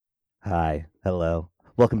Hi, hello.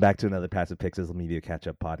 Welcome back to another Passive Pixels Media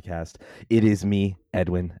Catch-Up podcast. It is me,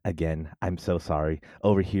 Edwin, again. I'm so sorry.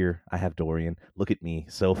 Over here, I have Dorian. Look at me.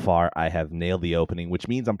 So far, I have nailed the opening, which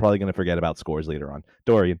means I'm probably going to forget about scores later on.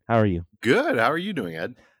 Dorian, how are you? Good. How are you doing,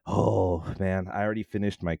 Ed? Oh, man, I already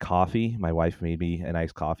finished my coffee. My wife made me a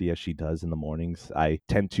nice coffee as she does in the mornings. I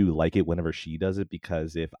tend to like it whenever she does it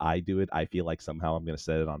because if I do it, I feel like somehow I'm going to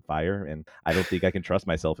set it on fire, and I don't think I can trust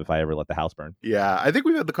myself if I ever let the house burn. Yeah, I think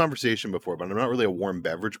we've had the conversation before, but I'm not really a warm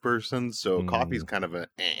beverage person, so coffee's kind of a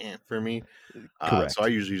for me. So I Correct.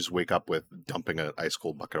 usually just wake up with dumping an ice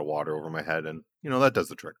cold bucket of water over my head, and that does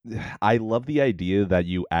the trick. I love the idea that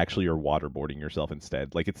you actually are waterboarding yourself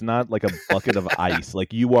instead. Like, it's not like a bucket of ice.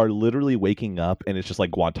 Like, you are literally waking up and it's just like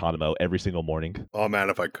Guantanamo every single morning. Oh man,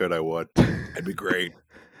 if I could, I would. It'd be great.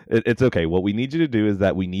 It's okay. What we need you to do is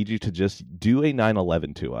that we need you to just do a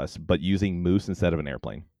 9/11 to us, but using Moose instead of an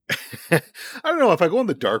airplane. I don't know. If I go on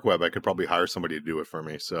the dark web, I could probably hire somebody to do it for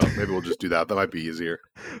me. So maybe we'll just do that. That might be easier.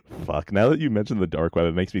 Fuck. Now that you mentioned the dark web,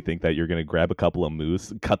 it makes me think that you're going to grab a couple of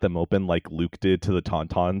moose, cut them open like Luke did to the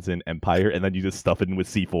Tauntauns in Empire, and then you just stuff it in with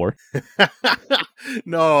C4.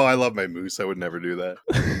 No, I love my moose. I would never do that.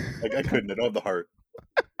 Like I couldn't. I don't have the heart.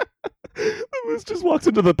 The moose just walks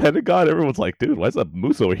into the Pentagon. Everyone's like, dude, why's that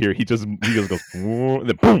moose over here? He just goes, and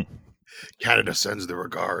then boom. Canada sends the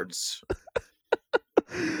regards.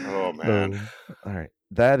 Oh man. All right.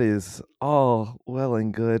 That is all well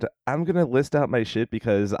and good. I'm going to list out my shit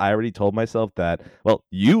because I already told myself that, well,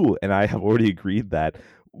 you and I have already agreed that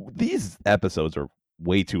these episodes are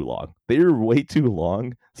way too long. They're way too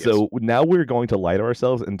long. Yes. So now we're going to lie to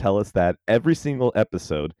ourselves and tell us that every single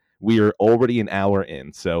episode, we are already an hour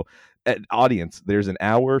in. So, audience, there's an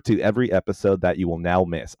hour to every episode that you will now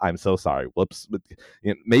miss. I'm so sorry. Whoops.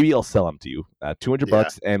 Maybe I'll sell them to you.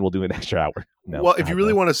 $200 and we'll do an extra hour. No, well, if you God,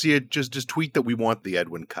 really no. want to see it, just tweet that we want the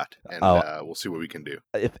Edwin cut, and we'll see what we can do.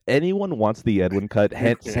 If anyone wants the Edwin cut,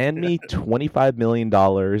 send me $25 million,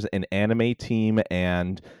 an anime team,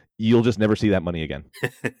 and you'll just never see that money again.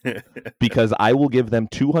 Because I will give them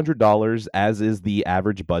 $200, as is the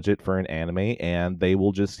average budget for an anime, and they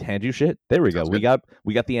will just hand you shit. There we go. We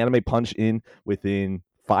got the anime punch in within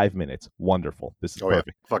 5 minutes. Wonderful. This is perfect.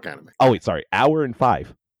 Yeah. Fuck anime. Oh wait, sorry. Hour and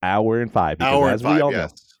five. Because as we all know,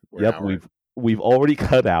 yep, we've already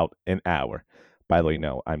cut out an hour. By the way,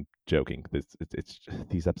 no, I'm joking. It's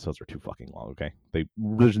these episodes are too fucking long. Okay,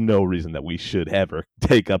 there's no reason that we should ever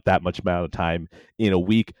take up that much amount of time in a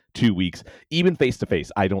week, 2 weeks, even face to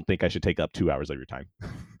face. I don't think I should take up 2 hours of your time.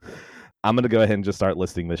 I'm gonna go ahead and just start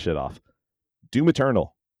listing this shit off. Doom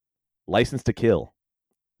Eternal, License to Kill,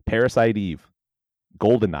 Parasite Eve,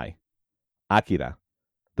 GoldenEye, Akira,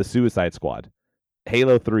 The Suicide Squad,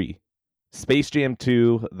 Halo 3, Space Jam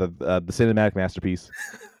 2, the cinematic masterpiece,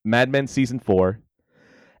 Mad Men Season 4,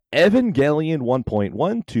 Evangelion 1.1,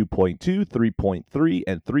 2.2, 3.3,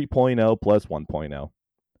 and 3.0 plus 1.0,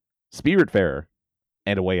 Spiritfarer,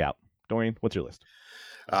 and A Way Out. Dorian, what's your list?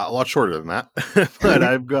 A lot shorter than that. But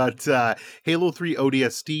I've got Halo 3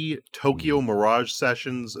 ODST, Tokyo Mirage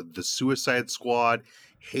Sessions, The Suicide Squad,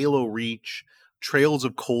 Halo Reach, Trails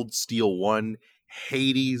of Cold Steel 1,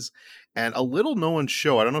 Hades, and a little known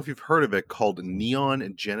show, I don't know if you've heard of it, called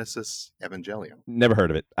Neon Genesis Evangelion. Never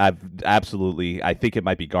heard of it. I think it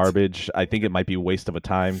might be garbage. I think it might be a waste of a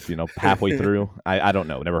time, halfway through. I don't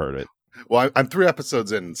know. Never heard of it. Well, I'm 3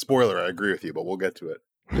 episodes in. Spoiler, I agree with you, but we'll get to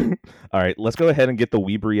it. All right, let's go ahead and get the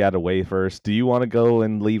Weebery out of the way first. Do you want to go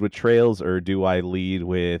and lead with Trails, or do I lead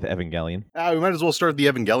with Evangelion? We might as well start the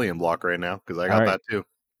Evangelion block right now, because I got that too.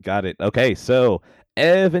 Got it. Okay, so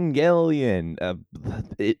Evangelion.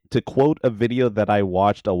 To quote a video that I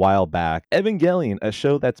watched a while back, Evangelion, a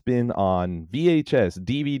show that's been on VHS,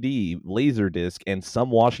 DVD, Laserdisc, and some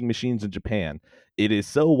washing machines in Japan. It is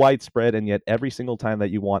so widespread, and yet every single time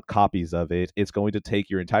that you want copies of it, it's going to take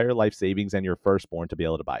your entire life savings and your firstborn to be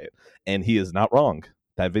able to buy it. And he is not wrong.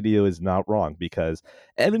 That video is not wrong, because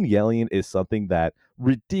Evangelion is something that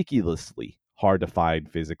ridiculously hard to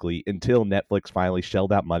find physically until Netflix finally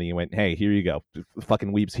shelled out money and went, hey, here you go.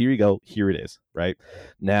 Fucking weeps, here you go. Here it is, right?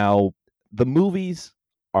 Now, the movies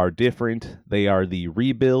are different. They are the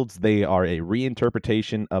rebuilds. They are a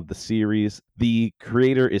reinterpretation of the series. The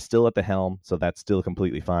creator is still at the helm, so that's still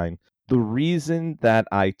completely fine. The reason that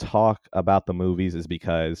I talk about the movies is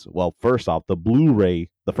because, well, first off, the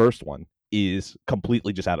Blu-ray, the first one, is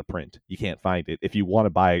completely just out of print. You can't find it. If you want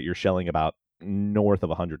to buy it, you're shelling about north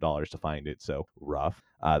of $100 to find it, so rough.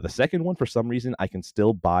 The second one, for some reason, I can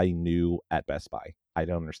still buy new at Best Buy. I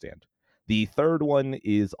don't understand. The third one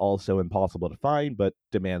is also impossible to find, but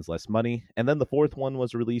demands less money. And then the fourth one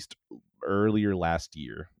was released earlier last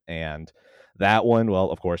year, and That one,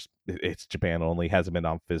 well, of course, it's Japan only, hasn't been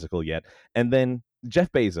on physical yet. And then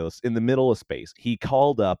Jeff Bezos, in the middle of space, he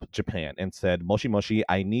called up Japan and said, Moshi Moshi,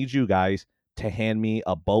 I need you guys to hand me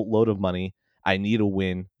a boatload of money. I need a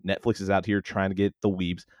win. Netflix is out here trying to get the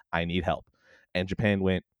weebs. I need help. And Japan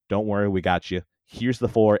went, don't worry, we got you. Here's the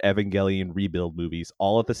 4 Evangelion rebuild movies,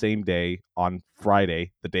 all at the same day on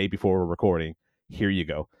Friday, the day before we're recording. Here you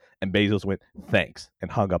go. And Bezos went, thanks,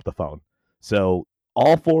 and hung up the phone. So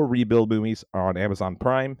all 4 rebuild movies are on Amazon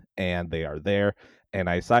Prime, and they are there. And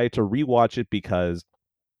I decided to rewatch it because,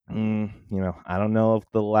 I don't know if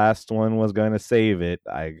the last one was going to save it.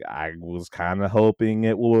 I was kind of hoping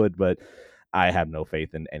it would, but I have no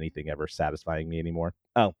faith in anything ever satisfying me anymore.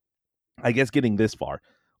 Oh, I guess getting this far,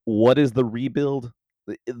 what is the rebuild?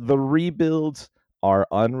 The rebuilds are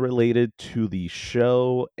unrelated to the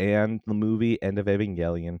show and the movie End of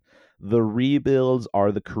Evangelion. The rebuilds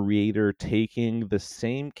are the creator taking the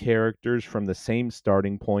same characters from the same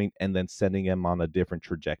starting point and then sending them on a different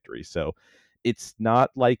trajectory. So it's not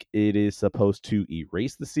like it is supposed to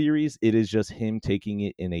erase the series, it is just him taking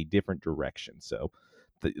it in a different direction. So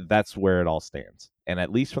that's where it all stands. And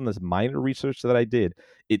at least from this minor research that I did,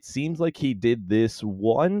 it seems like he did this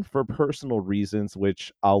one for personal reasons,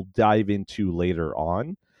 which I'll dive into later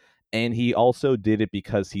on. And he also did it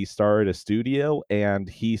because he started a studio and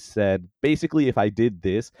he said, basically, if I did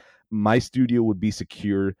this, my studio would be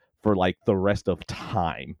secure for like the rest of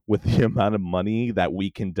time with the amount of money that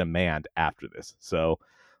we can demand after this. So,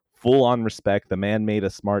 full on respect. The man made a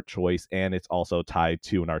smart choice and it's also tied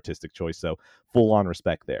to an artistic choice. So, full on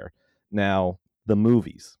respect there. Now, the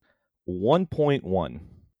movies 1.1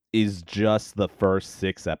 is just the first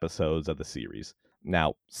 6 episodes of the series.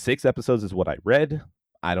 Now, 6 episodes is what I read.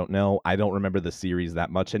 I don't know. I don't remember the series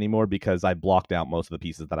that much anymore because I blocked out most of the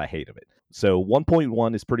pieces that I hate of it. So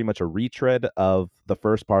 1.1 is pretty much a retread of the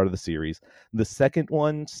first part of the series. The second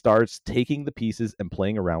one starts taking the pieces and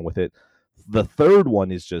playing around with it. The third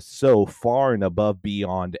one is just so far and above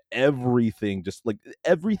beyond everything, just like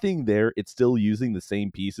everything there, it's still using the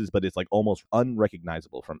same pieces, but it's like almost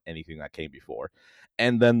unrecognizable from anything that came before.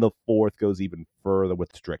 And then the fourth goes even further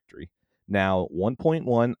with trajectory. Now,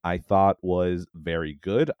 1.1 I thought was very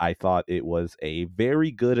good. I thought it was a very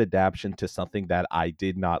good adaptation to something that I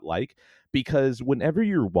did not like because whenever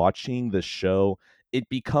you're watching the show, it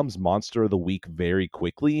becomes Monster of the Week very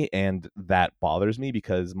quickly, and that bothers me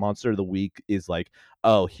because Monster of the Week is like,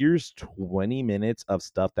 oh, here's 20 minutes of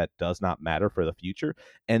stuff that does not matter for the future,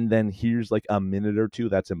 and then here's like a minute or two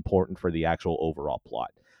that's important for the actual overall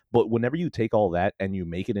plot. But whenever you take all that and you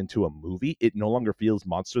make it into a movie, it no longer feels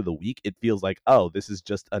Monster of the Week. It feels like, oh, this is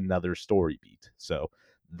just another story beat. So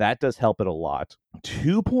that does help it a lot.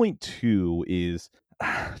 2.2 is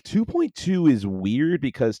 2.2 is weird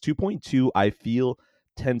because 2.2 I feel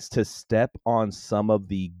tends to step on some of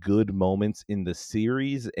the good moments in the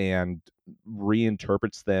series and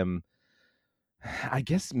reinterprets them, I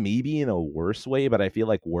guess maybe in a worse way, but I feel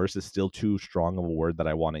like worse is still too strong of a word that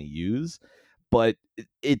I want to use. But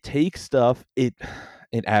it takes stuff, it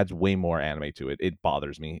adds way more anime to it. It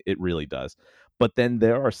bothers me. It really does. But then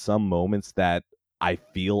there are some moments that I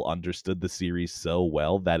feel understood the series so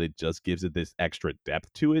well that it just gives it this extra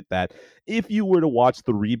depth to it that if you were to watch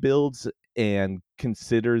the rebuilds and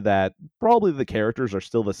consider that probably the characters are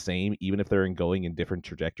still the same even if they're going in different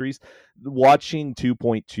trajectories, watching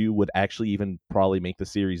 2.2 would actually even probably make the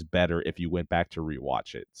series better if you went back to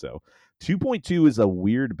rewatch it. So 2.2 is a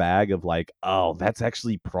weird bag of like, oh, that's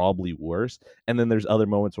actually probably worse. And then there's other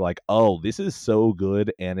moments where like, oh, this is so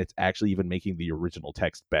good and it's actually even making the original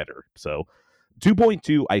text better. So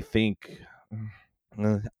 2.2, I think,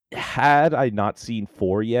 had I not seen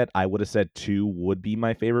 4 yet, I would have said 2 would be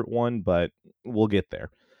my favorite one, but we'll get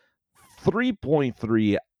there.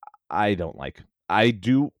 3.3, I don't like. I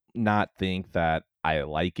do not think that I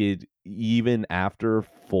like it, even after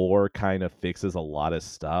 4 kind of fixes a lot of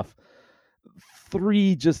stuff.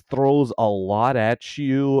 3 just throws a lot at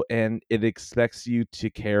you and it expects you to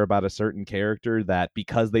care about a certain character that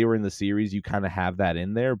because they were in the series, you kind of have that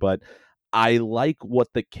in there. But I like what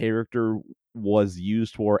the character was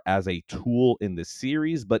used for as a tool in the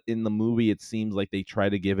series, but in the movie, it seems like they try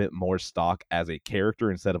to give it more stock as a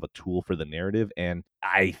character instead of a tool for the narrative. And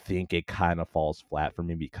I think it kind of falls flat for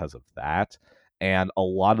me because of that. And a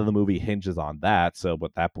lot of the movie hinges on that. So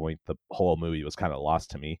at that point, the whole movie was kind of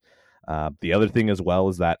lost to me. The other thing as well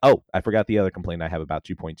is that, oh, I forgot the other complaint I have about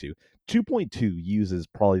 2.2. 2.2 uses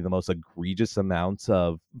probably the most egregious amounts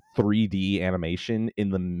of 3D animation in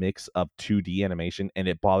the mix of 2D animation, and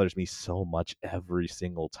it bothers me so much every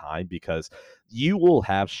single time because you will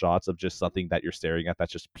have shots of just something that you're staring at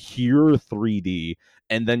that's just pure 3D,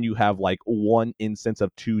 and then you have like one instance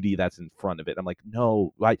of 2D that's in front of it. I'm like,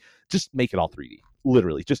 no, like just make it all 3D.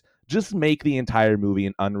 Literally, just make the entire movie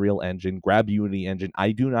an Unreal Engine, grab Unity Engine.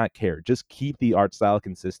 I do not care. Just keep the art style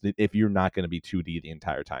consistent if you're not going to be 2D the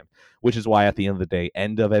entire time. Which is why at the end of the day,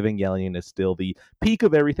 End of Evangelion is still the peak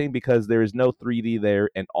of everything because there is no 3D there,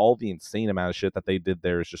 and all the insane amount of shit that they did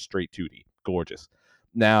there is just straight 2D. Gorgeous.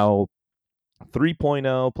 Now,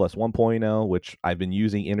 3.0 plus 1.0, which I've been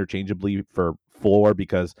using interchangeably for 4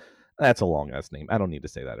 because that's a long ass name. I don't need to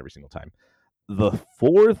say that every single time. The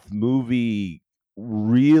fourth movie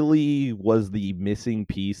really was the missing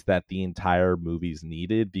piece that the entire movies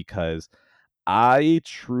needed because I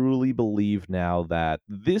truly believe now that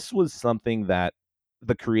this was something that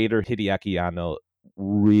the creator Hideaki Anno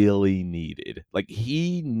really needed. Like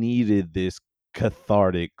he needed this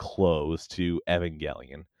cathartic close to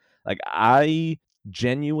Evangelion. Like I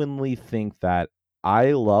genuinely think that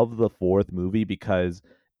I love the fourth movie because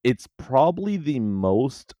it's probably the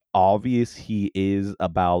most obvious he is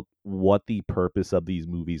about what the purpose of these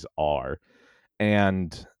movies are.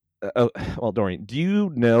 And well, Dorian, do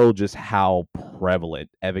you know just how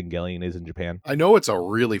prevalent Evangelion is in Japan? I know it's a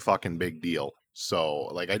really fucking big deal. So,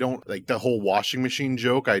 like, I don't like the whole washing machine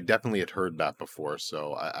joke. I definitely had heard that before.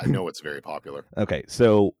 So, I know it's very popular. Okay,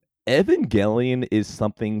 so Evangelion is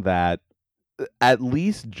something that, at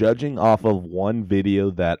least judging off of one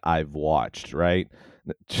video that I've watched, right?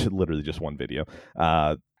 Literally just one video.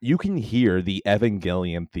 You can hear the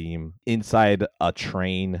Evangelion theme inside a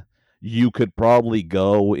train. You could probably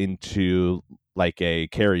go into like a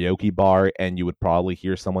karaoke bar and you would probably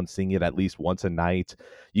hear someone sing it at least once a night.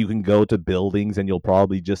 You can go to buildings and you'll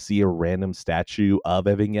probably just see a random statue of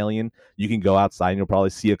Evangelion. You can go outside and you'll probably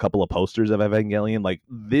see a couple of posters of Evangelion. Like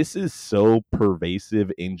this is so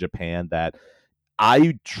pervasive in Japan that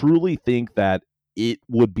I truly think that it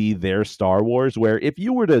would be their Star Wars, where if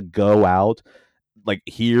you were to go out like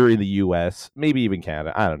here in the US, maybe even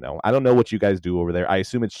Canada, I don't know. I don't know what you guys do over there. I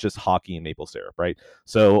assume it's just hockey and maple syrup, right?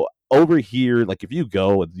 So over here, like if you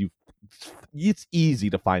go and it's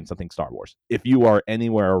easy to find something Star Wars if you are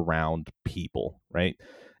anywhere around people, right?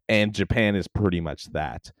 And Japan is pretty much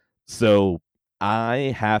that. So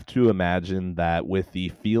I have to imagine that with the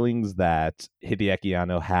feelings that Hideaki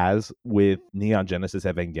Anno has with Neon Genesis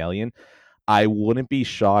Evangelion, I wouldn't be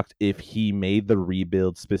shocked if he made the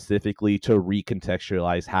rebuild specifically to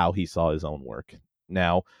recontextualize how he saw his own work.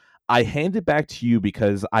 Now, I hand it back to you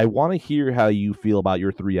because I want to hear how you feel about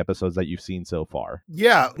your 3 episodes that you've seen so far.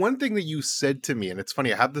 Yeah, one thing that you said to me, and it's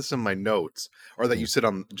funny, I have this in my notes, or that you said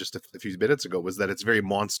on just a few minutes ago, was that it's very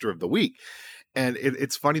monster of the week. And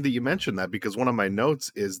it's funny that you mentioned that because one of my notes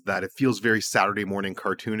is that it feels very Saturday morning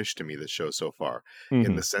cartoonish to me, this show so far,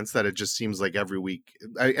 in the sense that it just seems like every week.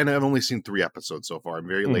 And I've only seen 3 episodes so far. I'm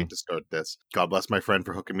very late to start this. God bless my friend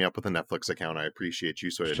for hooking me up with a Netflix account. I appreciate you,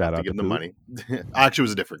 so I didn't have to give him the money. Actually, it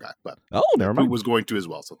was a different guy, but never mind. Poot was going to as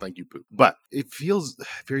well, so thank you, Poot. But it feels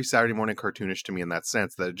very Saturday morning cartoonish to me in that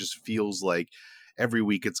sense that it just feels like every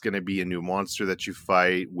week it's going to be a new monster that you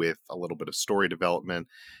fight with a little bit of story development.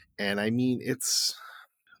 And I mean,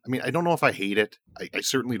 I don't know if I hate it. I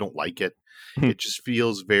certainly don't like it. It just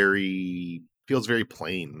feels very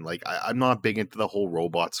plain. Like I'm not big into the whole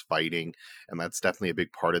robots fighting, and that's definitely a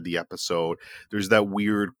big part of the episode. There's that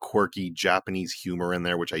weird, quirky Japanese humor in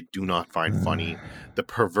there, which I do not find funny. The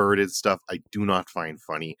perverted stuff I do not find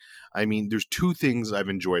funny. I mean, there's 2 things I've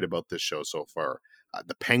enjoyed about this show so far.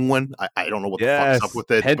 The penguin, I don't know what the fuck's up with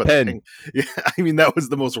it, but yeah, I mean that was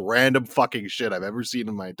the most random fucking shit I've ever seen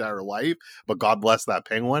in my entire life. But God bless that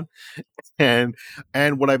penguin. And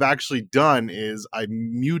what I've actually done is I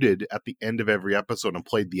muted at the end of every episode and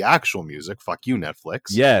played the actual music. Fuck you, Netflix.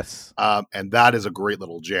 Yes. And that is a great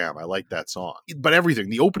little jam. I like that song. But everything,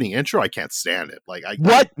 the opening intro, I can't stand it. Like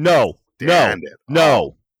No.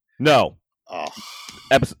 Oh.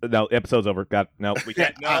 Episode's over. No, we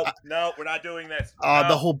can't. No, we're not doing this.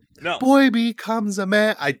 The whole boy becomes a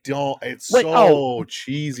man. It's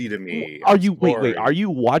cheesy to me. Are you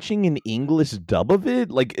watching an English dub of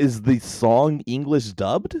it? Like, is the song English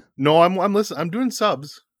dubbed? No, I'm listening. I'm doing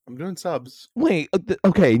subs. Wait,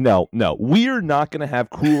 okay, no. We're not gonna have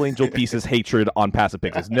Cruel Angel Pieces hatred on Passive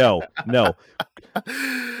Pixels. No.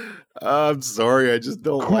 I'm sorry, I just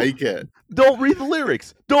don't like it. Don't read the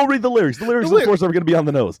lyrics. The lyrics, of course, are going to be on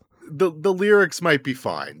the nose. The lyrics might be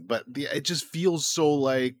fine, but it just feels so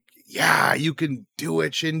like yeah, you can do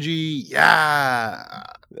it, Shinji. Yeah.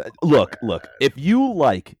 Look, if you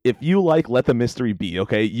like Let the Mystery Be,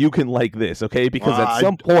 okay, you can like this, okay, because at I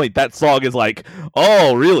some point that song is like,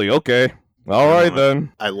 oh really, okay, all don't right know.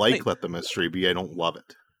 then. I like Let the Mystery Be. I don't love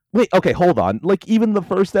it. Wait, okay, hold on. Like, even the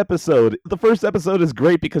first episode is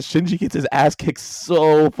great because Shinji gets his ass kicked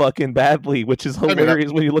so fucking badly, which is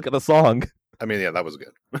hilarious when you look at the song. I mean, yeah, that was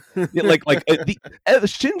good. Yeah,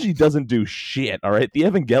 Shinji doesn't do shit, all right? The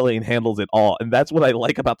Evangelion handles it all, and that's what I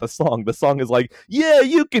like about the song. The song is like, yeah,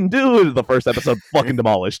 you can do it. The first episode, fucking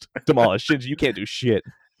demolished. Shinji, you can't do shit.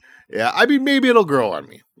 Yeah, I mean, maybe it'll grow on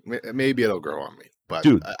me. Maybe it'll grow on me. But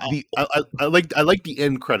dude, I like the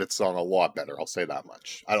end credits song a lot better. I'll say that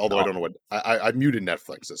much. Although I don't know what I muted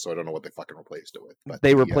Netflix, so I don't know what they fucking replaced it with. But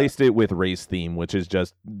they replaced it with Ray's theme, which is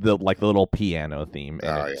just the little piano theme.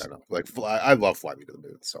 Oh yeah, no. Like I love Fly Me to the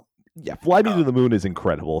Moon. So yeah, Fly Me to the Moon is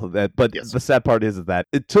incredible. But yes. The sad part is that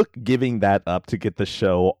it took giving that up to get the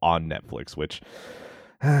show on Netflix, which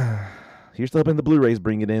you're still hoping the Blu-rays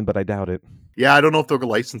bring it in, but I doubt it. Yeah, I don't know if they'll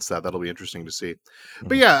license that. That'll be interesting to see.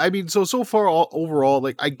 But yeah, I mean, so far overall,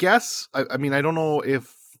 like I guess, I mean, I don't know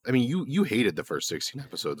if, I mean, you hated the first 16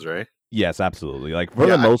 episodes, right? Yes, absolutely. Like for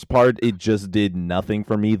the most part, it just did nothing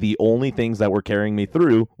for me. The only things that were carrying me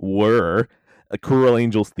through were a Cruel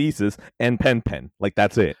Angel's Thesis and Pen Pen. Like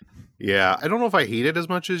that's it. Yeah, I don't know if I hate it as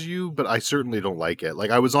much as you, but I certainly don't like it. Like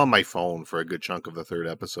I was on my phone for a good chunk of the third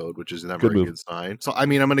episode, which is never a good sign. So I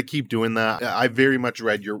mean, I'm going to keep doing that. I very much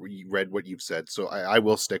read what you've said, so I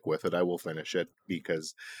will stick with it. I will finish it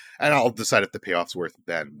and I'll decide if the payoff's worth it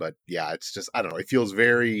then. But yeah, it's just I don't know. It feels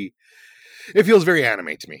very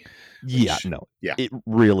anime to me. It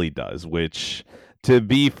really does. Which, to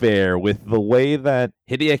be fair, with the way that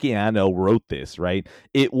Hideaki Anno wrote this, right,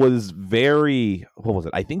 it was very, what was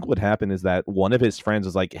it? I think what happened is that one of his friends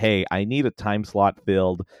was like, hey, I need a time slot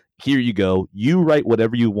filled. Here you go. You write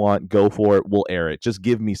whatever you want. Go for it. We'll air it. Just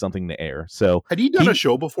give me something to air. So had he done a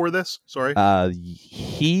show before this? Sorry.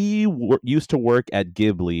 He used to work at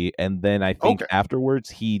Ghibli, and then I think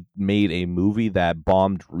afterwards he made a movie that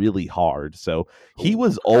bombed really hard. So he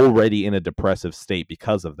was already in a depressive state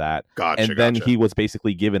because of that. And then he was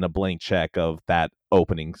basically given a blank check of that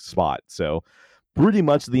opening spot. So pretty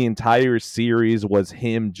much the entire series was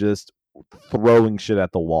him just throwing shit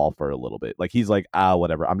at the wall for a little bit. Like he's like,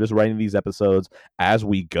 whatever, I'm just writing these episodes as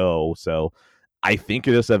we go. So I think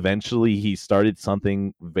just eventually he started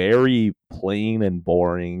something very plain and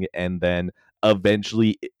boring, and then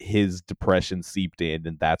eventually his depression seeped in,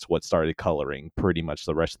 and that's what started coloring pretty much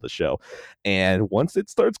the rest of the show. And once it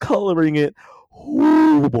starts coloring it,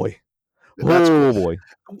 oh boy. Boy.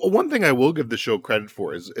 One thing I will give the show credit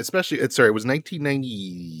for is, especially, it was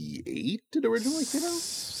 1998 it originally came out?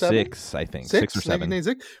 Six or seven.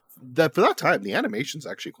 That for that time, the animation's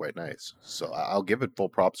actually quite nice. So I'll give it full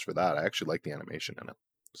props for that. I actually like the animation in it.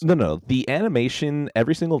 So. No. The animation,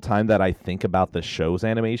 every single time that I think about the show's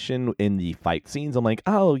animation in the fight scenes, I'm like,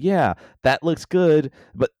 oh yeah, that looks good.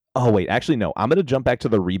 But oh, wait, actually, no. I'm going to jump back to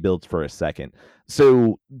the rebuilds for a second.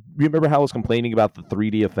 So, remember how I was complaining about the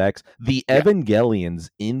 3D effects? The Evangelions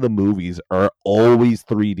in the movies are always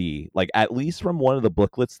 3D. Like, at least from one of the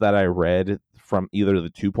booklets that I read from either the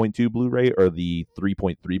 2.2 Blu-ray or the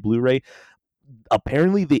 3.3 Blu-ray,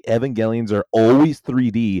 apparently the Evangelions are always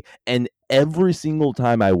 3D. And every single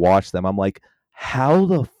time I watch them, I'm like, how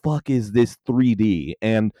the fuck is this 3D?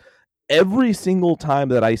 And every single time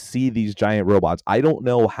that I see these giant robots, I don't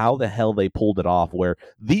know how the hell they pulled it off, where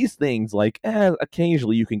these things, like,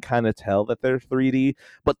 occasionally you can kind of tell that they're 3D,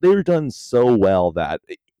 but they're done so well that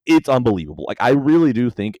it's unbelievable. Like, I really do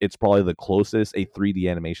think it's probably the closest a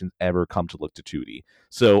 3D animation's ever come to look to 2D.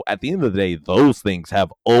 So at the end of the day, those things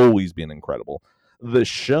have always been incredible. The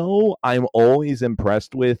show, I'm always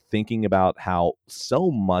impressed with, thinking about how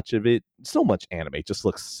so much anime just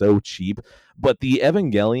looks so cheap. But the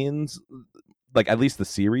Evangelions, like at least the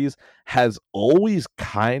series, has always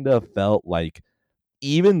kind of felt like,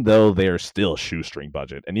 even though they're still shoestring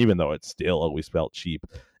budget, and even though it still always felt cheap,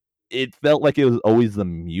 it felt like it was always the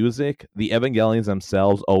music. The Evangelions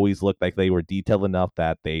themselves always looked like they were detailed enough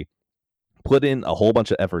that they put in a whole bunch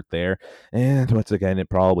of effort there. And once again, it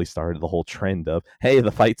probably started the whole trend of, hey,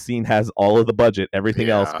 the fight scene has all of the budget, everything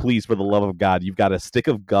else, please, for the love of God, you've got a stick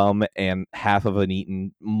of gum and half of an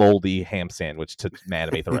eaten moldy ham sandwich to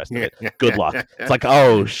animate the rest of it. Good luck. It's like,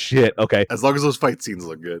 oh shit, okay, as long as those fight scenes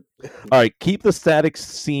look good. All right, keep the static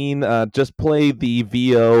scene, just play the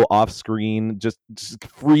VO off screen, just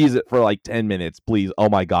freeze it for like 10 minutes, please. Oh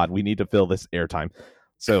my God, we need to fill this airtime.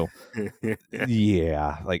 So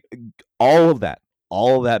yeah, like all of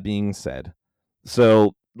that being said,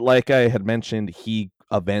 so like I had mentioned, he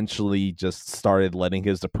eventually just started letting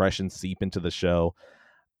his depression seep into the show.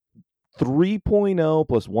 3.0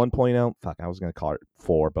 plus 1.0, fuck, I was going to call it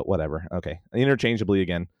 4, but whatever. Okay, interchangeably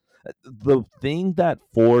again. The thing that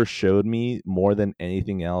 4 showed me more than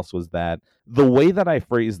anything else was that the way that I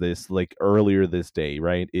phrased this, like earlier this day,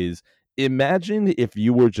 right, is imagine if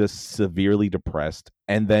you were just severely depressed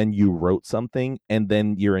and then you wrote something and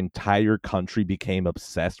then your entire country became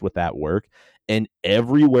obsessed with that work. And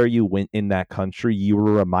everywhere you went in that country, you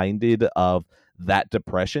were reminded of that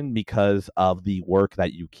depression because of the work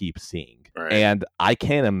that you keep seeing. Right. And I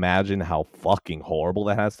can't imagine how fucking horrible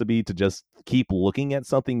that has to be to just keep looking at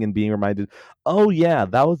something and being reminded, oh yeah,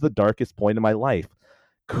 that was the darkest point in my life.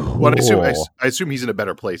 Well, Cool. I assume he's in a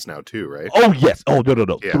better place now too, right? Oh yes. Oh no.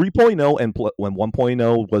 Yeah. 3.0 and when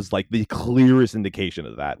 1.0 was like the clearest indication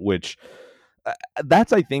of that, which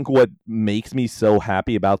that's I think what makes me so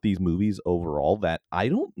happy about these movies overall, that I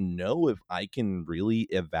don't know if I can really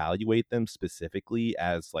evaluate them specifically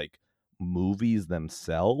as like movies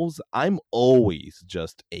themselves. I'm always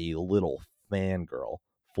just a little fangirl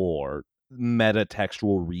for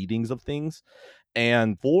metatextual readings of things,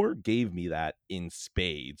 and 4 gave me that in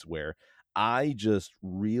spades, where I just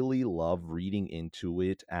really love reading into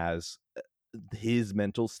it as his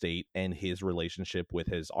mental state and his relationship with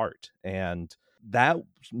his art. And that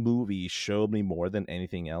movie showed me more than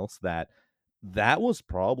anything else that that was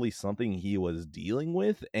probably something he was dealing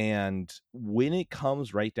with. And when it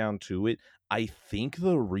comes right down to it, I think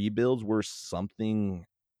the rebuilds were something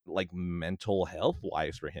like mental health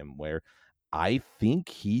wise for him, where I think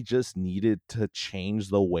he just needed to change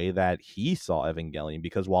the way that he saw Evangelion,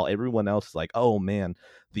 because while everyone else is like, oh man,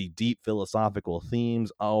 the deep philosophical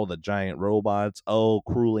themes, oh, the giant robots, oh,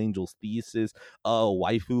 Cruel Angel's thesis, oh,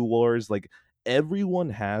 waifu wars, like everyone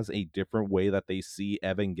has a different way that they see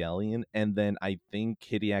Evangelion. And then I think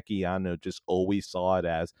Hideaki Anno just always saw it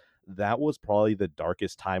as that was probably the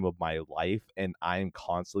darkest time of my life, and I'm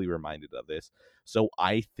constantly reminded of this. So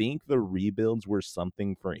I think the rebuilds were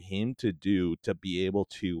something for him to do to be able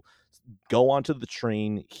to go onto the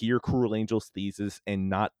train, hear Cruel Angel's thesis, and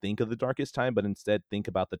not think of the darkest time, but instead think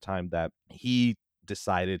about the time that he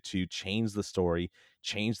decided to change the story,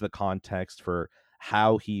 change the context for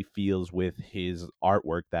how he feels with his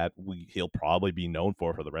artwork that he'll probably be known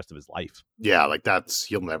for the rest of his life. Yeah, like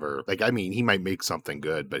he'll never, like, I mean, he might make something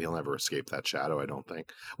good, but he'll never escape that shadow, I don't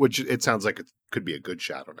think. Which it sounds like it could be a good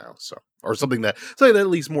shadow now, so, or something that at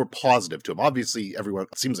least more positive to him. Obviously, everyone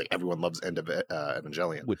seems like everyone loves End of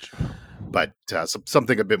Evangelion, Which, but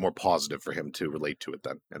something a bit more positive for him to relate to it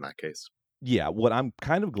then in that case. yeah, what I'm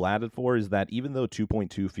kind of glad for is that even though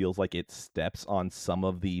 2.2 feels like it steps on some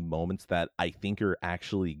of the moments that I think are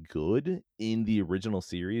actually good in the original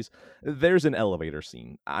series, there's an elevator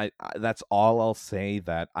scene. That's all I'll say,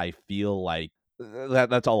 that I feel like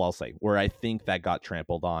that's all I'll say, where I think that got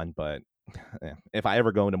trampled on. But if I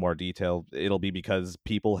ever go into more detail, it'll be because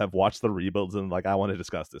people have watched the rebuilds and like I want to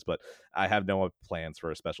discuss this, but I have no plans for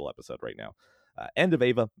a special episode right now. End of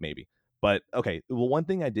Ava, maybe. But okay, well, one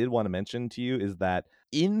thing I did want to mention to you is that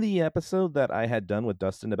in the episode that I had done with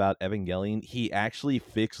Dustin about Evangelion, he actually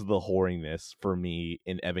fixed the hoariness for me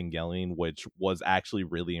in Evangelion, which was actually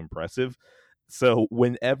really impressive. So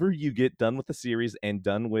whenever you get done with the series and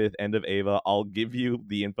done with End of Ava, I'll give you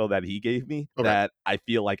the info that he gave me Okay. that I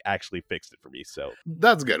feel like actually fixed it for me. So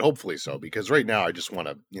That's good. Hopefully so, because right now I just want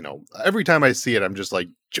to, every time I see it, I'm just like,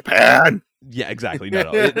 Japan. yeah, exactly.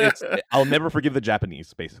 No, I'll never forgive the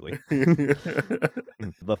Japanese, basically.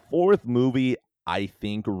 The 4th movie, I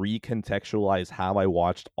think, recontextualized how I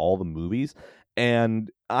watched all the movies. And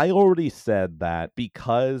I already said that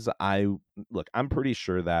because I'm pretty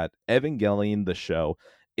sure that Evangelion, the show,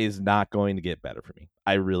 is not going to get better for me.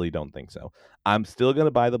 I really don't think so. I'm still going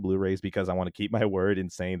to buy the Blu-rays because I want to keep my word in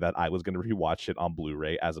saying that I was going to rewatch it on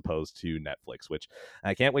Blu-ray as opposed to Netflix, which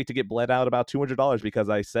I can't wait to get bled out about $200 because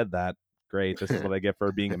I said that. Great. This is what I get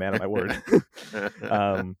for being a man of my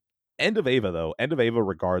word. End of Ava, though, End of Ava,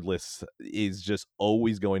 regardless, is just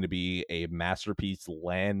always going to be a masterpiece,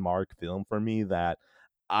 landmark film for me that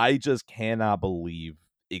I just cannot believe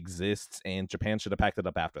exists, and Japan should have packed it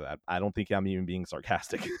up after that. I don't think I'm even being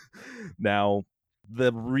sarcastic. Now,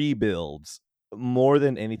 the rebuilds, more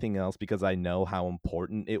than anything else, because I know how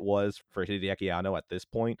important it was for Hideaki Anno at this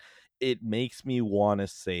point, it makes me want to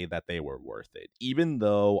say that they were worth it. Even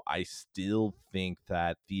though I still think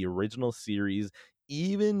that the original series,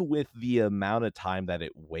 even with the amount of time that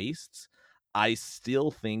it wastes, I still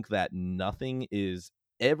think that nothing is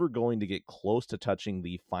ever going to get close to touching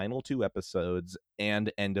the final 2 episodes and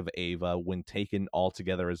End of Ava when taken all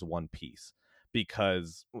together as one piece.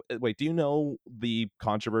 because wait, do you know the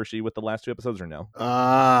controversy with the last 2 episodes or no?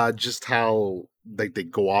 Just how they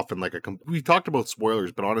go off in like we talked about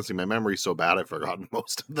spoilers, but honestly, my memory's so bad I've forgotten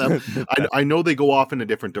most of them. I know they go off in a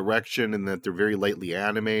different direction and that they're very lightly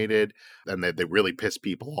animated and that they really piss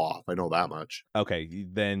people off. I know that much. Okay,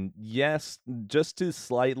 then yes, just to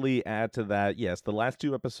slightly add to that, yes, the last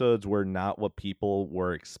 2 episodes were not what people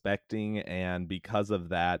were expecting, and because of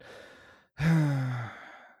that,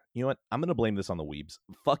 you know what? I'm gonna blame this on the weebs.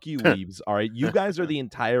 Fuck you, weebs. All right, you guys are the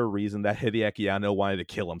entire reason that Hideaki Anno wanted to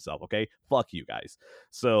kill himself. Okay, fuck you guys.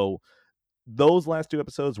 So those last 2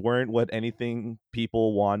 episodes weren't what anything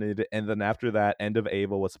people wanted, and then after that, End of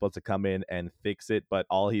Ava was supposed to come in and fix it, but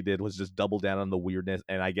all he did was just double down on the weirdness,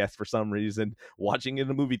 and I guess for some reason watching it in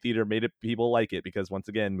a movie theater made it people like it, because once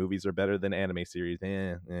again, movies are better than anime series.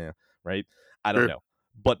 Right? I don't Sure. know.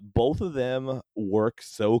 But both of them work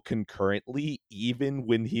so concurrently, even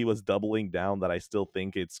when he was doubling down, that I still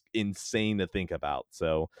think it's insane to think about.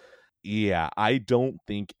 So yeah, I don't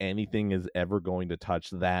think anything is ever going to touch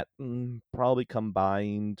that. Probably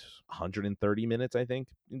combined 130 minutes, I think.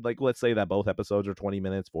 Like, let's say that both episodes are 20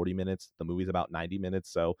 minutes, 40 minutes. The movie's about 90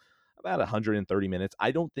 minutes, so about 130 minutes.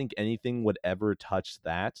 I don't think anything would ever touch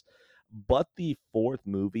that. But the fourth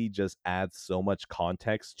movie just adds so much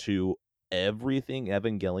context to everything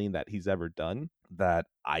Evangelion that he's ever done that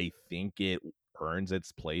I think it earns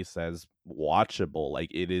its place as watchable. Like,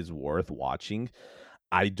 it is worth watching.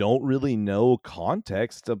 I don't really know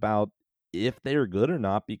context about if they're good or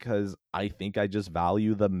not, because I think I just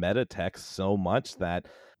value the meta text so much that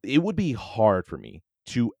it would be hard for me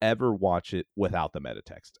to ever watch it without the meta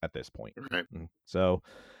text at this point. Right. So,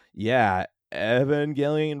 yeah,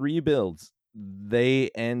 Evangelion Rebuilds, they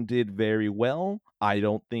ended very well. I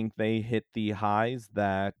don't think they hit the highs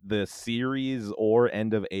that the series or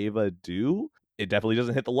End of Ava do. It definitely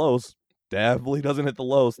doesn't hit the lows. Definitely doesn't hit the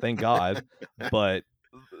lows, thank God. But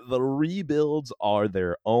the rebuilds are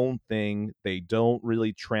their own thing. They don't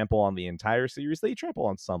really trample on the entire series. They trample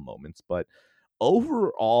on some moments, but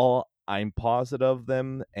overall, I'm positive of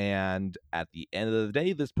them. And at the end of the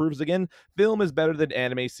day, this proves again, film is better than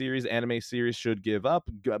anime series. Anime series should give up,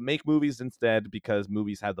 make movies instead, because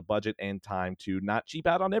movies have the budget and time to not cheap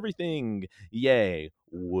out on everything. Yay.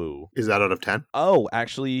 Woo. Is that out of 10? Oh,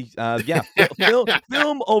 actually, yeah.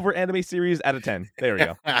 Film over anime series out of 10. There we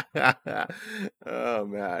go. Oh,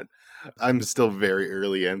 man. I'm still very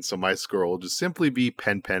early in, so my score will just simply be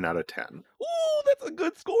Pen out of 10. Ooh, that's a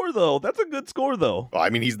good score, though. Well, I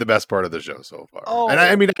mean, he's the best part of the show so far. Oh. And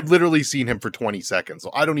I mean, I've literally seen him for 20 seconds, so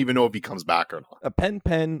I don't even know if he comes back or not.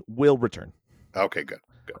 Pen will return. Okay, good.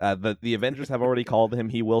 The Avengers have already called him.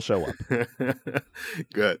 He will show up.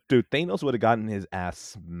 Good. Dude, Thanos would have gotten his ass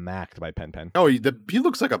smacked by Pen. Oh, he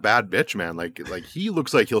looks like a bad bitch, man. Like he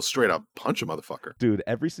looks like he'll straight up punch a motherfucker. Dude,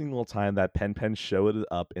 every single time that Pen showed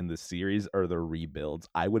up in the series or the rebuilds,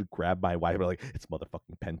 I would grab my wife and be like, it's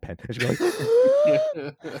motherfucking Pen. And she'd be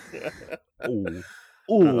like,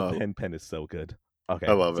 ooh, Pen is so good. Okay.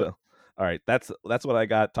 I love it. All right, that's what I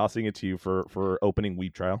got. Tossing it to you for opening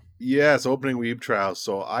Weeb Trial. Yes, opening Weeb Trial.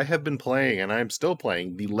 So I have been playing, and I'm still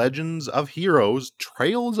playing, The Legends of Heroes: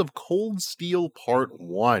 Trails of Cold Steel Part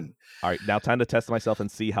 1. All right, now time to test myself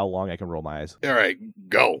and see how long I can roll my eyes. All right,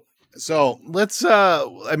 go. So let's start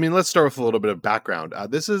with a little bit of background.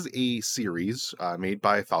 This is a series made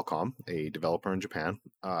by Falcom, a developer in Japan,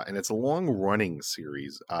 and it's a long-running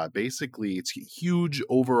series. Basically, it's huge,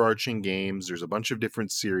 overarching games. There's a bunch of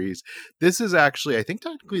different series. This is actually, I think,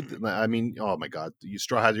 technically, oh my God, you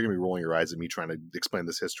Straw Hats, you're gonna be rolling your eyes at me trying to explain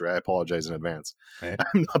this history. I apologize in advance. Okay.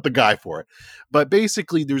 I'm not the guy for it. But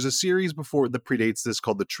basically, there's a series before that predates this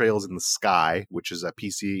called The Trails in the Sky, which is a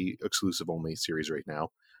PC exclusive only series right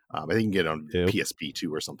now. I think you can get it on PSP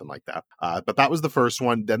 2 or something like that. But that was the first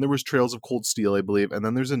one. Then there was Trails of Cold Steel, I believe. And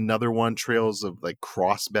then there's another one, Trails of like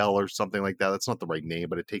Crossbell or something like that. That's not the right name,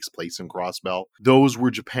 but it takes place in Crossbell. Those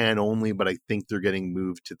were Japan only, but I think they're getting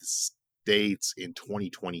moved to the States in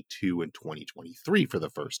 2022 and 2023 for the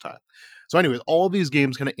first time. So anyways, all of these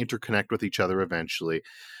games kind of interconnect with each other eventually.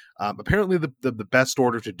 Apparently the best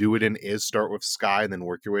order to do it in is start with Sky and then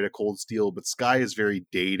work your way to Cold Steel. But Sky is very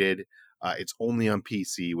dated. It's only on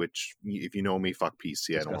PC, which, if you know me, fuck PC.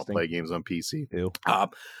 Disgusting. I don't want to play games on PC.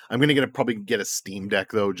 I'm going to probably get a Steam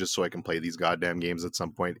Deck, though, just so I can play these goddamn games at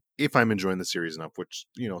some point, if I'm enjoying the series enough, which,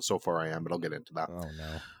 so far I am, but I'll get into that. Oh,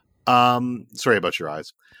 no. Sorry about your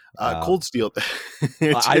eyes. Cold Steel.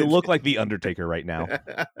 I look like the Undertaker right now.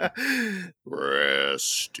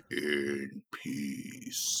 Rest in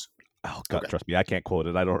peace. Oh, God, Trust me, I can't quote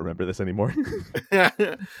it. I don't remember this anymore.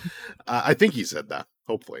 I think he said that,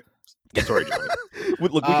 hopefully. Sorry, Johnny.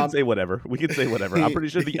 Look, we can say whatever. We can say whatever. I'm pretty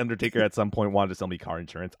sure the Undertaker at some point wanted to sell me car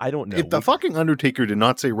insurance. I don't know. If the fucking Undertaker did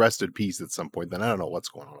not say rest in peace at some point, then I don't know what's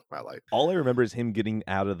going on with my life. All I remember is him getting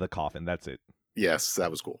out of the coffin. That's it. Yes,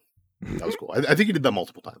 that was cool. That was cool. I think he did that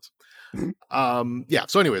multiple times. Yeah.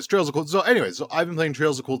 So anyways, Trails of Cold. So I've been playing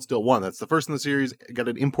Trails of Cold Steel 1. That's the first in the series. Got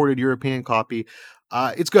an imported European copy.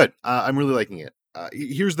 It's good. I'm really liking it.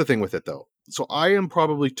 Here's the thing with it though. So I am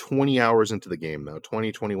probably 20 hours into the game now,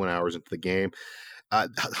 21 hours into the game.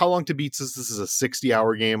 How long to beat this? This is a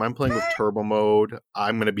 60-hour game. I'm playing with turbo mode.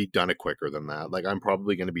 I'm going to be done it quicker than that. Like, I'm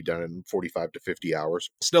probably going to be done in 45 to 50 hours.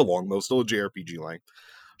 Still long, though. Still a JRPG length.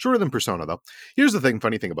 Shorter than Persona, though. Here's the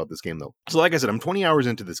funny thing about this game, though. So, like I said, I'm 20 hours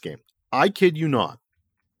into this game. I kid you not.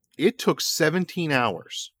 It took 17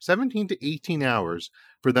 to 18 hours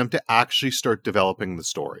for them to actually start developing the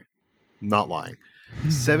story. Not lying.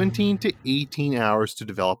 17 to 18 hours to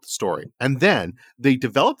develop the story. And then they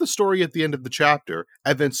develop the story at the end of the chapter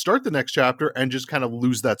and then start the next chapter and just kind of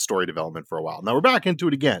lose that story development for a while. Now we're back into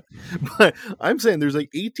it again. But I'm saying there's like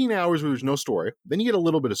 18 hours where there's no story. Then you get a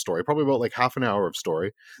little bit of story, probably about like half an hour of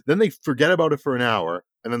story. Then they forget about it for an hour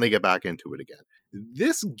and then they get back into it again.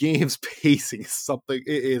 This game's pacing is something,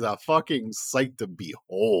 it is a fucking sight to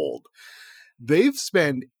behold. They've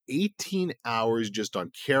spent 18 hours just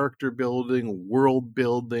on character building, world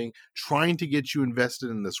building, trying to get you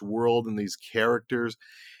invested in this world and these characters.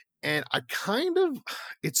 And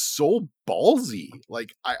it's so ballsy.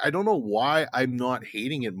 Like, I don't know why I'm not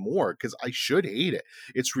hating it more, because I should hate it.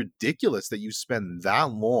 It's ridiculous that you spend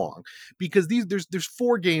that long, because there's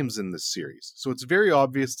 4 games in this series. So it's very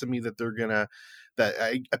obvious to me that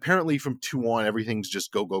apparently from 2 on, everything's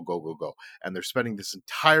just go, go, go, go, go. And they're spending this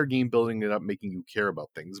entire game building it up, making you care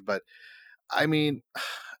about things. But I mean,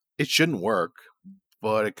 it shouldn't work,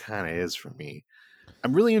 but it kind of is for me.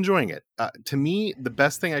 I'm really enjoying it. To me, the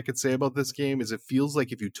best thing I could say about this game is it feels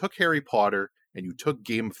like if you took Harry Potter and you took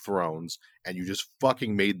Game of Thrones and you just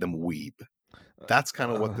fucking made them weeb. That's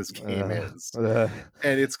kind of what this game is.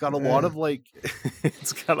 And it's got a lot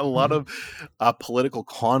of political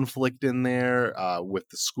conflict in there with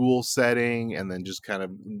the school setting, and then just kind of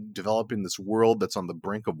developing this world that's on the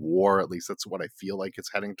brink of war. At least that's what I feel like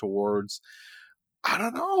it's heading towards. I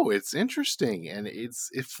don't know. It's interesting, and it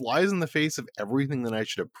flies in the face of everything that I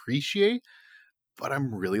should appreciate, but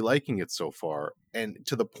I'm really liking it so far. And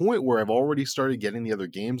to the point where I've already started getting the other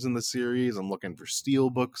games in the series. I'm looking for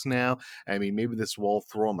steel books now. I mean, maybe this will all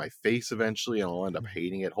throw on my face eventually and I'll end up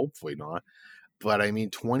hating it. Hopefully not. But I mean,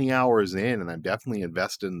 20 hours in and I'm definitely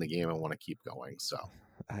invested in the game. I want to keep going. So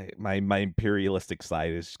my imperialistic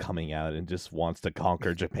side is coming out and just wants to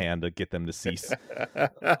conquer Japan to get them to cease.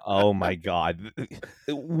 Oh my god.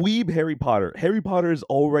 Weeb Harry Potter. Harry Potter is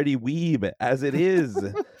already weeb as it is.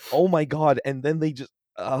 Oh my god. And then they just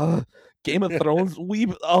Game of Thrones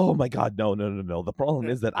weeb. Oh my god. No. The problem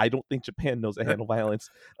is that I don't think Japan knows how to handle violence.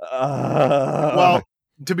 Well,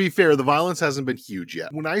 to be fair, the violence hasn't been huge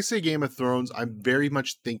yet. When I say Game of Thrones, I'm very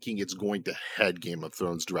much thinking it's going to head Game of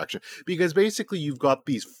Thrones direction, because basically you've got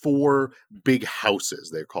these 4 big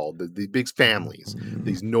houses, they're called, the big families,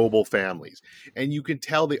 these noble families. And you can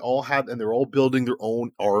tell they all have, and they're all building their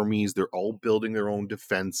own armies, they're all building their own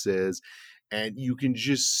defenses. And you can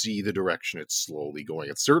just see the direction it's slowly going.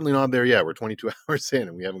 It's certainly not there yet. We're 22 hours in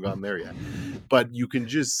and we haven't gotten there yet. But you can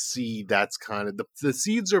just see that's kind of the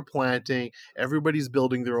seeds are planting. Everybody's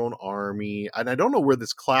building their own army. And I don't know where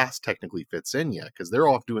this class technically fits in yet, because they're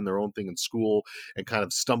off doing their own thing in school and kind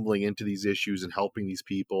of stumbling into these issues and helping these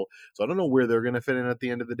people. So I don't know where they're going to fit in at the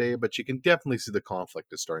end of the day, but you can definitely see the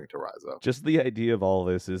conflict is starting to rise up. Just the idea of all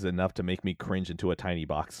this is enough to make me cringe into a tiny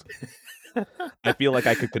box. I feel like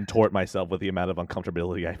I could contort myself with the amount of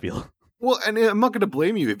uncomfortability I feel. Well, and I'm not going to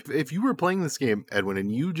blame you. If you were playing this game, Edwin, and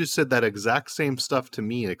you just said that exact same stuff to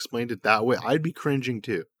me and explained it that way, I'd be cringing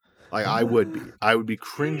too. Like, I would be. I would be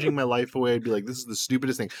cringing my life away. I'd be like, this is the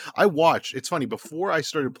stupidest thing. It's funny, before I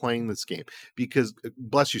started playing this game, because,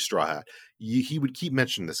 bless you, Straw Hat, he would keep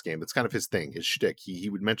mentioning this game. It's kind of his thing, his shtick. He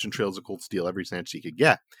would mention Trails of Cold Steel every chance he could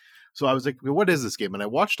get. So I was like, what is this game? And I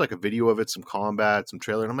watched like a video of it, some combat, some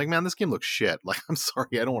trailer, and I'm like, man, this game looks shit. Like, I'm sorry,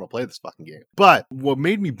 I don't want to play this fucking game. But what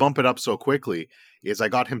made me bump it up so quickly is I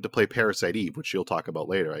got him to play Parasite Eve, which you'll talk about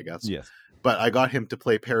later, I guess. Yes. But I got him to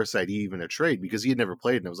play Parasite Eve in a trade because he had never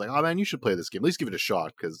played. And I was like, oh man, you should play this game. At least give it a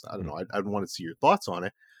shot, because I don't know, I'd want to see your thoughts on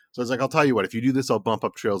it. So I was like, I'll tell you what, if you do this, I'll bump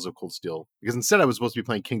up Trails of Cold Steel. Because instead I was supposed to be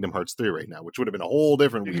playing Kingdom Hearts 3 right now, which would have been a whole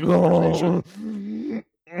different week conversation.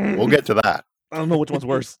 We'll get to that. I don't know which one's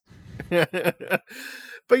worse.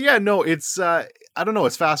 But yeah, no, it's I don't know,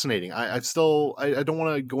 it's fascinating. I don't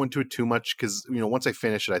want to go into it too much because once I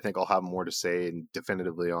finish it, I think I'll have more to say and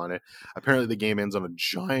definitively on it. Apparently, the game ends on a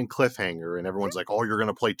giant cliffhanger, and everyone's like, "Oh, you're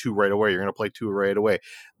gonna play 2 right away. You're gonna play 2 right away."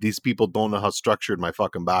 These people don't know how structured my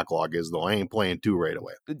fucking backlog is, though. I ain't playing 2 right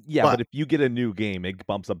away. Yeah, But but if you get a new game, it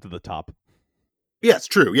bumps up to the top. yeah, it's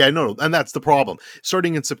true. Yeah, no, and that's the problem.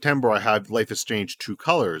 Starting in September, I have Life is Strange: True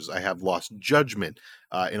Colors. I have Lost Judgment.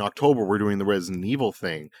 In October, we're doing the Resident Evil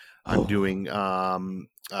thing. I'm doing I'm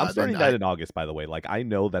then starting that in August, by the way. Like, I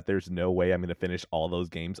know that there's no way I'm going to finish all those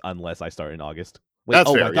games unless I start in August. Wait,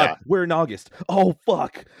 That's oh fair, my god, yeah. we're in August. Oh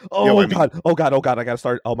fuck. Yo, Oh I mean, god. Oh god. Oh god. I gotta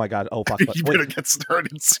start. Oh my god. Oh fuck. you Wait. better get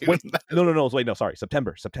started soon. Wait. No. Wait. No. Sorry.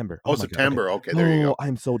 September. Oh, Oh my god. Okay. September. Okay, there you go.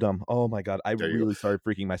 I'm so dumb. Oh my god. I There you go. really started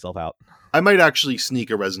freaking myself out. I might actually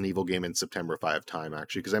sneak a Resident Evil game in September if I have time,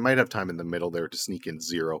 actually, because I might have time in the middle there to sneak in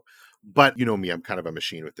 0. But you know me, I'm kind of a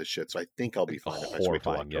machine with this shit, so I think I'll be fine if I wait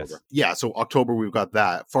till October. Yes. Yeah, so October we've got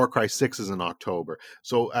that. Far Cry 6 is in October.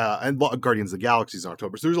 So and Guardians of the Galaxy is in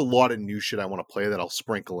October. So there's a lot of new shit I want to play that I'll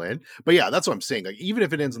sprinkle in. But yeah, that's what I'm saying. Like, even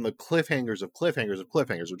if it ends on the cliffhangers of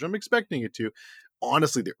cliffhangers, which I'm expecting it to,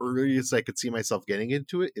 honestly, the earliest I could see myself getting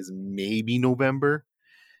into it is maybe November,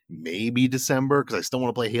 maybe December, because I still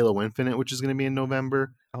want to play Halo Infinite, which is going to be in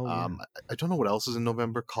November. Oh, yeah. I don't know what else is in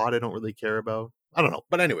November. COD I don't really care about. I don't know.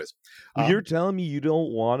 But anyways. You're telling me you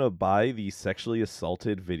don't want to buy the sexually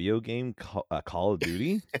assaulted video game Call of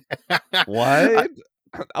Duty? What?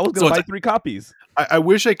 I was going to buy 3 copies. I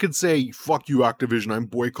wish I could say, fuck you, Activision, I'm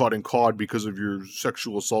boycotting COD because of your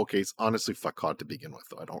sexual assault case. Honestly, fuck COD to begin with,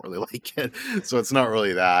 though. I don't really like it. So it's not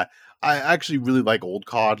really that. I actually really like old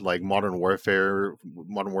COD, like Modern Warfare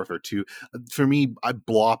 2. For me,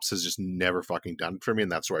 Blops has just never fucking done it for me,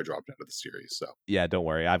 and that's where I dropped out of the series. So yeah, don't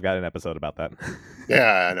worry. I've got an episode about that.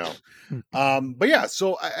 Yeah, I know. But yeah,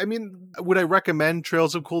 so I mean, would I recommend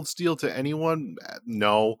Trails of Cold Steel to anyone?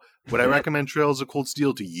 No. Would I recommend Trails of Cold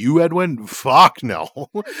Steel to you, Edwin? Fuck no.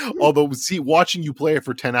 Although, watching you play it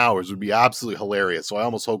for 10 hours would be absolutely hilarious. So I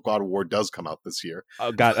almost hope God of War does come out this year.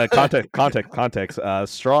 Oh, God, context.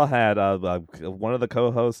 Straw Hat, one of the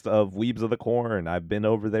co-hosts of Weebs of the Corn. I've been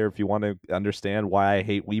over there if you want to understand why I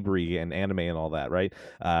hate weebery and anime and all that, right?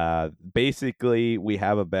 Basically, we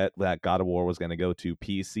have a bet that God of War was going to go to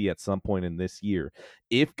PC at some point in this year.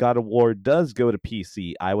 If God of War does go to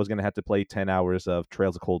PC, I was going to have to play 10 hours of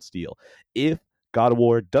Trails of Cold Steel. If God of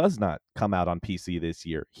War does not come out on PC this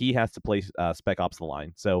year, he has to play Spec Ops: The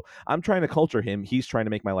Line. So I'm trying to culture him. He's trying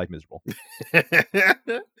to make my life miserable.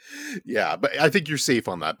 Yeah, but I think you're safe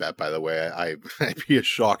on that bet, by the way. I'd be a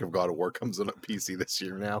shock if God of War comes on a PC this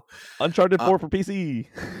year now. Uncharted 4 for PC.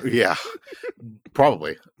 Yeah,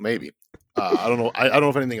 probably. Maybe. I don't know. I don't know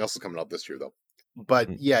if anything else is coming out this year, though.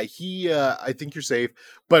 But yeah, I think you're safe.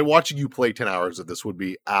 But watching you play 10 hours of this would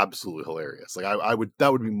be absolutely hilarious. Like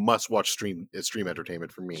that would be must-watch stream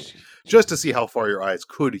entertainment for me, just to see how far your eyes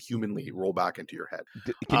could humanly roll back into your head.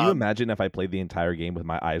 Can you imagine if I played the entire game with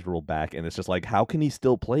my eyes rolled back and it's just like, how can he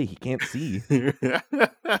still play? He can't see.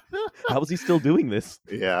 How is he still doing this?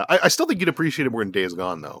 Yeah, I still think you'd appreciate it more in Days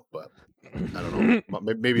Gone, though. But I don't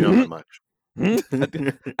know. Maybe not that much.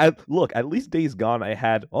 Look, at least Days Gone I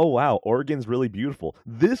had, oh wow, Oregon's really beautiful.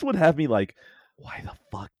 This would have me like, why the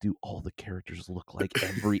fuck do all the characters look like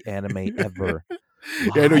every anime ever?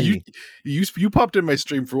 Yeah, I know you popped in my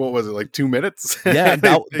stream for what was it, like 2 minutes? Yeah,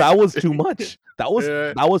 that was too much. That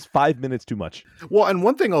was 5 minutes too much. Well, and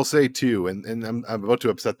one thing I'll say too, and I'm about to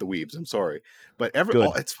upset the weebs. I'm sorry, but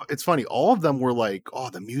it's funny. All of them were like, "Oh,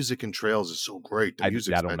 the music in Trails is so great. The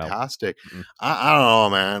music's fantastic." I don't know,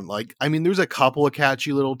 man. Like, I mean, there's a couple of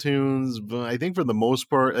catchy little tunes, but I think for the most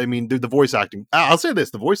part, I mean, the voice acting. I'll say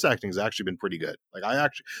this: the voice acting has actually been pretty good.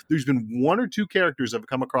 Like, there's been 1 or 2 characters I've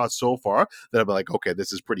come across so far that I've been like, okay,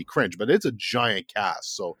 this is pretty cringe, but it's a giant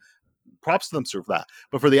cast, so props to them for that.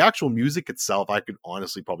 But for the actual music itself, I could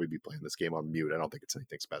honestly probably be playing this game on mute. I don't think it's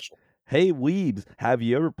anything special. Hey, weebs, have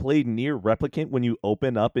you ever played Nier Replicant when you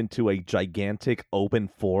open up into a gigantic open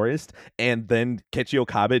forest and then Kechi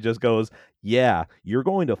Okabe just goes, yeah, you're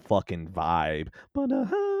going to fucking vibe.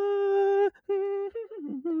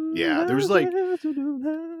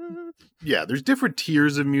 Yeah, there's different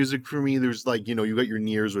tiers of music for me. There's like, you got your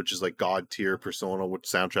Niers, which is like God tier, Persona, which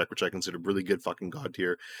soundtrack, which I consider really good fucking God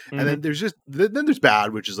tier. Mm-hmm. And then there's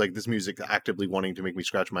bad, which is like this music actively wanting to make me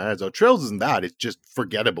scratch my head. Trails isn't that. It's just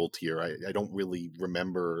forgettable tier. I don't really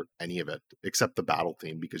remember any of it except the battle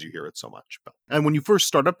theme because you hear it so much. And when you first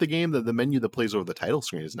start up the game, the menu that plays over the title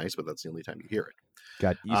screen is nice, but that's the only time you hear it.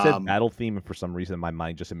 God, you said battle theme, and for some reason my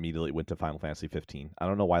mind just immediately went to Final Fantasy 15. I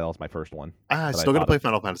don't know why that was my first one. I still got to play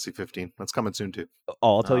Final Fantasy 15. That's coming soon too.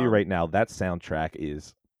 Oh, I'll tell you right now, that soundtrack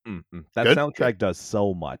is That Good. soundtrack does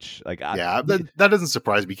so much. Like, Yeah, that doesn't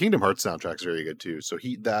surprise me. Kingdom Hearts soundtrack's very good too. So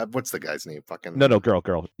what's the guy's name? no, Fucking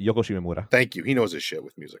girl, Yoko Shimomura. thank you. He knows his shit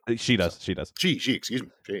with music. She So does, she does. she, excuse me.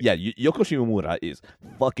 She. Yeah, Yoko Shimomura is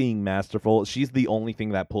fucking masterful. She's the only thing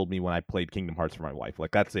that pulled me when I played Kingdom Hearts for my wife.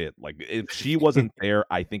 Like, that's it. Like, if she wasn't there,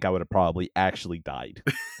 I think I would have probably actually died.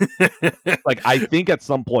 Like, I think at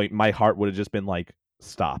some point my heart would have just been like,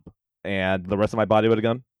 stop, and the rest of my body would have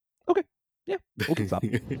gone, okay, yeah, we can stop.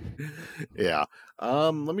 Yeah.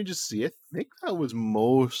 Let me just see. I think that was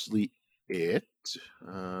mostly it.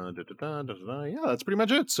 Yeah, that's pretty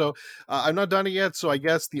much it. So I'm not done it yet. So I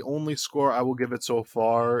guess the only score I will give it so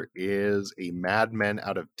far is a Mad Men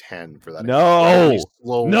out of 10 for that incredibly No,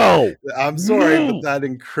 slow. no, I'm sorry, no, but that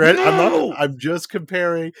incredible. no. I'm just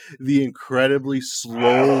comparing the incredibly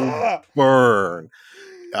slow burn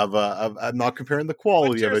of I'm not comparing the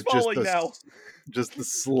quality of it, just the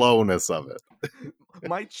slowness of it.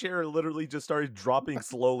 My chair literally just started dropping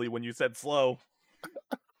slowly when you said slow.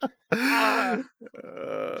 Uh,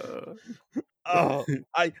 Oh,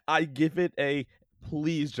 I give it a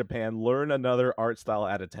please, Japan, learn another art style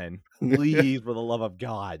out of 10. Please, for the love of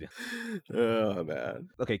God. Oh man.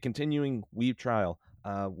 Okay, continuing Weeb Trial.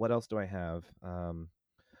 What else do I have?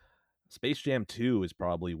 Space Jam 2 is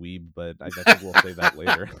probably Weeb, but I think we'll say that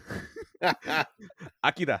later.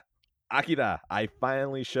 Akira. I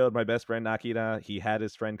finally showed my best friend Akira. He had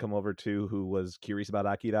his friend come over too who was curious about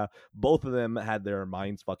Akira. Both of them had their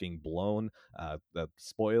minds fucking blown. The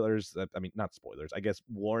spoilers, I mean, not spoilers, I guess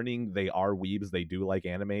warning, they are weebs. They do like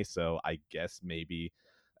anime, so I guess maybe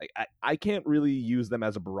I can't really use them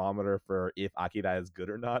as a barometer for if Akira is good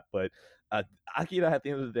or not, but Akira at the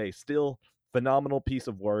end of the day still phenomenal piece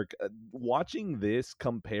of work. Watching this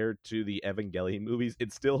compared to the Evangelion movies,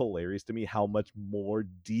 it's still hilarious to me how much more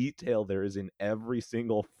detail there is in every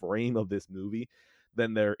single frame of this movie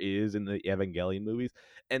than there is in the Evangelion movies.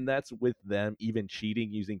 And that's with them even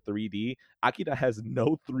cheating using 3D. Akira has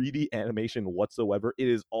no 3D animation whatsoever. It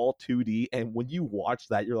is all 2D. And when you watch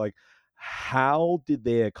that, you're like, how did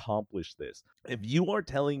they accomplish this? If you are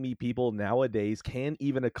telling me people nowadays can't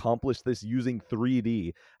even accomplish this using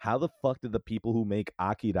 3D, how the fuck did the people who make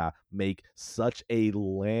Akira make such a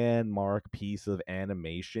landmark piece of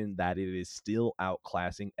animation that it is still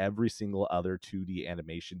outclassing every single other 2D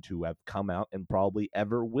animation to have come out and probably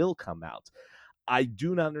ever will come out? I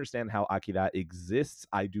do not understand how Akira exists.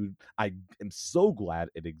 I am so glad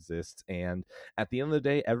it exists. And at the end of the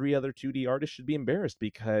day, every other 2D artist should be embarrassed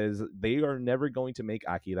because they are never going to make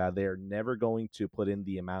Akira. They're never going to put in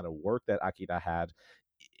the amount of work that Akira had.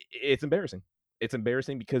 It's embarrassing. It's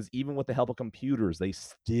embarrassing because even with the help of computers, they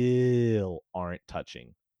still aren't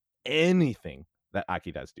touching anything that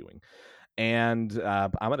Akira is doing. And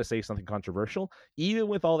I'm going to say something controversial. Even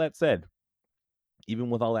with all that said,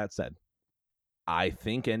 I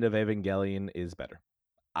think End of Evangelion is better.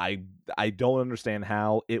 I don't understand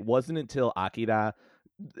how. It wasn't until Akira.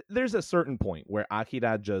 There's a certain point where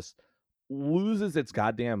Akira just loses its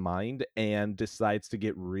goddamn mind and decides to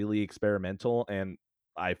get really experimental, and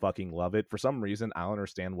I fucking love it. For some reason, I don't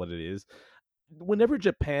understand what it is. Whenever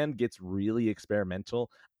Japan gets really experimental,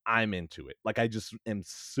 I'm into it. Like, I just am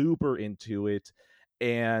super into it,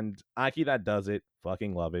 and Akira does it.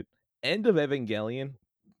 Fucking love it. End of Evangelion,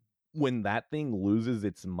 when that thing loses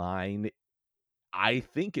its mind, I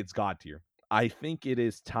think it's God tier. I think it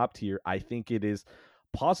is top tier. I think it is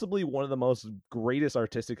possibly one of the most greatest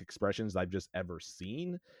artistic expressions I've just ever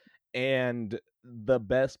seen. And the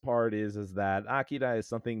best part is that Akira is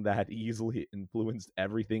something that easily influenced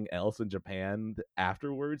everything else in Japan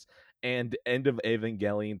afterwards. And End of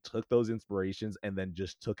Evangelion took those inspirations and then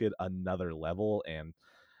just took it another level. And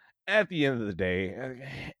at the end of the day,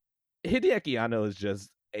 Hideaki Anno is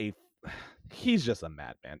just he's just a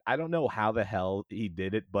madman. I don't know how the hell he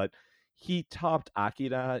did it, but he topped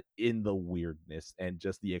Akira in the weirdness and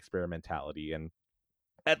just the experimentality. And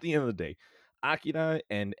at the end of the day, Akira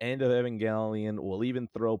and End of Evangelion, will even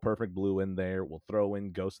throw Perfect Blue in there, we'll throw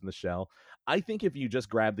in Ghost in the Shell. I think if you just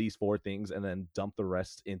grab these four things and then dump the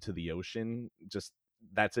rest into the ocean, just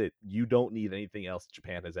that's it. You don't need anything else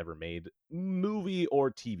Japan has ever made, movie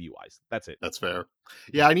or TV wise. That's it. That's fair.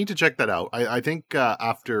 Yeah, I need to check that out. I think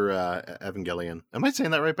after Evangelion. Am I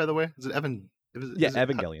saying that right, by the way? Is it Evan? Yeah,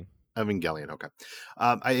 Evangelion. Evangelion, okay.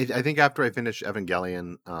 I think after I finish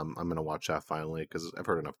Evangelion, I'm going to watch that finally because I've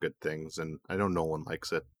heard enough good things, and I know Nolan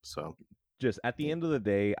likes it, so... Just at the end of the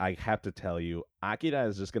day, I have to tell you, Akira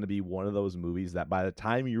is just going to be one of those movies that by the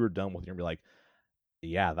time you were done with it, you're going to be like,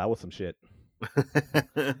 yeah, that was some shit.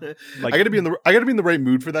 Like, I gotta be in the right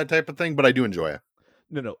mood for that type of thing, but I do enjoy it.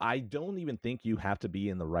 No, I don't even think you have to be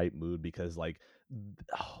in the right mood because, like,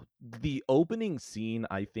 The opening scene,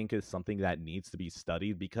 I think, is something that needs to be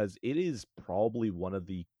studied because it is probably one of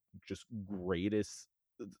the just greatest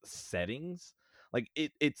settings. Like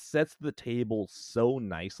it sets the table so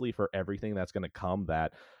nicely for everything that's going to come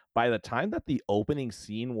that by the time that the opening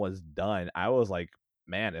scene was done, I was like,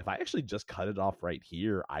 man, if I actually just cut it off right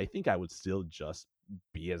here, I think I would still just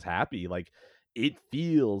be as happy. Like it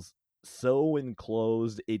feels so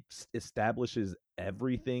enclosed. It establishes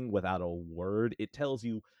everything without a word. It tells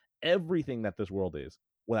you everything that this world is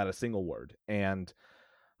without a single word. And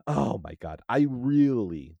oh my god, I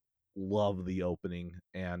really love the opening.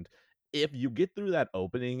 And if you get through that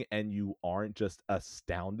opening and you aren't just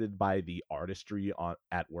astounded by the artistry on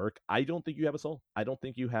at work, I don't think you have a soul. I don't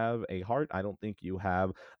think you have a heart. I don't think you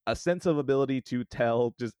have a sense of ability to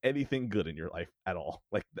tell just anything good in your life at all.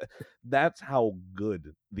 Like that's how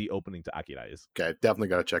good the opening to Akira is. Okay, definitely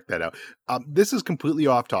got to check that out. This is completely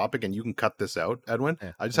off topic, and you can cut this out, Edwin.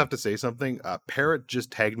 I just have to say something. Parrot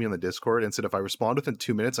just tagged me on the Discord and said if I respond within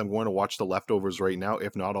 2 minutes, I'm going to watch The Leftovers right now.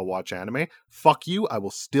 If not, I'll watch anime. Fuck you. I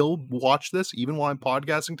will still watch this, even while I'm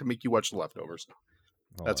podcasting, to make you watch The Leftovers.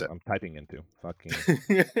 That's it. I'm typing into fucking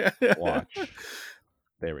watch.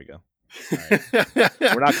 There we go. Right.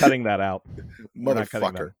 We're not cutting that out.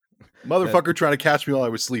 Motherfucker trying to catch me while I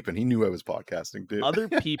was sleeping. He knew I was podcasting, dude. Other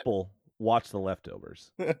people watch The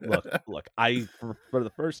Leftovers. Look, I for the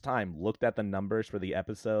first time looked at the numbers for the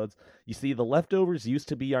episodes. You see, The Leftovers used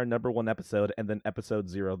to be our number 1 episode, and then episode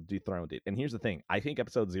 0 dethroned it. And here's the thing, I think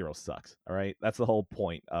episode 0 sucks. All right, that's the whole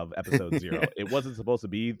point of episode 0. It wasn't supposed to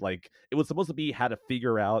be like, it was supposed to be how to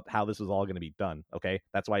figure out how this was all going to be done. Okay,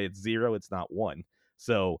 that's why it's 0, it's not 1.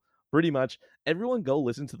 So pretty much everyone go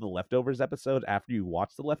listen to the Leftovers episode after you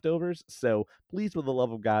watch The Leftovers. So please, for the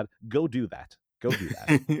love of God, go do that. Go do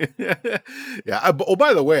that. Yeah. Oh,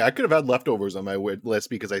 by the way, I could have had Leftovers on my list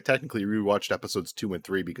because I technically rewatched episodes 2 and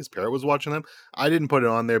 3 because Parrot was watching them. I didn't put it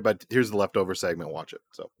on there, but here's the Leftover segment. Watch it.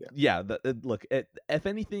 So yeah. Look, if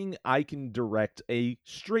anything, I can direct a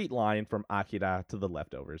straight line from Akira to the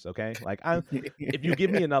Leftovers. Okay, like if you give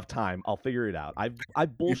me enough time, I'll figure it out. I've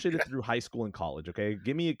bullshitted through high school and college. Okay,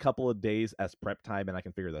 give me a couple of days as prep time, and I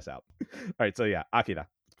can figure this out. All right. So yeah, Akira,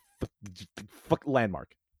 fuck landmark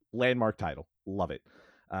title. Love it.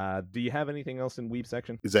 Do you have anything else in Weeb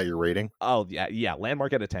section? Is that your rating? Oh yeah.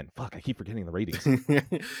 Landmark out of 10. Fuck, I keep forgetting the ratings.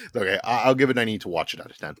 Okay, I'll give it. I need to watch it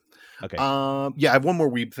out of 10. Okay. Yeah, I have one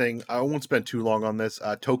more Weeb thing. I won't spend too long on this.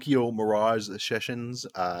 Tokyo Mirage Sessions,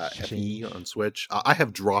 FE on Switch. I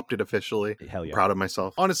have dropped it officially. Hell yeah. I'm proud of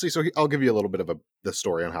myself. Honestly, so I'll give you a little bit of the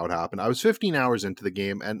story on how it happened. I was 15 hours into the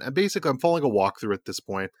game, and basically I'm following a walkthrough at this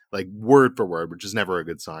point, like word for word, which is never a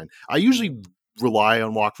good sign. I usually rely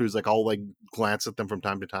on walkthroughs, like I'll like glance at them from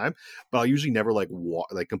time to time, but I'll usually never like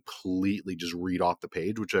completely just read off the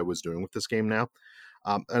page, which I was doing with this game now.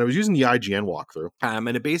 And I was using the IGN walkthrough, and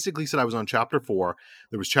it basically said I was on chapter 4.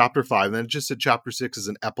 There was chapter 5, and then it just said chapter 6 is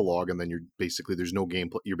an epilogue, and then there's no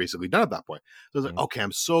gameplay. You're basically done at that point. So I was like, okay,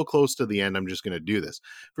 I'm so close to the end. I'm just going to do this.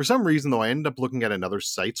 For some reason, though, I ended up looking at another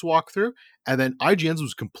site's walkthrough, and then IGN's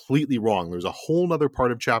was completely wrong. There's a whole nother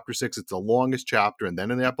part of chapter 6. It's the longest chapter, and then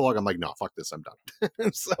in the epilogue, I'm like, no, fuck this, I'm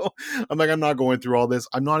done. So I'm like, I'm not going through all this.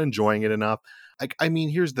 I'm not enjoying it enough. I mean,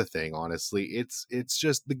 here's the thing, honestly, it's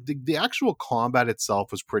just the actual combat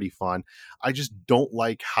itself was pretty fun. I just don't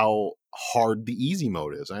like how hard the easy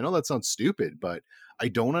mode is. I know that sounds stupid, but I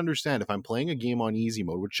don't understand. If I'm playing a game on easy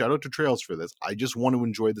mode, which shout out to Trails for this, I just want to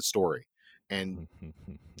enjoy the story. And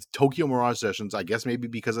Tokyo Mirage Sessions, I guess maybe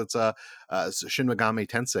because it's a Shin Megami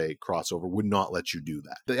Tensei crossover, would not let you do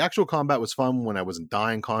that. The actual combat was fun when I wasn't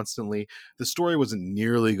dying constantly. The story wasn't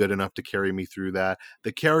nearly good enough to carry me through that.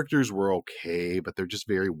 The characters were okay, but they're just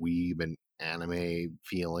very weeb and anime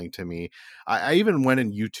feeling to me. I even went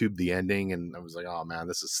and YouTubed the ending, and I was like, oh man,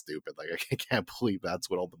 this is stupid. Like, I can't believe that's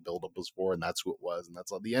what all the buildup was for, and that's who it was, and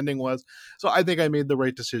that's how the ending was. So I think I made the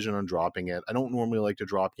right decision on dropping it. I don't normally like to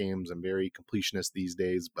drop games. I'm very completionist these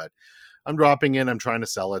days, but I'm dropping it. I'm trying to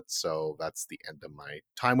sell it, so that's the end of my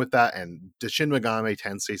time with that. And the Shin Megami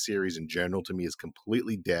Tensei series in general to me is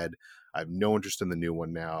completely dead. I have no interest in the new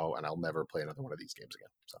one now, and I'll never play another one of these games again.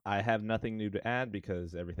 So I have nothing new to add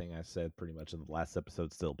because everything I said pretty much in the last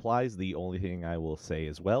episode still applies. The only thing I will say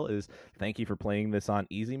as well is thank you for playing this on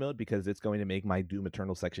easy mode because it's going to make my Doom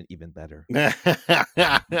Eternal section even better.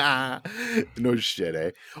 No shit,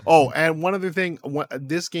 eh? Oh, and one other thing,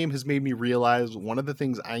 this game has made me realize one of the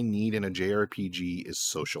things I need in a JRPG is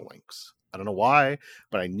social links. I don't know why,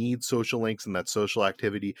 but I need social links and that social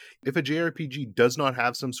activity. If a JRPG does not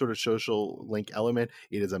have some sort of social link element,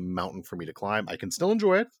 it is a mountain for me to climb. I can still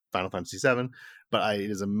enjoy it, Final Fantasy VII, but it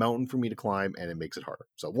is a mountain for me to climb, and it makes it harder.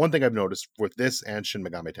 So one thing I've noticed with this and Shin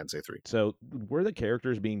Megami Tensei 3. So, were the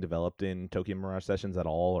characters being developed in Tokyo Mirage Sessions at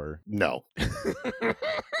all, or No.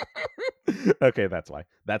 okay, that's why.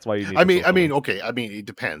 That's why you need. Okay. I mean, it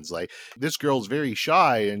depends. Like, this girl's very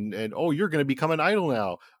shy, and oh, you're going to become an idol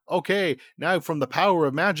now. Okay, now from the power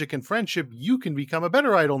of magic and friendship, you can become a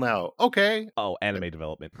better idol now. Okay. Oh, anime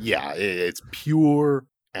development. Yeah, it's pure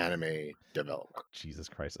anime development. Jesus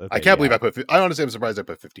Christ. Okay, I can't believe I honestly am surprised I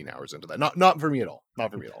put 15 hours into that. Not for me at all.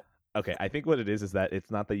 Not for me at all. Okay, I think what it is that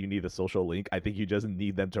it's not that you need the social link. I think you just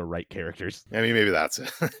need them to write characters. I mean, maybe that's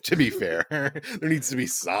it. To be fair, there needs to be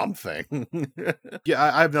something. Yeah,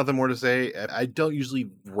 I have nothing more to say. I don't usually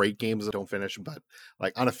rate games that don't finish, but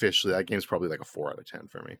like unofficially, that game's probably like a 4 out of 10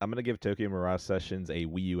 for me. I'm gonna give Tokyo Mirage Sessions a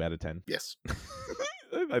Wii U out of 10. Yes.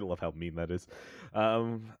 I love how mean that is.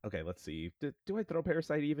 Okay, let's see. Do I throw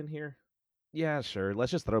Parasite Eve in here? Yeah, sure.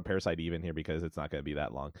 Let's just throw Parasite Eve in here because it's not going to be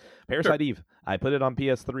that long. Parasite Eve. I put it on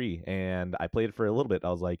PS3 and I played it for a little bit. I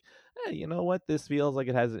was like, hey, you know what? This feels like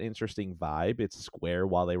it has an interesting vibe. It's Square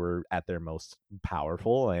while they were at their most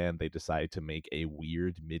powerful, and they decided to make a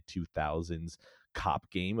weird mid 2000s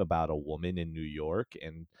cop game about a woman in New York,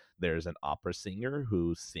 and there's an opera singer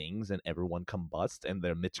who sings and everyone combusts, and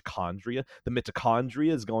the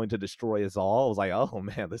mitochondria is going to destroy us all. I was like, oh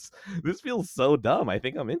man, this feels so dumb. I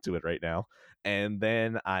think I'm into it right now. And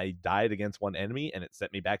then I died against one enemy and it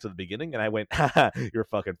sent me back to the beginning, and I went, haha, you're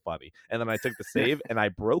fucking funny. And then I took the save and I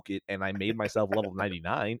broke it and I made myself level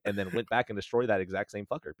 99 and then went back and destroyed that exact same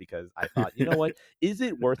fucker because I thought, you know what, is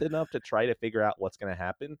it worth enough to try to figure out what's going to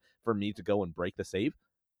happen for me to go and break the save?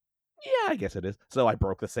 Yeah, I guess it is. So I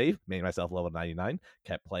broke the save, made myself level 99,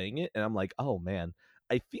 kept playing it, and I'm like, oh man,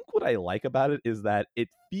 I think what I like about it is that it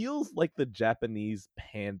feels like the Japanese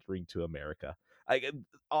pandering to America. I Yeah.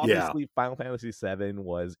 obviously Final Fantasy VII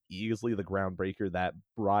was easily the groundbreaker that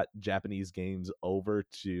brought Japanese games over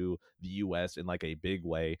to the US in like a big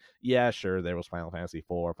way. Yeah, sure, there was Final Fantasy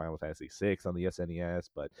IV, Final Fantasy VI on the SNES,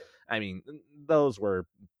 but I mean, those were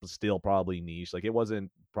still probably niche. Like it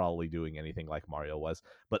wasn't probably doing anything like Mario was.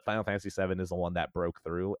 But Final Fantasy VII is the one that broke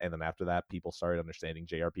through, and then after that, people started understanding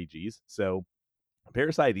JRPGs. So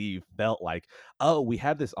Parasite Eve felt like, oh, we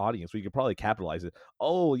have this audience, we could probably capitalize it.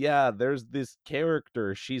 Oh yeah, there's this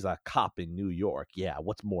character, she's a cop in New York. Yeah,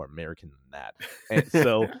 what's more American than that? And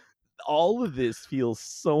so all of this feels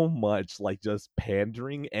so much like just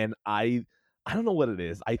pandering, and I don't know what it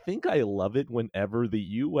is. I think I love it whenever the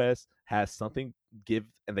US has something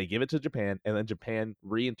they give it to Japan, and then Japan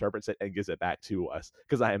reinterprets it and gives it back to us,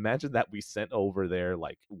 because I imagine that we sent over there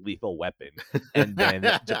like Lethal Weapon, and then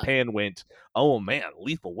Japan went, oh man,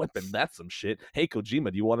 Lethal Weapon, that's some shit. Hey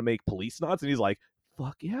Kojima, do you want to make Police Knots? And he's like,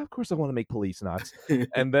 fuck yeah, of course I want to make Police Knots.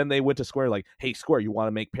 And then they went to Square like, hey Square, you want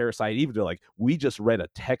to make Parasite Eve? They're like, we just read a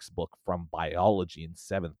textbook from biology in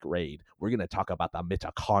 7th grade. We're going to talk about the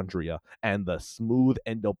mitochondria and the smooth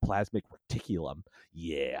endoplasmic reticulum.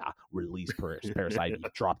 Yeah, release Parasite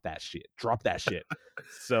Eve. Drop that shit. Drop that shit.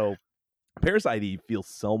 So Parasite Eve feels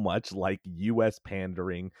so much like US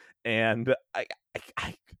pandering, and I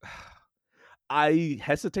I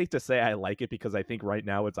hesitate to say I like it because I think right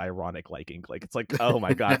now it's ironic liking. Like it's like, oh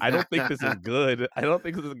my god, I don't think this is good. I don't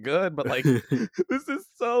think this is good, but like this is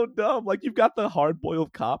so dumb. Like you've got the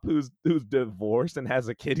hard-boiled cop who's divorced and has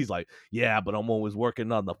a kid. He's like, yeah, but I'm always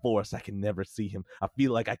working on the force. I can never see him. I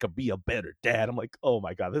feel like I could be a better dad. I'm like, oh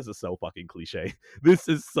my god, this is so fucking cliche. This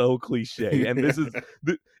is so cliche. And this is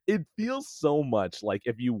it feels so much like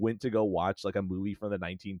if you went to go watch like a movie from the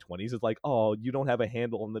 1920s, it's like, oh, you don't have a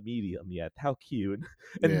handle on the medium yet. How cute.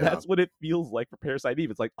 And Yeah. that's what it feels like for Parasite Eve.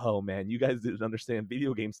 It's like, oh man, you guys didn't understand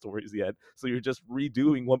video game stories yet, so you're just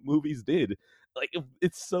redoing what movies did. Like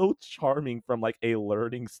it's so charming from like a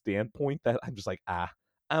learning standpoint that I'm just like, I'm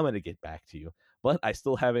gonna get back to you. But I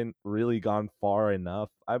still haven't really gone far enough.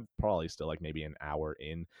 I'm probably still like maybe an hour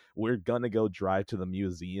in. We're gonna go drive to the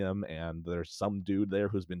museum, and there's some dude there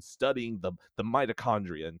who's been studying the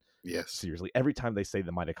mitochondria. And Yes. seriously, every time they say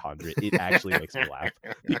the mitochondria, it actually makes me laugh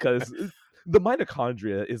because the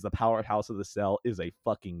mitochondria is the powerhouse of the cell is a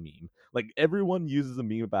fucking meme. Like everyone uses a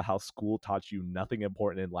meme about how school taught you nothing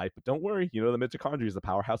important in life, but don't worry, you know the mitochondria is the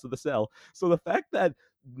powerhouse of the cell. So the fact that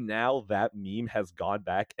now that meme has gone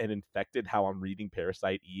back and infected how I'm reading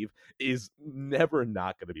Parasite Eve is never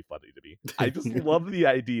not going to be funny to me. I just love the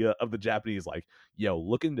idea of the Japanese like, yo,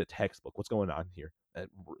 look in the textbook. What's going on here?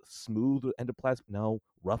 Smooth endoplasm? No.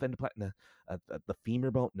 Rough endoplasm? No. The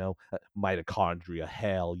femur bone? No. Mitochondria?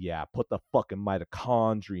 Hell yeah. Put the fucking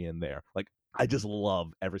mitochondria in there. Like, I just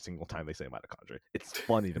love every single time they say mitochondria. It's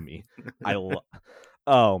funny to me. I love.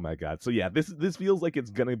 Oh my god. So yeah, this feels like it's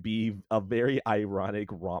gonna be a very ironic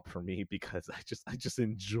romp for me because I just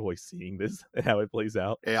enjoy seeing this and how it plays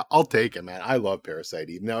out. Yeah, I'll take it, man. I love Parasite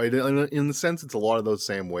Eve. Now, in the sense, it's a lot of those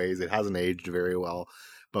same ways. It hasn't aged very well,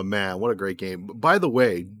 but man, what a great game. By the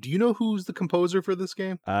way, do you know who's the composer for this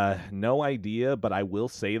game? No idea, but I will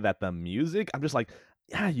say that the music, I'm just like,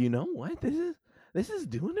 yeah, you know what? This is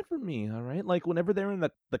doing it for me, all right? Like whenever they're in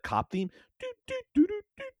the cop theme, doo, doo, doo, doo,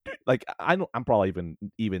 doo, doo, like I know I'm probably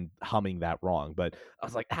even humming that wrong, but I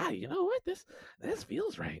was like, you know what? This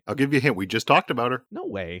feels right. I'll give you a hint. We just talked about her. No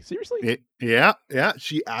way. Seriously? Yeah, yeah.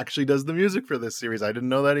 She actually does the music for this series. I didn't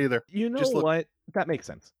know that either. You know Just look. what? That makes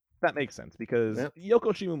sense. That makes sense because Yeah.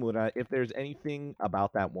 Yoko Shimomura, if there's anything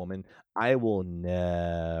about that woman, I will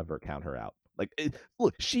never count her out. Like,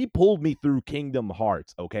 look, she pulled me through Kingdom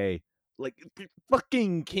Hearts, okay? Like,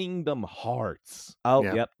 fucking Kingdom Hearts. Oh,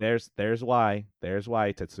 Yeah. yep, there's why. There's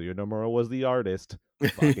why Tetsuya Nomura was the artist.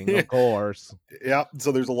 Fucking of course. Yeah,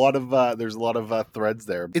 so there's a lot of threads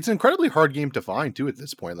there. It's an incredibly hard game to find too at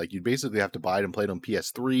this point. Like you basically have to buy it and play it on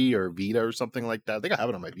PS3 or Vita or something like that. I think I have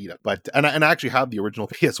it on my Vita, but and I actually have the original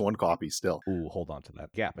PS1 copy still. Ooh, hold on to that.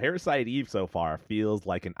 Yeah, Parasite Eve so far feels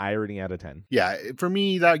like an irony out of 10. Yeah, for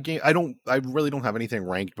me that game, I really don't have anything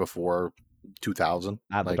ranked before 2000.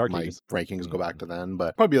 The Like Dark my Ages. rankings go back to then,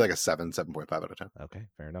 but probably like a 7.5 out of 10. Okay,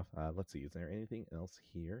 fair enough. Let's see. Is there anything else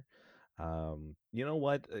here? You know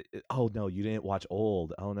what? Oh no, you didn't watch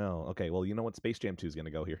Old. Oh no. Okay, well, you know what? Space Jam 2 is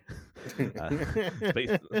gonna go here.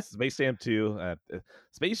 uh, Space Jam 2.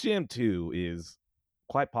 Space Jam 2 is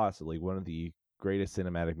quite possibly one of the greatest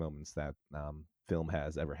cinematic moments that film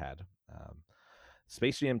has ever had.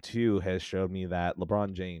 Space Jam 2 has showed me that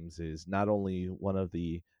LeBron James is not only one of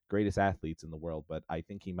the greatest athletes in the world, but I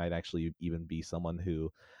think he might actually even be someone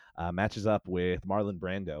who matches up with Marlon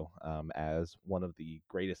Brando as one of the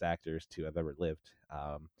greatest actors to have ever lived.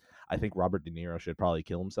 I think Robert De Niro should probably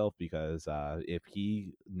kill himself because if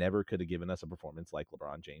he never could have given us a performance like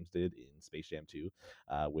LeBron James did in Space Jam 2,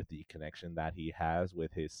 with the connection that he has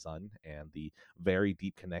with his son and the very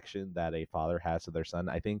deep connection that a father has to their son,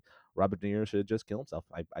 I think Robert De Niro should just kill himself.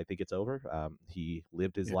 I think it's over. He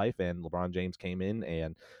lived his Yeah. life, and LeBron James came in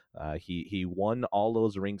and he won all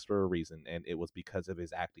those rings for a reason, and it was because of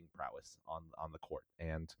his acting prowess on the court.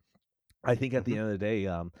 And I think at the Mhm. end of the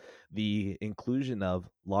day, the inclusion of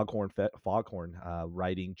Foghorn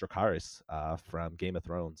writing Dracarys from Game of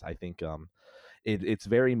Thrones, I think it's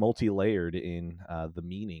very multi-layered in the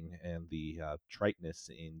meaning and the triteness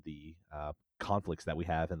in the conflicts that we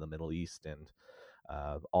have in the Middle East and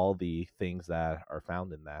all the things that are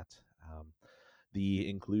found in that. The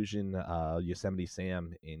inclusion Yosemite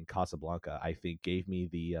Sam in Casablanca, I think, gave me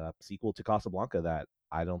the sequel to Casablanca that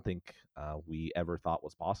I don't think we ever thought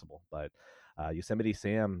was possible. But Yosemite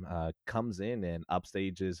Sam comes in and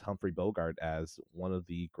upstages Humphrey Bogart as one of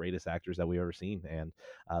the greatest actors that we've ever seen. And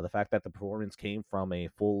the fact that the performance came from a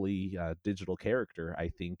fully digital character, I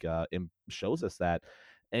think, shows us that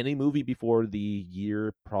any movie before the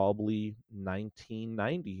year probably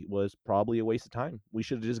 1990 was probably a waste of time. We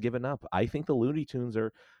should have just given up. I think the Looney Tunes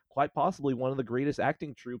are quite possibly one of the greatest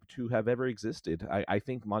acting troupe to have ever existed. I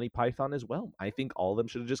think Monty Python as well. I think all of them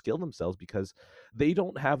should have just killed themselves because they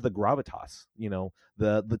don't have the gravitas,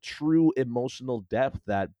 the true emotional depth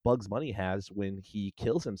that Bugs Bunny has when he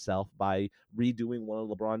kills himself by redoing one of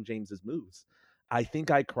LeBron James's moves. I think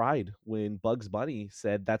I cried when Bugs Bunny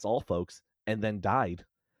said, "That's all, folks," and then died.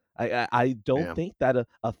 I don't Yeah. think that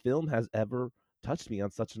a film has ever touched me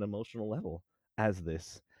on such an emotional level as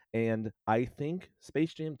this. And I think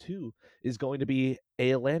Space Jam 2 is going to be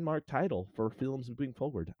a landmark title for films moving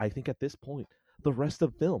forward. I think at this point, the rest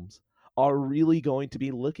of films are really going to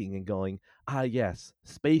be looking and going, yes,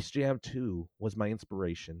 Space Jam 2 was my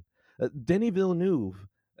inspiration. Denis Villeneuve,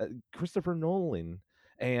 Christopher Nolan,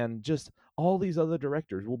 and just all these other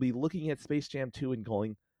directors will be looking at Space Jam 2 and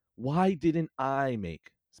going, why didn't I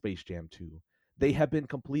make Space Jam 2? They have been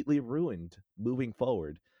completely ruined moving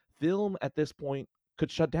forward. Film at this point could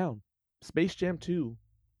shut down. Space Jam 2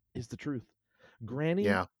 is the truth. Granny,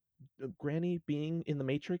 Yeah. Granny being in the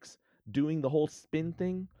Matrix, doing the whole spin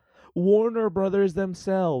thing. Warner Brothers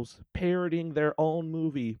themselves parodying their own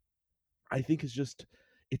movie. I think is just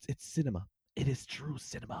it's cinema. It is true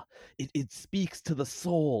cinema. It speaks to the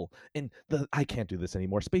soul. And I can't do this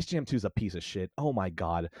anymore. Space Jam 2 is a piece of shit. Oh my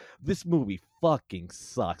god. This movie fucking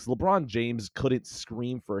sucks. LeBron James couldn't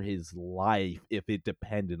scream for his life if it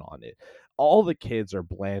depended on it. All the kids are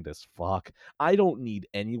bland as fuck. I don't need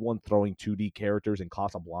anyone throwing 2D characters in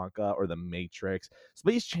Casablanca or The Matrix.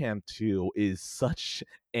 Space Jam 2 is such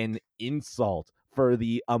an insult for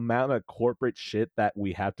the amount of corporate shit that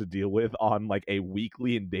we have to deal with on like a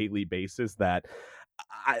weekly and daily basis that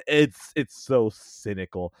it's so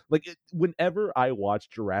cynical. Like whenever I watch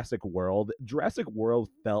Jurassic World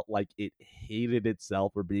felt like it hated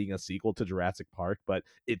itself for being a sequel to Jurassic Park, but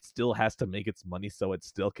it still has to make its money, so it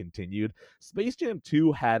still continued. Space Jam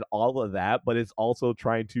 2 had all of that, but it's also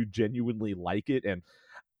trying to genuinely like it, and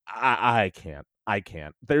I can't. I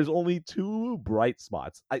can't. There's only two bright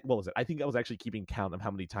spots. What was it? I think I was actually keeping count of how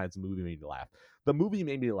many times the movie made me laugh. The movie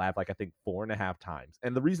made me laugh like I think 4.5 times.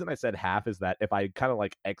 And the reason I said half is that if I kind of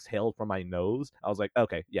like exhaled from my nose, I was like,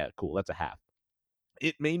 okay, yeah, cool, that's a half.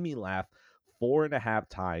 It made me laugh 4.5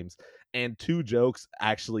 times, and two jokes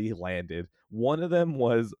actually landed. One of them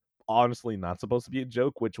was honestly not supposed to be a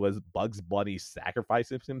joke, which was Bugs Bunny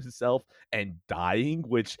sacrificing himself and dying,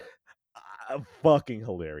 which fucking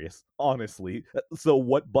hilarious, honestly. So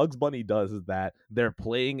what Bugs Bunny does is that they're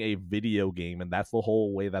playing a video game, and that's the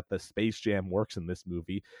whole way that the Space Jam works in this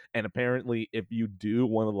movie. And apparently if you do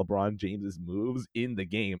one of LeBron James's moves in the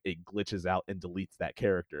game, it glitches out and deletes that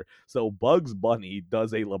character. So Bugs Bunny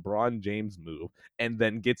does a LeBron James move and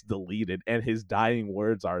then gets deleted, and his dying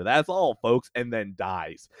words are, "That's all folks," and then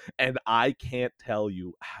dies. And I can't tell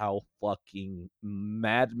you how fucking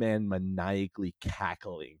madman maniacally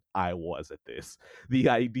cackling I was at this. The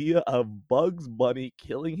idea of Bugs Bunny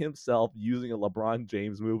killing himself using a LeBron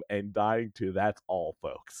James move and dying too, that's all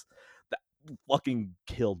folks. That fucking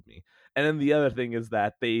killed me. And then the other thing is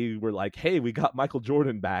that they were like, hey, we got Michael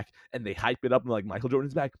Jordan back, and they hype it up and like, Michael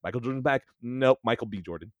Jordan's back, Michael Jordan's back. Nope, Michael B.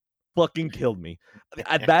 Jordan. Fucking killed me.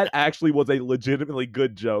 That actually was a legitimately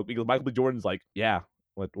good joke because Michael B. Jordan's like, yeah,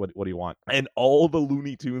 what do you want? And all the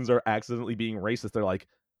Looney Tunes are accidentally being racist. They're like,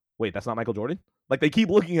 wait, that's not Michael Jordan? Like they keep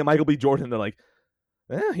looking at Michael B. Jordan. They're like,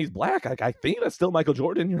 he's black. I think that's still Michael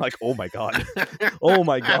Jordan. You're like, oh my god, oh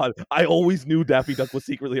my god. I always knew Daffy Duck was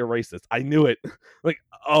secretly a racist. I knew it. Like,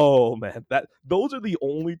 oh man, those are the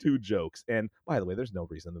only two jokes. And by the way, there's no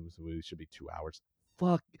reason this movie should be 2 hours.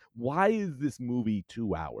 Fuck, why is this movie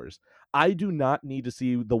 2 hours? I do not need to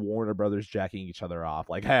see the Warner Brothers jacking each other off.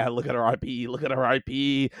 Like, hey, look at our IP, look at our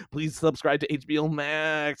IP. Please subscribe to HBO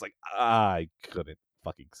Max. Like, I couldn't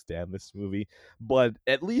fucking stand this movie, but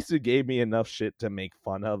at least it gave me enough shit to make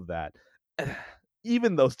fun of that.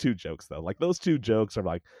 Even those two jokes, though, like those two jokes are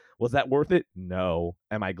like, was that worth it? No.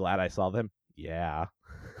 Am I glad I saw them? Yeah.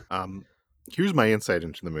 Here's my insight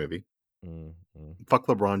into the movie. Fuck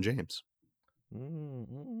LeBron James.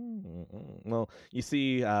 Well, you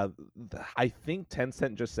see, I think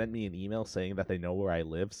Tencent just sent me an email saying that they know where I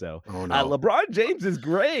live. So, oh, no. LeBron James is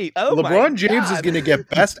great. Oh, LeBron James is going to get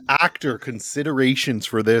Best Actor considerations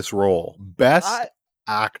for this role. Best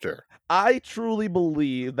Actor. I truly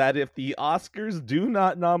believe that if the Oscars do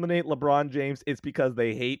not nominate LeBron James, it's because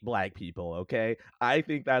they hate black people, okay? I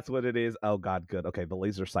think that's what it is. Oh, God, good. Okay, the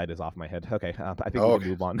laser sight is off my head. Okay, I think we can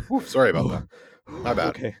move on. Ooh, sorry about that. My bad.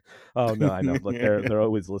 Okay. Oh, no, I know. Look, they're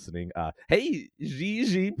always listening. Hey, Xi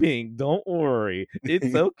Jinping, don't worry.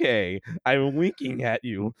 It's okay. I'm winking at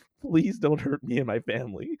you. Please don't hurt me and my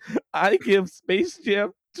family. I give Space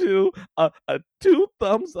Jam 2 a 2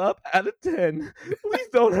 thumbs up out of 10. Please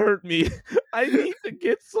don't hurt me. I need to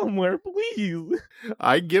get somewhere, please.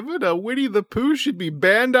 I give it a Winnie the Pooh should be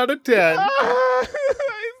banned out of 10. I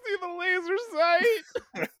see the laser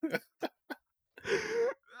sight.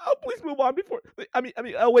 Oh, please move on before. I mean.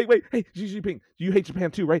 Oh, wait. Hey, Xi Jinping, you hate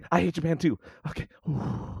Japan too, right? I hate Japan too. Okay.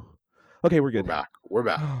 Okay, we're good. We're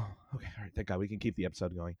back. Okay, all right. Thank God we can keep the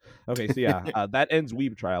episode going. Okay, so yeah, that ends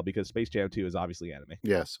Weeb Trial because Space Jam 2 is obviously anime.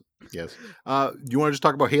 Yes. Do you want to just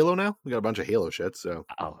talk about Halo now? We got a bunch of Halo shit. So.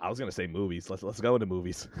 Oh, I was gonna say movies. Let's go into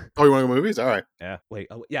movies. Oh, you want to go movies? All right. Yeah. Wait.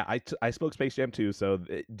 Oh, yeah. I spoke Space Jam 2. So,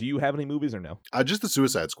 do you have any movies or no? Just the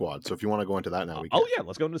Suicide Squad. So if you want to go into that now, we can. Oh yeah,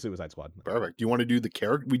 let's go into Suicide Squad. Perfect. Do you want to do the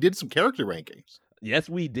character? We did some character rankings. Yes,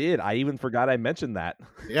 we did. I even forgot I mentioned that.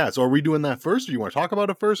 Yeah, so are we doing that first, or do you want to talk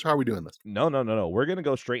about it first, or how are we doing this? No. We're going to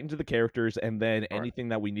go straight into the characters, and then anything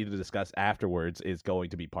that we need to discuss afterwards is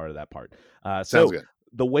going to be part of that part. Sounds good.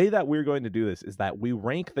 The way that we're going to do this is that we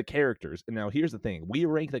rank the characters. And now here's the thing. We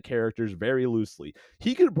rank the characters very loosely.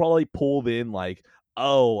 He could probably pull in like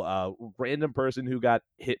Random person who got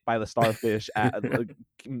hit by the starfish at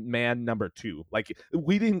man number 2. Like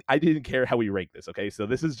I didn't care how we rank this, okay? So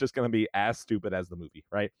this is just gonna be as stupid as the movie,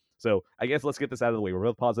 right? So I guess let's get this out of the way. We're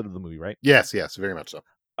both positive of the movie, right? Yes, very much so.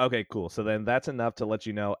 Okay, cool. So then that's enough to let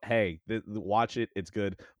you know, hey, watch it. It's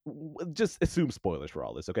good. Just assume spoilers for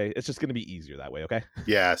all this, okay? It's just going to be easier that way, okay?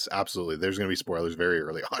 Yes, absolutely. There's going to be spoilers very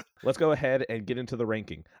early on. Let's go ahead and get into the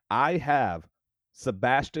ranking. I have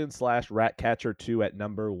Sebastian/Ratcatcher 2 at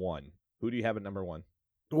number 1. Who do you have at number 1?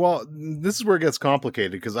 Well, this is where it gets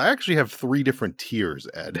complicated because I actually have 3 different tiers,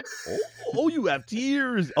 Ed. Oh, you have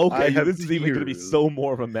tiers. Okay, this is even going to be so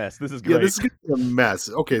more of a mess. This is great. Yeah, this is going to be a mess.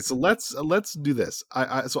 Okay, so let's do this.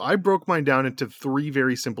 I broke mine down into 3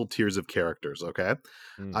 very simple tiers of characters. Okay,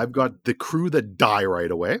 I've got the crew that die right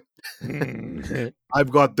away.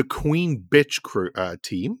 I've got the queen bitch crew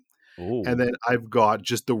team, and then I've got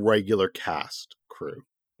just the regular cast crew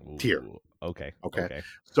tier. Okay.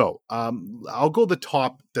 So, I'll go the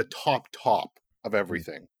top of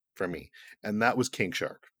everything for me, and that was King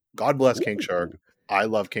Shark. God bless King Shark. I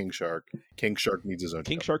love King Shark. King Shark needs his own.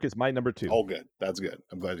 King Shark is my number 2. Oh, good. That's good.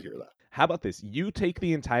 I'm glad to hear that. How about this? You take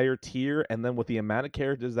the entire tier, and then with the amount of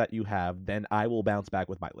characters that you have, then I will bounce back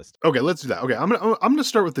with my list. Okay, let's do that. Okay, I'm gonna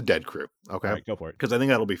start with the dead crew. Okay, all right, go for it, because I think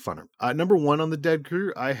that'll be funner. Number 1 on the dead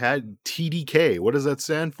crew, I had TDK. What does that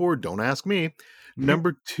stand for? Don't ask me.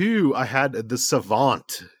 Number 2, I had the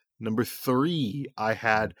Savant. Number 3, I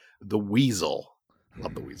had the Weasel.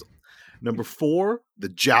 Love the Weasel. Number 4, the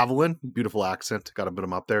Javelin. Beautiful accent. Got to put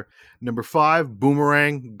him up there. Number 5,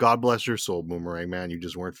 Boomerang. God bless your soul, Boomerang, man. You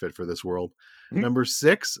just weren't fit for this world. Number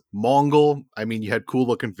 6, Mongol. I mean, you had cool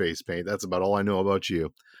looking face paint. That's about all I know about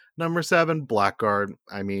you. Number 7, Blackguard.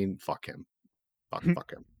 I mean, fuck him.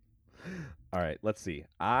 Fuck him. All right, let's see.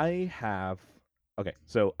 I have... Okay,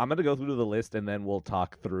 so I'm going to go through the list, and then we'll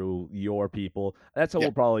talk through your people. That's what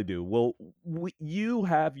we'll probably do. You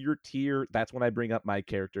have your tier. That's when I bring up my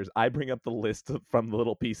characters. I bring up the list from the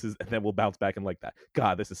little pieces, and then we'll bounce back and like that.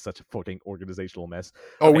 God, this is such a fucking organizational mess.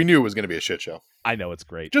 Oh, okay. We knew it was going to be a shit show. I know, it's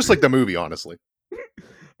great. Just like the movie, honestly.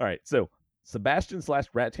 All right, so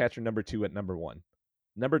Sebastian/Ratcatcher number 2 at number 1.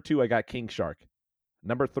 Number 2, I got King Shark.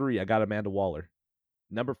 Number 3, I got Amanda Waller.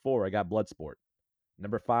 Number 4, I got Bloodsport.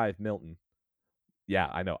 Number 5, Milton. Yeah,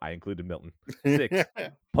 I know. I included Milton. 6,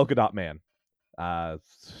 Polka Dot Man.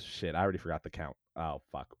 Shit, I already forgot the count. Oh,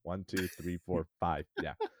 fuck. 1, 2, 3, 4, 5.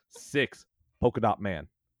 Yeah. 6, Polka Dot Man.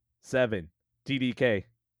 7, TDK.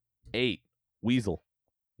 8, Weasel.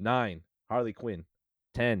 9, Harley Quinn.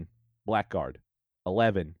 10, Blackguard.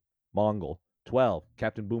 11, Mongol. 12,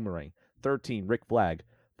 Captain Boomerang. 13, Rick Flag.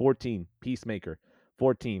 14, Peacemaker.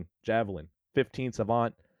 14, Javelin. 15,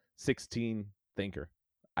 Savant. 16, Thinker.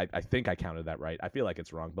 I think I counted that right. I feel like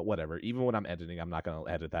it's wrong, but whatever. Even when I'm editing, I'm not going to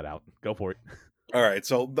edit that out. Go for it. All right,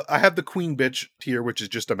 so I have the queen bitch tier, which is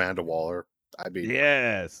just Amanda Waller. I mean,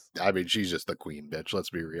 yes. I mean, she's just the queen bitch. Let's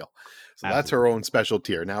be real. So Absolutely. That's her own special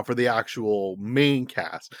tier. Now, for the actual main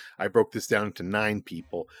cast, I broke this down into 9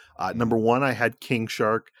 people. Number 1, I had King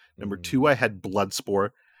Shark. Number 2, I had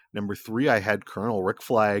Bloodsport. Number 3, I had Colonel Rick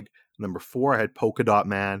Flag. Number 4, I had Polka Dot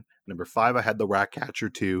Man. Number 5, I had the Ratcatcher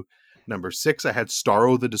 2. Number 6, I had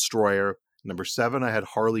Starro the Destroyer. Number 7, I had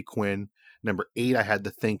Harley Quinn. Number 8, I had the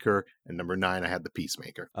Thinker, and number 9, I had the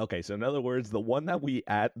Peacemaker. Okay, so in other words, the one that we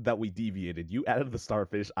deviated, you added the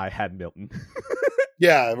Starfish. I had Milton.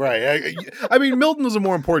 Yeah, right. I mean, Milton was a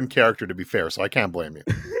more important character, to be fair, so I can't blame you.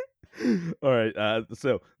 All right,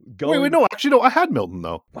 so wait, no, actually, no, I had Milton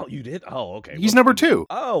though. Oh, you did? Oh, okay. He's number 2.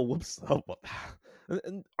 Oh, whoops. Oh, well.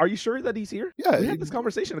 Are you sure that he's here? Yeah, we had this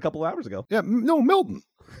conversation a couple of hours ago. Yeah, no, Milton.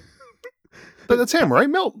 But that's him, right?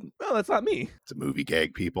 Milton. No, that's not me. It's a movie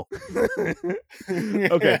gag, people.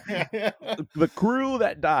 Okay. The crew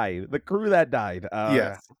that died.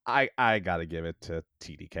 Yes. I gotta give it to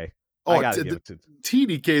TDK. Oh,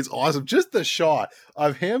 TDK is awesome. Just the shot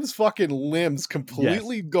of him's fucking limbs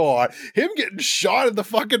completely gone. Him getting shot in the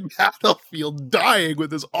fucking battlefield, dying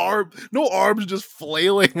with his no arms, just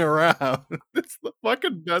flailing around. It's the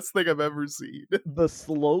fucking best thing I've ever seen. The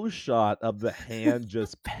slow shot of the hand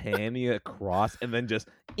just panning across and then just,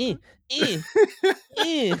 we're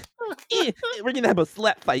gonna have a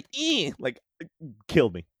slap fight. Like,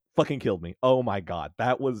 killed me. Fucking killed me. Oh my god,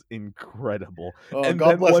 that was incredible. Oh, and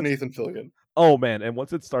God bless Nathan Fillion. Oh man, and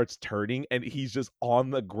once it starts turning and he's just on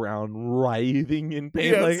the ground writhing in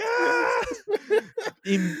pain, yes.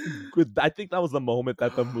 I think that was the moment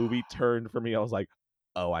that the movie turned for me. I was like,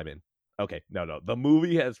 oh, I'm in. Okay, no. The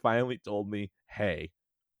movie has finally told me, hey,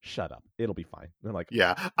 shut up, it'll be fine. And I'm like,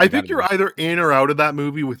 Yeah, I you gotta think be. you're either in or out of that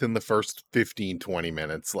movie within the first 15-20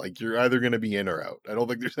 minutes. Like, you're either going to be in or out. I don't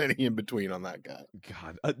think there's any in between on that guy.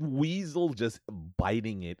 God, Weasel just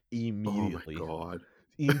biting it Oh my immediately. god.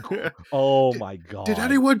 Oh did, my did god.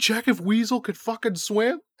 anyone check if Weasel could fucking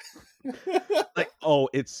swim? Like, oh,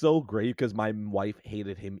 it's so great because my wife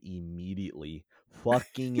hated him immediately.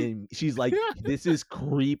 Fucking him. She's like, this is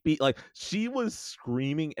creepy. Like, she was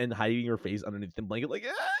screaming and hiding her face underneath the blanket, like,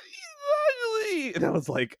 he's ugly. And I was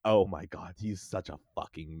like, oh my god, he's such a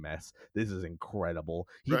fucking mess. This is incredible.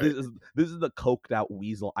 Right. This is the coked out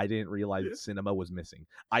Weasel I didn't realize cinema was missing.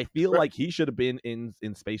 I feel Right. like he should have been in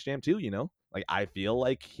Space Jam 2, you know? Like, I feel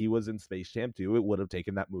like he was in Space Jam 2. It would have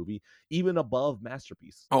taken that movie even above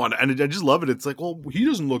Masterpiece. Oh, and I just love it. It's like, well, he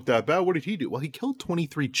doesn't look that bad. What did he do? Well, he killed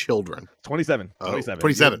 23 children. 27. Oh, 27.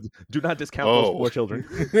 27. Do not discount those Oh. 4 children.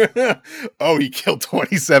 Oh, he killed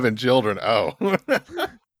 27 children. Oh.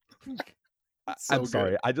 I'm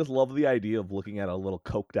sorry. I just love the idea of looking at a little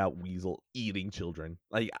coked out Weasel eating children.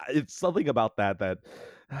 Like, it's something about that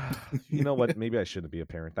you know what? Maybe I shouldn't be a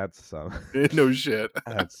parent. That's No shit.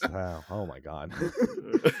 that's oh my god.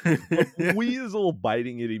 But Weasel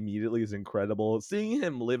biting it immediately is incredible. Seeing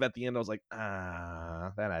him live at the end, I was like,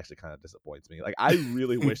 that actually kind of disappoints me. Like, I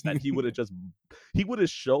really wish that he would have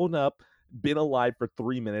shown up, been alive for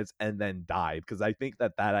 3 minutes, and then died. Because I think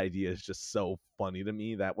that idea is just so funny to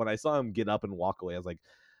me that when I saw him get up and walk away, I was like,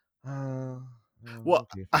 Well,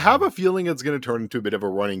 okay, I have fine. a feeling it's going to turn into a bit of a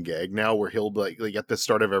running gag now, where he'll be like at the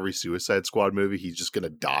start of every Suicide Squad movie, he's just going to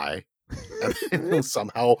die, and then he'll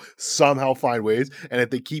somehow find ways. And if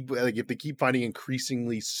they keep finding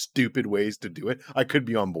increasingly stupid ways to do it, I could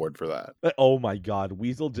be on board for that. Oh my god,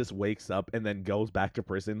 Weasel just wakes up and then goes back to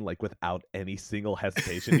prison like without any single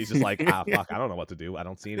hesitation. He's just like, fuck, I don't know what to do. I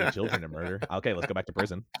don't see any children to murder. Okay, let's go back to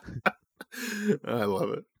prison. I love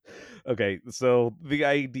it. Okay, so the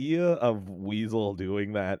idea of Weasel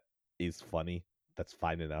doing that is funny. That's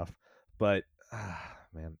fine enough. But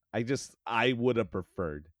man, I would have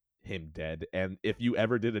preferred him dead. And if you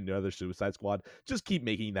ever did another Suicide Squad, just keep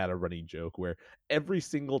making that a running joke where every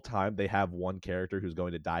single time they have one character who's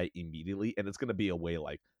going to die immediately, and it's going to be a way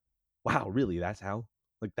like, wow, really? That's how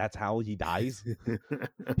he dies?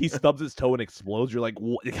 He stubs his toe and explodes. You're like,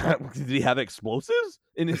 what? Did he have explosives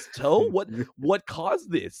in his toe? What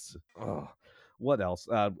caused this? Ugh. What else?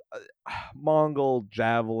 Mongol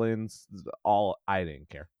javelins. All I didn't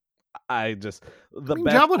care. I just I the mean,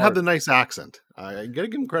 best Javelin had part. the nice accent. I gotta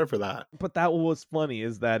give him credit for that. But that was funny.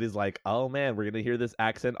 Is like, oh man, we're gonna hear this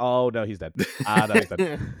accent. Oh no, he's dead. No, he's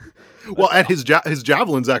dead. Well, and his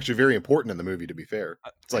javelin's actually very important in the movie. To be fair,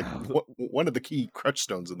 it's like one of the key crutch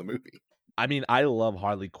stones in the movie. I mean, I love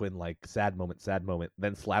Harley Quinn. Like, sad moment,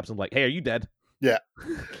 then slaps him like, hey, are you dead? Yeah.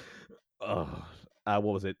 Oh, what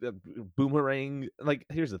was it? Boomerang. Like,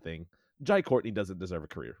 here's the thing: Jai Courtney doesn't deserve a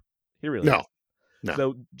career. He really No. does. No.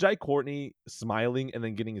 So Jai Courtney smiling and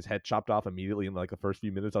then getting his head chopped off immediately in like the first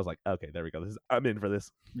few minutes, I was like, okay, there we go. I'm in for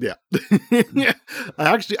this. Yeah. Yeah.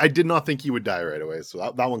 I did not think he would die right away, so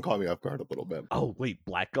that one caught me off guard a little bit. Oh wait,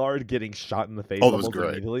 Blackguard getting shot in the face Oh, that was almost great.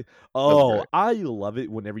 immediately. Was great. I love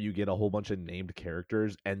it whenever you get a whole bunch of named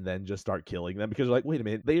characters and then just start killing them because you're like, wait a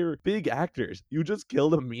minute, they're big actors. You just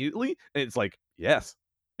killed them immediately, and it's like, yes.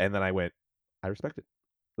 And then I went, I respect it.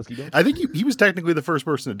 Let's keep going. I think he was technically the first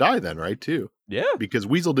person to die then, right? Too. Yeah. Because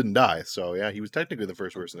Weasel didn't die, so yeah, he was technically the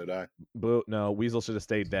first person to die. But no, Weasel should have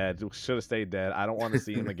stayed dead. I don't want to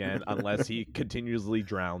see him again unless he continuously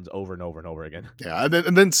drowns over and over and over again. Yeah,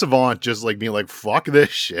 and then Savant just like being like, "Fuck this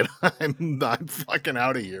shit, I'm fucking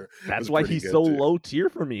out of here." That's why he's so low tier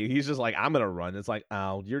for me. He's just like, I'm gonna run. It's like,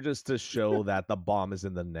 oh, you're just to show that the bomb is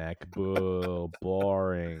in the neck. Boo,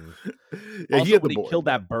 boring. Yeah, Also, he had when the he killed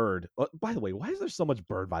that bird. By the way, why is there so much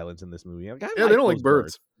bird violence in this movie? Like, yeah, they don't like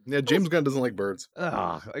birds. Yeah, James Gunn doesn't like birds.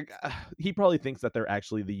 He probably thinks that they're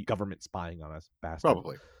actually the government spying on us. Bastard.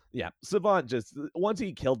 Probably. Yeah, Savant just once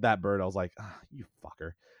he killed that bird, I was like, you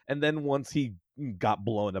fucker. And then once he got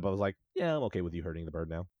blown up, I was like, yeah, I'm okay with you hurting the bird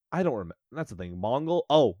now. I don't remember. That's the thing. Mongol.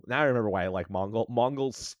 Oh, now I remember why I like Mongol.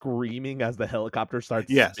 Mongol screaming as the helicopter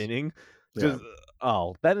starts spinning. Just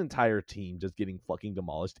that entire team just getting fucking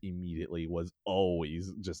demolished immediately was always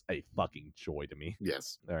just a fucking joy to me.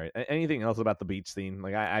 Yes. All right. Anything else about the beach scene?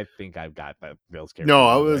 Like, I think I've got those characters.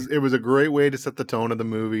 No, it was a great way to set the tone of the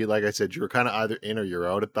movie. Like I said, you were kind of either in or you're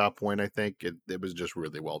out at that point. I think it was just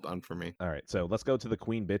really well done for me. All right, so let's go to the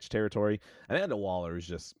queen bitch territory. Amanda Waller is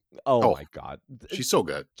just my god, she's so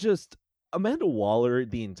good. Just Amanda Waller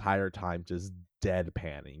the entire time, just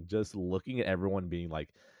deadpanning, just looking at everyone, being like,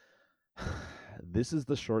 "This is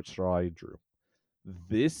the short straw I drew.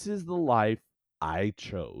 This is the life I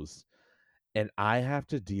chose, and I have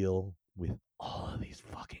to deal with all of these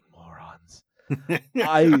fucking morons.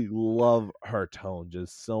 I love her tone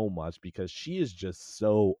just so much because she is just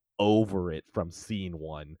so over it from scene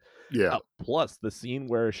one. Yeah. Plus the scene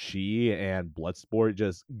where she and Bloodsport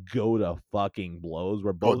just go to fucking blows,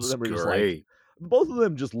 where Oh, both of it's them are just like, great. both of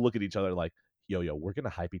them just look at each other like, yo, we're gonna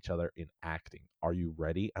hype each other in acting. Are you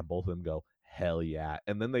ready? And both of them go, hell yeah.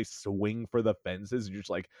 And then they swing for the fences, and you're just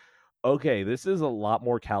like, okay, this is a lot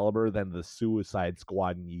more caliber than the Suicide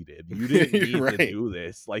Squad needed. You didn't need to Right. do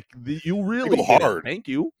this. Like, you They really go didn't. hard. Thank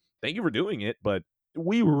you. Thank you for doing it, but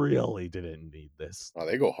we really didn't need this. Oh,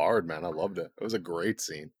 they go hard, man. I loved it. It was a great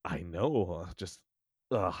scene. I know. Just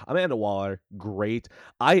Amanda Waller, great.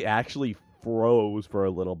 I actually froze for a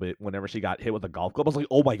little bit whenever she got hit with a golf club. I was like,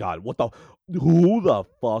 oh my god, who the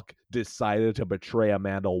fuck decided to betray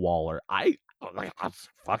Amanda Waller?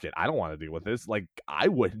 Fuck it. I don't want to deal with this. Like, I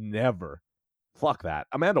would never. Fuck that.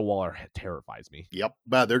 Amanda Waller terrifies me. Yep.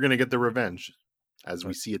 But they're going to get their revenge, as we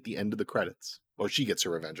Right. see at the end of the credits. Or she gets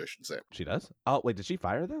her revenge, I should say. She does? Oh, wait, did she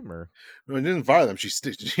fire them or? No, she didn't fire them.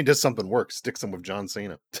 She does something work. Sticks them with John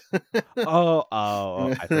Cena. Oh,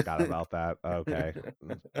 I forgot about that. Okay.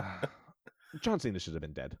 John Cena should have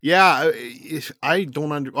been dead. Yeah, I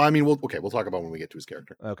don't I mean, we'll talk about when we get to his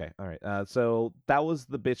character. Okay, all right. So that was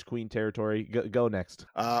the bitch queen territory. Go next.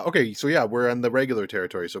 Okay, so yeah, we're in the regular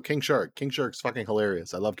territory. So King Shark. King Shark's fucking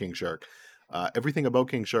hilarious. I love King Shark. Everything about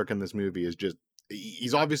King Shark in this movie is just,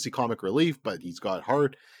 he's obviously comic relief, but he's got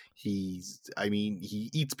heart. He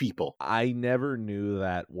eats people. I never knew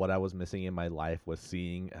that what I was missing in my life was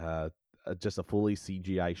seeing just a fully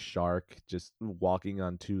CGI shark just walking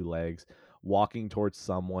on two legs, walking towards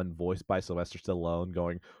someone, voiced by Sylvester Stallone,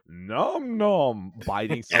 going nom nom,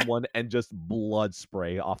 biting someone, and just blood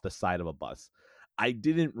spray off the side of a bus. I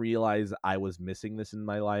didn't realize I was missing this in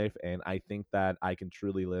my life, and I think that I can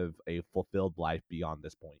truly live a fulfilled life beyond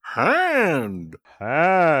this point. Hand.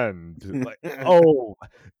 Like, oh,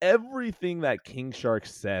 everything that King Shark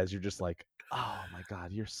says, you're just like, oh my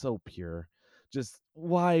god, you're so pure. Just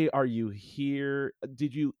why are you here?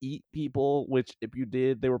 Did you eat people? Which, if you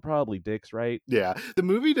did, they were probably dicks, right? Yeah, the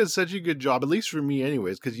movie does such a good job, at least for me,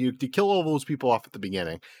 anyways, because you kill all those people off at the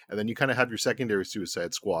beginning, and then you kind of have your secondary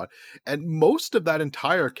Suicide Squad, and most of that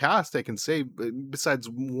entire cast, I can say, besides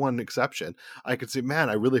one exception, I could say, man,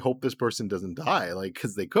 I really hope this person doesn't die, like,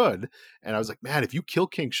 because they could, and I was like, man, if you kill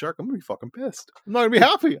King Shark, I'm gonna be fucking pissed. I'm not gonna be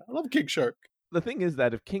happy. I love King Shark. The thing is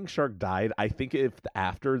that if King Shark died, I think if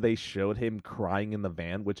after they showed him crying in the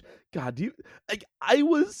van, which God, I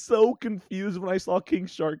was so confused when I saw King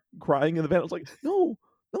Shark crying in the van. I was like, no,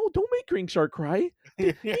 don't make King Shark cry.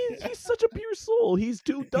 He's such a pure soul. He's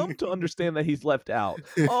too dumb to understand that he's left out.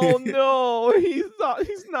 Oh no, he's not.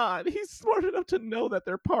 He's not. He's smart enough to know that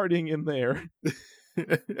they're partying in there.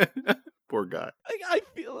 Poor guy.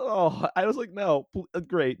 I was like, no,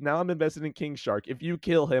 great. Now I'm invested in King Shark. If you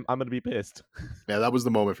kill him, I'm gonna be pissed. Yeah, that was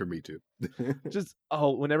the moment for me too. Just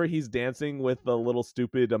whenever he's dancing with the little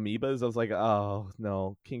stupid amoebas, I was like, oh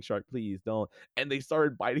no, King Shark, please don't. And they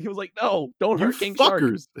started biting. He was like, no, don't hurt King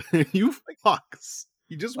fuckers. Shark. You fucks.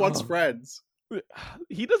 He just wants friends.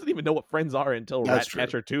 He doesn't even know what friends are until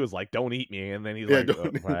Ratcatcher 2 is like, don't eat me. And then he's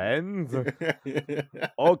like, friends?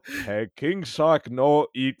 Okay, King Shark, no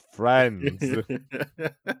eat friends.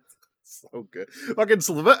 So good. Fucking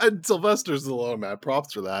Sylvester Stallone, man.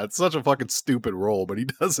 Props for that. It's such a fucking stupid role, but he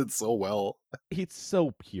does it so well. He's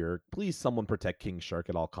so pure. Please, someone protect King Shark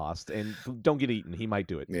at all costs. And don't get eaten. He might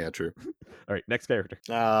do it. Yeah, true. All right, next character.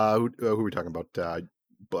 Who are we talking about?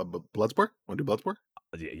 Bloodsport? Want to do Bloodsport?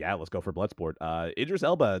 Yeah, let's go for Bloodsport. Idris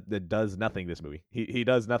Elba does nothing this movie. He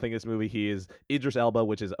does nothing this movie. He is Idris Elba,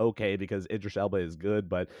 which is okay because Idris Elba is good,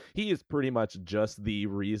 but he is pretty much just the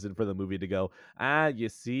reason for the movie to go, you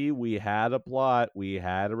see, we had a plot, we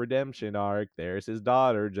had a redemption arc. There's his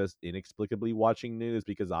daughter just inexplicably watching news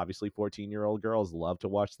because obviously 14-year-old girls love to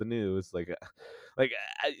watch the news. Like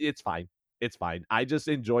it's fine. It's fine. I just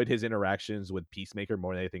enjoyed his interactions with Peacemaker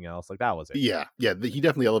more than anything else. Like, that was it. Yeah, he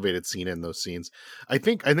definitely elevated Cena in those scenes. I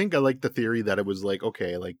think I like the theory that it was like,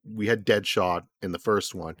 okay, like we had Deadshot in the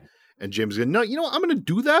first one, and Jim's gonna, no, I'm gonna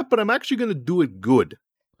do that, but I'm actually gonna do it good,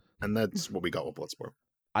 and that's what we got with Bloodsport.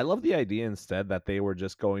 I love the idea instead that they were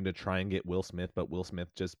just going to try and get Will Smith, but Will Smith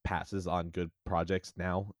just passes on good projects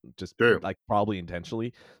now, just like probably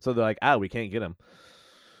intentionally. So they're like, we can't get him.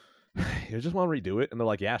 You just want to redo it, and they're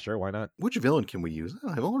like, yeah, sure, why not? Which villain can we use?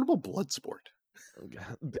 What about Bloodsport?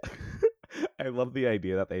 I love the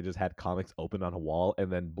idea that they just had comics open on a wall and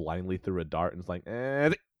then blindly threw a dart, and it's like,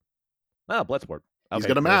 Bloodsport. Okay, he's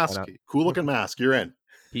got a mask, cool looking mask. You're in.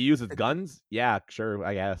 He uses guns? Yeah, sure,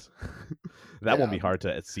 I guess. That won't Yeah, be hard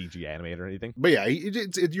to CG animate or anything. but yeah,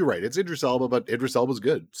 you're right. It's Idris Elba, but Idris Elba's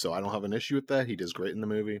good, so I don't have an issue with that. He does great in the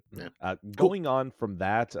movie. Yeah, cool. Going on from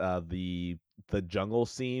that, the jungle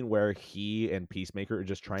scene where he and Peacemaker are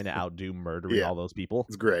just trying to outdo murdering Yeah, all those people.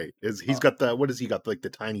 it's great. He's Uh, got the what has he got? Like the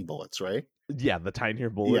tiny bullets, right? yeah, the tinier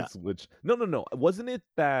Yeah. bullets. Which no, wasn't it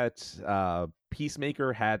that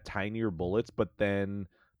Peacemaker had tinier bullets, but then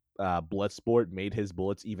Bloodsport made his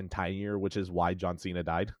bullets even tinier, which is why John Cena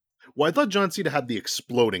died. Well, I thought John Cena had the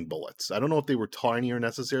exploding bullets. I don't know if they were tinier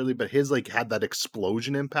necessarily, but his like had that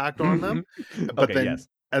explosion impact on them. But Okay, then yes.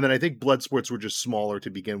 and then I think blood sports were just smaller to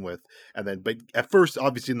begin with. And then but at first,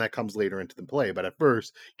 obviously, and that comes later into the play, but at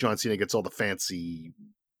first, John Cena gets all the fancy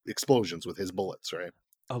explosions with his bullets, right?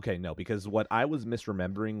 Okay, no, because what I was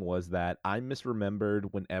misremembering was that I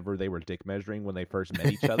misremembered whenever they were dick measuring when they first met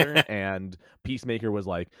each other, and Peacemaker was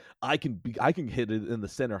like, I can hit it in the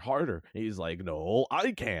center harder." And he's like, "No,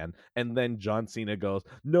 I can." And then John Cena goes,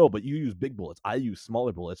 "No, but you use big bullets. I use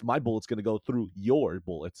smaller bullets. My bullet's gonna go through your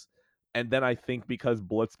bullets." And then I think because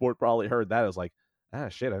Bloodsport probably heard that, I was like, "Ah,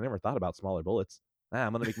 shit, I never thought about smaller bullets.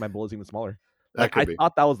 I'm gonna make my bullets even smaller." Like, That could I be.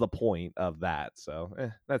 thought that was the point of that, so,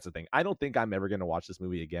 that's the thing. I don't think I'm ever gonna watch this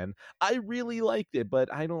movie again. I really liked it, but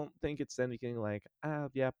I don't think it's anything like,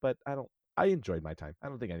 yeah, but I enjoyed my time. I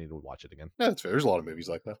don't think I need to watch it again." Yeah, that's fair. There's a lot of movies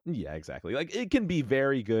like that. Yeah, exactly. Like, it can be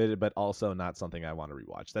very good, but also not something I wanna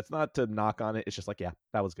rewatch. That's not to knock on it, it's just like, yeah,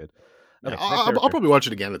 that was good. Yeah, Okay, next I'll character. probably watch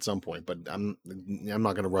it again at some point, but I'm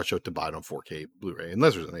not going to rush out to buy it on 4K Blu-ray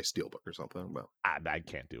unless there's a nice steelbook or something. Well, I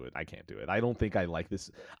can't do it. I can't do it. I don't think I like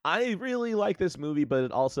this. I really like this movie, but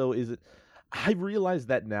it also is. I realize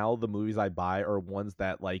that now the movies I buy are ones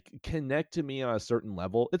that like connect to me on a certain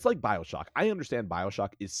level. It's like BioShock. I understand BioShock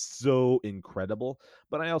is so incredible,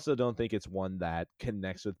 but I also don't think it's one that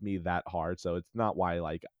connects with me that hard. So it's not why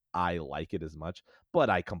like I like it as much.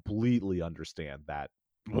 But I completely understand that.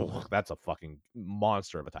 Ugh, that's a fucking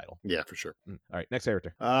monster of a title. yeah, for sure. All right, next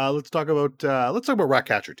character. Let's talk about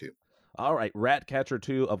Ratcatcher 2. All right, Ratcatcher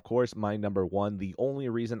 2, of course, my number one. The only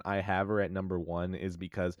reason I have her at number one is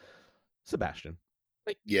because Sebastian.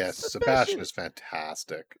 Like Yes, Sebastian Sebastian is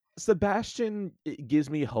fantastic. Sebastian it gives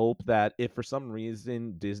me hope that if for some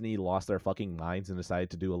reason Disney lost their fucking minds and decided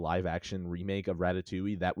to do a live action remake of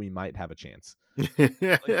Ratatouille, that we might have a chance.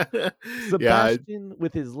 Like Yeah, Sebastian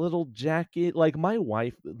with his little jacket, like my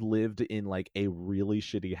wife lived in like a really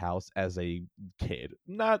shitty house as a kid.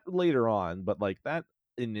 Not later on, but like that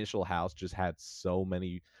initial house just had so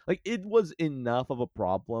many like it was enough of a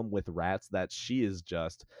problem with rats that she is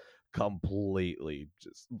just completely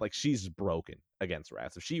just like she's broken against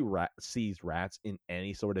rats. If she sees rats in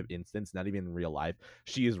any sort of instance, not even in real life,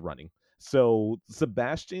 she is running. So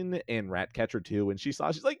Sebastian and Ratcatcher 2, and she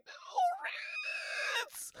saw, she's like, "No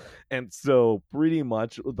rats!" And so pretty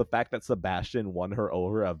much the fact that Sebastian won her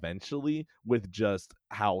over eventually with just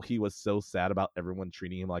how he was so sad about everyone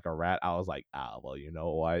treating him like a rat, I was like, well, you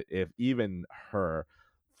know what? If even her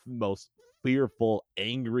most fearful,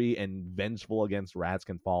 angry, and vengeful against rats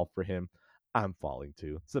can fall for him, I'm falling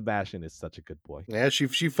too. Sebastian is such a good boy. yeah. She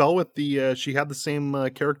fell with the. She had the same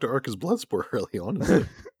character arc as Bloodsport early on. Honestly,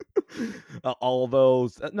 All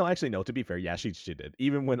those, no, actually, no. To be fair, yeah, she did.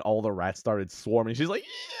 Even when all the rats started swarming, she's like,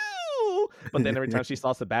 "Ew!" But then every time she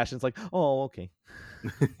saw Sebastian, it's like, "Oh, okay."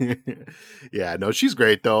 yeah, no, she's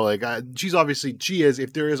great though. Like, she is.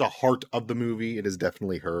 If there is a heart of the movie, it is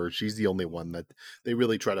definitely her. She's the only one that they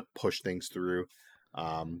really try to push things through.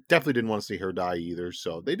 Definitely didn't want to see her die either.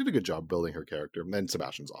 So they did a good job building her character. And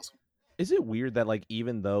Sebastian's awesome. Is it weird that like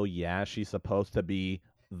even though yeah she's supposed to be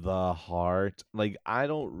the heart, like I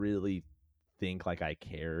don't really think like I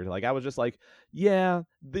cared. Like I was just like, yeah,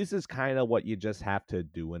 this is kind of what you just have to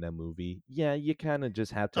do in a movie. Yeah, you kind of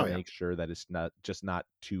just have to Oh yeah, make sure that it's not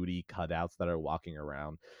 2D cutouts that are walking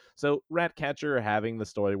around. So Ratcatcher having the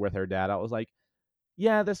story with her dad, I was like,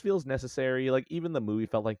 yeah, this feels necessary. Like even the movie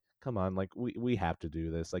felt like, come on, like we have to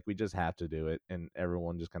do this. Like we just have to do it, and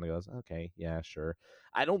everyone just kind of goes, okay, yeah, sure.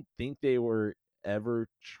 I don't think they were ever.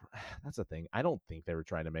 That's the thing. I don't think they were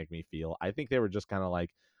trying to make me feel. I think they were just kind of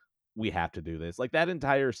like, we have to do this. Like that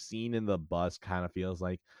entire scene in the bus kind of feels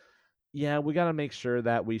like, yeah, we got to make sure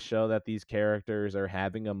that we show that these characters are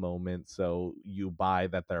having a moment, so you buy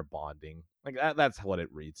that they're bonding. Like that's what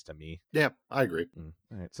it reads to me. yeah, I agree. All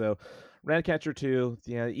right, so Ratcatcher 2,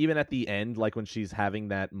 yeah, even at the end, like when she's having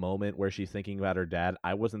that moment where she's thinking about her dad,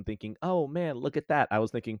 I wasn't thinking, oh man, look at that. I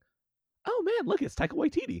was thinking, oh man, look, it's Taika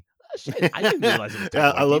Waititi. Oh shit, I didn't realize it was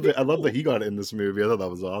Yeah, Taika I love Waititi. it. I love that Cool. he got it in this movie. I thought that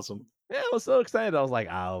was awesome. Yeah, I was so excited. I was like,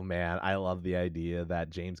 "Oh man, I love the idea that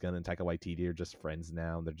James Gunn and Taika Waititi are just friends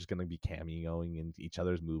now. And they're just gonna be cameoing in each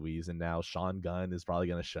other's movies, and now Sean Gunn is probably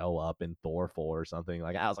gonna show up in Thor 4 or something."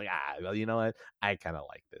 Like, I was like, well, you know what? I kind of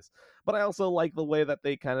like this, but I also like the way that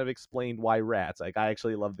they kind of explained why rats. Like, I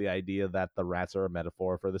actually love the idea that the rats are a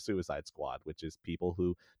metaphor for the Suicide Squad, which is people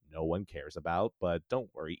who no one cares about. But don't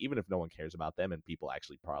worry, even if no one cares about them and people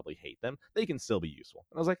actually probably hate them, they can still be useful.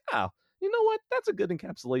 And I was like, oh, you know what? That's a good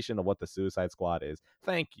encapsulation of what the Suicide Squad is.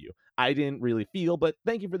 Thank you. I didn't really feel, but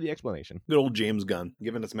thank you for the explanation. Good old James Gunn,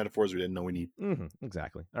 giving us metaphors we didn't know we need.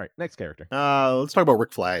 Exactly. All right, next character. Let's talk about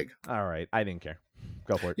Rick Flag. All right, I didn't care.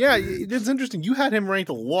 Go for it. Yeah, it's interesting. You had him ranked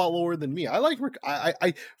a lot lower than me. I like Rick.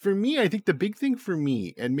 For me, I think the big thing for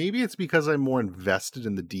me, and maybe it's because I'm more invested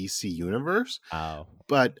in the DC universe. Oh,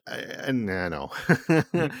 But and I know,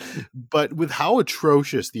 but with how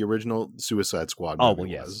atrocious the original Suicide Squad movie well,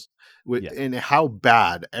 yes. was, Yes. and how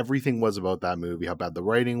bad everything was about that movie, how bad the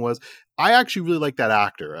writing was, I actually really like that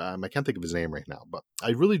actor. I can't think of his name right now, but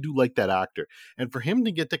I really do like that actor. And for him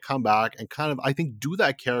to get to come back and kind of, I think, do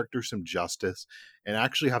that character some justice and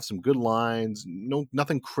actually have some good lines,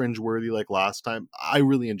 nothing cringeworthy like last time. I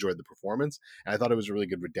really enjoyed the performance, and I thought it was a really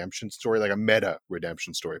good redemption story, like a meta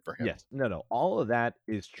redemption story for him. Yes. No. All of that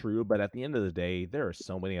is true, but at the end of the day, there are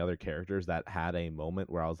so many other characters that had a moment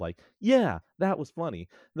where I was like, yeah, that was funny.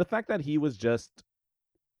 The fact that he was just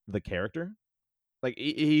the character, like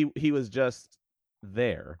he was just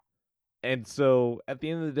there. And so at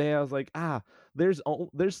the end of the day, I was like, there's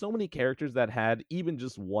so many characters that had even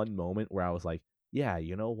just one moment where I was like, yeah,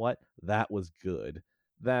 you know what? That was good.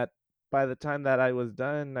 That by the time that I was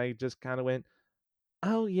done, I just kind of went,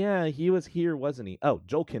 oh yeah, he was here, wasn't he? Oh,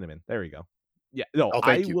 Joel Kinnaman. There we go. Yeah, no, Oh,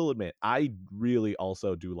 I thank you. will admit, I really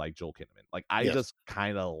also do like Joel Kinnaman. Like, I Yes. just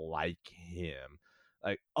kind of like him.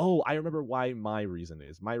 Like, oh, I remember why my reason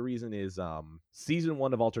is. My reason is season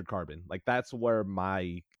 1 of Altered Carbon. Like, that's where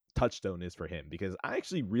my touchstone is for him, because I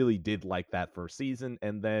actually really did like that first season,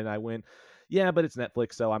 and then I went, yeah, but it's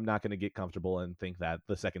Netflix, so I'm not going to get comfortable and think that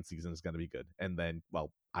the second season is going to be good. And then,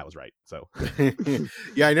 well, I was right. So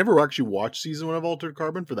Yeah, I never actually watched season 1 of Altered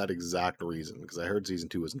Carbon for that exact reason, because I heard season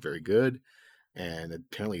 2 wasn't very good, and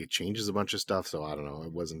apparently it changes a bunch of stuff. So I don't know.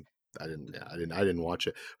 It wasn't. I didn't watch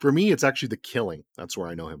it. For me, it's actually The Killing. That's where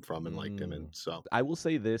I know him from and liked him. And so I will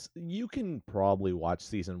say this, you can probably watch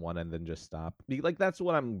season 1 and then just stop. Like, that's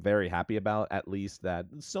what I'm very happy about, at least, that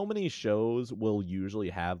so many shows will usually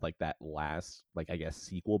have like that last, like, I guess,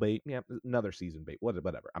 sequel bait. Yeah, another season bait.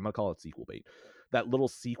 Whatever. I'm gonna call it sequel bait. That little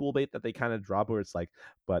sequel bait that they kind of drop where it's like,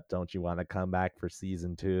 but don't you want to come back for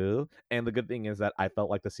season 2? And the good thing is that I felt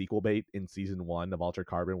like the sequel bait in season 1 of Altered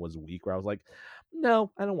Carbon was weak, where I was like,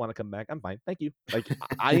 no, I don't want to come back. I'm fine. Thank you. Like,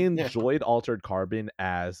 I yeah, enjoyed Altered Carbon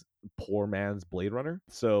as poor man's Blade Runner.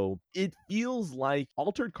 So it feels like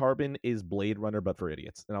Altered Carbon is Blade Runner, but for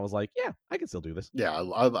idiots. And I was like, yeah, I can still do this. yeah, I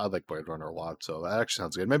like Blade Runner a lot. So that actually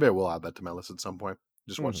sounds good. Maybe I will add that to my list at some point.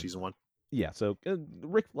 Just watch Mhm. season 1. Yeah. So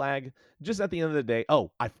Rick Flag, just at the end of the day,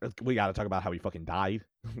 we got to talk about how he fucking died.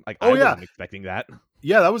 Like, Oh I yeah, wasn't expecting that.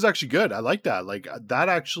 yeah, that was actually good. I like that. Like that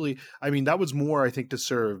actually. I mean, that was more I think to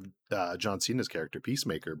serve John Cena's character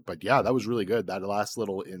Peacemaker. But yeah, that was really good. That last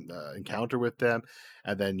little encounter with them,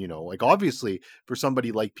 and then like obviously for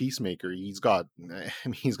somebody like Peacemaker, he's got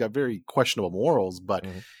he's got very questionable morals, but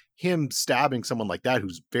Mhm. him stabbing someone like that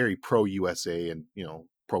who's very pro USA and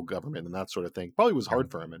pro government and that sort of thing probably was hard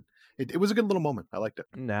for him, and it was a good little moment. I liked it.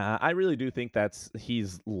 Nah, I really do think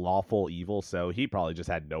he's lawful evil, so he probably just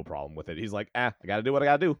had no problem with it. He's like, I gotta do what I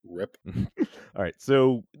gotta do. Rip. All right,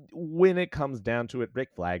 so when it comes down to it, Rick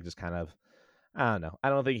Flag just kind of, I don't know. I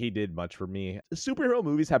don't think he did much for me. Superhero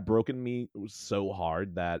movies have broken me so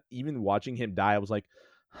hard that even watching him die, I was like,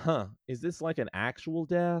 huh, is this like an actual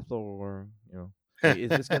death, or, like, is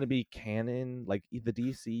this going to be canon? Like, the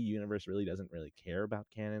DC universe really doesn't really care about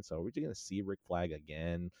canon, so are we just going to see Rick Flag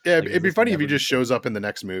again? Yeah, Like, is it'd be this funny if he never just just going to shows up in the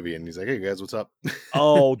next movie and he's like, "Hey guys, what's up?"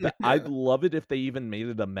 Oh, I'd love it if they even made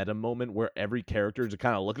it a meta moment where every character is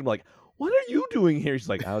kind of looking like, what are you doing here? He's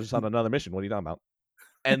like, I was just on another mission. What are you talking about?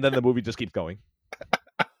 And then the movie just keeps going.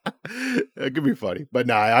 It could be funny, but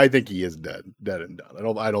nah, I think he is dead and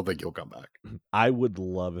done. I don't think he'll come back. I would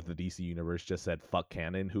love if the DC universe just said, fuck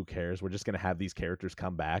canon, who cares? We're just going to have these characters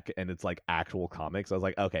come back and it's like actual comics. I was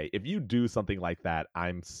like, okay, if you do something like that,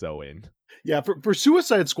 I'm so in. Yeah, for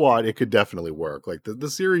Suicide Squad, it could definitely work. Like the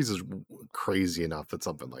series is crazy enough that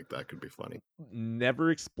something like that could be funny. Never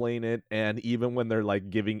explain it. And even when they're like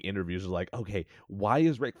giving interviews, they're like, okay, why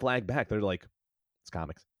is Rick Flag back? They're like, it's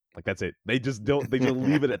comics. Like, that's it. They just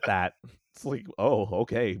leave it at that. It's like, oh,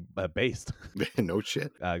 okay, based. No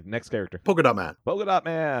shit. Next character. Polka Dot Man. Polka Dot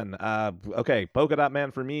Man. Okay, Polka Dot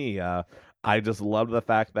Man for me. I just loved the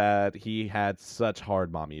fact that he had such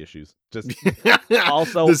hard mommy issues. Just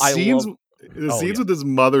also, the I scenes love. the Oh scenes yeah, with his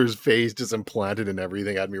mother's face just implanted and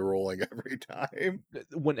everything had me rolling every time.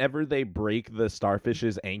 whenever they break the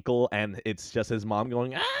starfish's ankle and it's just his mom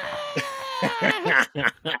going, ah!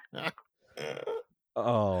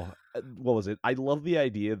 Oh, what was it? I love the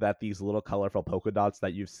idea that these little colorful polka dots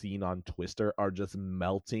that you've seen on Twister are just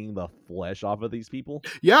melting the flesh off of these people.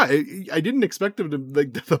 Yeah, I didn't expect them to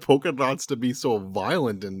like the polka dots to be so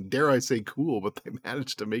violent and dare I say cool, but they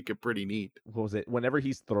managed to make it pretty neat. What was it? Whenever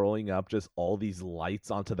he's throwing up just all these lights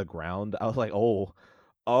onto the ground, I was like, oh,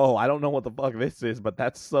 I don't know what the fuck this is, but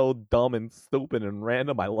that's so dumb and stupid and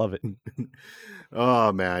random. I love it.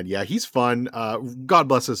 Oh man, yeah, he's fun. God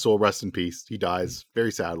bless his soul, rest in peace. He dies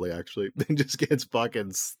very sadly, actually. And just gets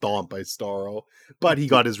fucking stomped by Starro. But he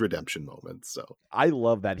got his redemption moment, so I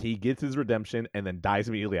love that he gets his redemption and then dies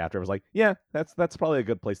immediately after. I was like, yeah, that's probably a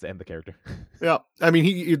good place to end the character. yeah. I mean,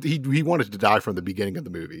 he wanted to die from the beginning of the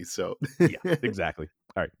movie, so Yeah, exactly.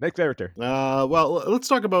 All right, next character. well, let's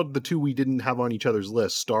talk about the two we didn't have on each other's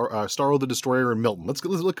list: Starro the Destroyer and Milton. Let's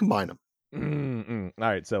combine them. All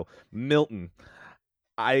right, so Milton.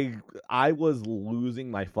 I I was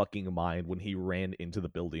losing my fucking mind when he ran into the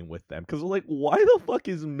building with them because like, why the fuck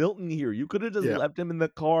is Milton here? You could have just Yeah, left him in the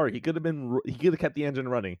car. He could have he could have kept the engine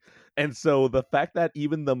running. And so the fact that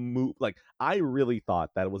even the move, like, I really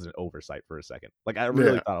thought that it was an oversight for a second. Like, I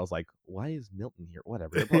really yeah. thought I was like, why is Milton here?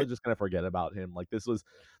 Whatever. They're probably just gonna forget about him. Like,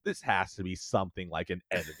 this has to be something like an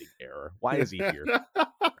editing error. Why is he here?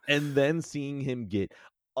 And then seeing him get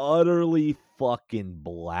utterly fucking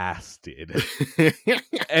blasted.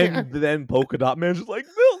 And then Polka Dot Man's just like,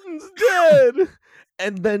 Milton's dead.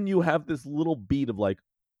 And then you have this little beat of like,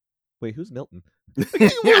 wait, who's Milton? Like, he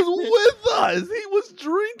was with us. He was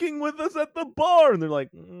drinking with us at the bar. And they're like,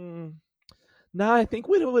 nah, I think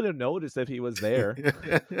we would have noticed if he was there.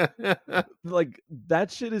 Like,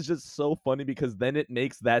 that shit is just so funny because then it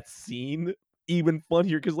makes that scene even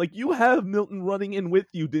funnier because like you have Milton running in with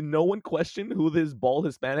you. Did no one question who this bald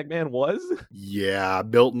Hispanic man was? Yeah,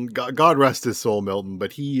 Milton. God rest his soul, Milton.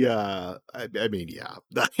 But he, I mean, yeah,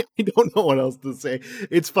 I don't know what else to say.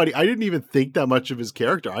 It's funny. I didn't even think that much of his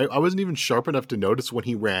character. I wasn't even sharp enough to notice when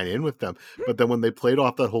he ran in with them. But then when they played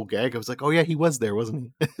off that whole gag, I was like, oh yeah, he was there,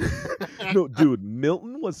 wasn't he? No, dude,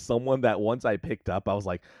 Milton was someone that once I picked up, I was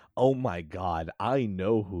like, oh my God, I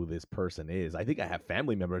know who this person is. I think I have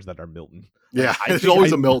family members that are Milton. Like, Yeah, I there's think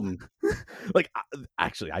always I, a Milton. like,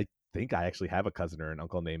 actually, I think I actually have a cousin or an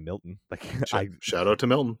uncle named Milton. Like, Shout out to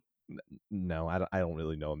Milton. no, I don't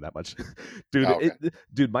really know him that much. Dude, Oh, okay.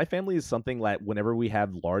 dude, my family is something like whenever we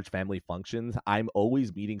have large family functions, I'm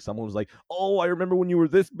always meeting someone who's like, "Oh, I remember when you were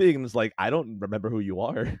this big." And it's like, "I don't remember who you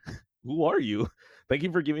are. Who are you?" Thank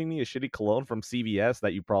you for giving me a shitty cologne from CVS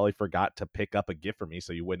that you probably forgot to pick up a gift for me,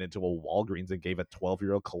 so you went into a Walgreens and gave a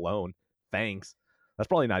 12-year-old cologne. Thanks. That's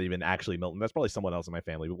probably not even actually Milton. That's probably someone else in my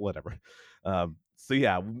family, but whatever. So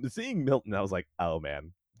yeah, seeing Milton, I was like, "Oh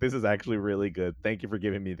man, this is actually really good. Thank you for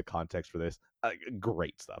giving me the context for this.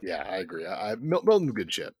 Great stuff." Yeah, I agree. Milton's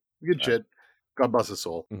good shit. Good All right. shit. God bless his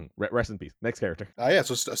soul. Rest in peace. Next character. Yeah,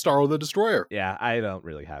 so Starro the Destroyer. Yeah, I don't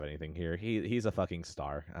really have anything here. He's a fucking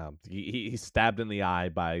star. He's stabbed in the eye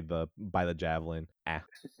by the javelin. Ah,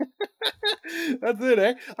 That's it,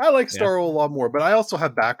 eh? I like yeah. Starro a lot more, but I also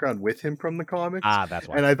have background with him from the comics, Ah, that's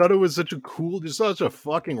why. and I thought it was such a cool, just such a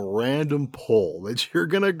fucking random pull that you're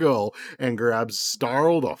gonna go and grab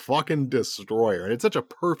Starro the fucking Destroyer, and it's such a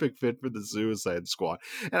perfect fit for the Suicide Squad.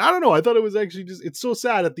 And I don't know, I thought it was actually it's so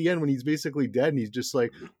sad at the end when he's basically dead, and he's just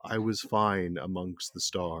like, I was fine amongst the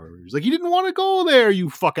stars. Like, he didn't want to go there, you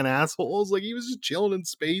fucking assholes. Like, he was just chilling in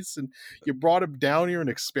space, and you brought him down here and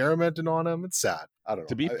experimenting on him. It's sad. I don't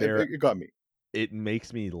To know. be fair, It got me. it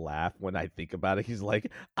makes me laugh when I think about it. He's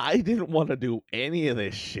like, I didn't want to do any of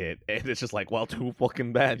this shit. And it's just like, well, too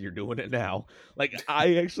fucking bad. You're doing it now. Like,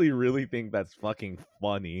 I actually really think that's fucking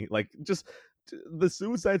funny. Like, just the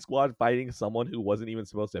Suicide Squad fighting someone who wasn't even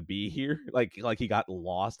supposed to be here. Like he got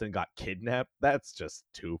lost and got kidnapped. That's just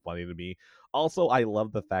too funny to me. Also, I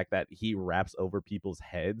love the fact that he raps over people's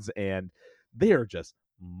heads and they're just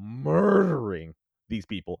murdering these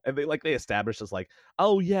people, and they establish this like,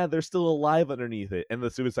 oh yeah, they're still alive underneath it, and the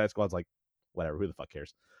Suicide Squad's like, whatever, who the fuck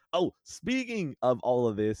cares? Oh, speaking of all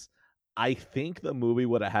of this, I think the movie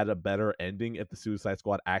would have had a better ending if the Suicide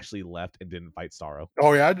Squad actually left and didn't fight Starro.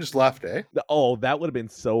 Oh yeah, I just left, eh? Oh, that would have been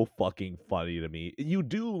so fucking funny to me. You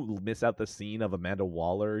do miss out the scene of Amanda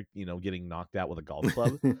Waller, getting knocked out with a golf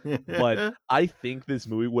club, but I think this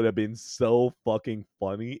movie would have been so fucking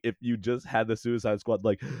funny if you just had the Suicide Squad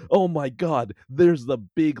like, "Oh my god, there's the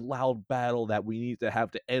big loud battle that we need to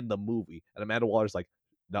have to end the movie." And Amanda Waller's like,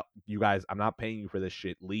 "No, you guys, I'm not paying you for this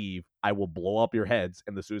shit. Leave. I will blow up your heads."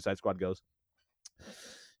 And the Suicide Squad goes,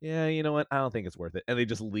 "Yeah, you know what? I don't think it's worth it." And they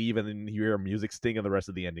just leave, and then you hear a music sting, and the rest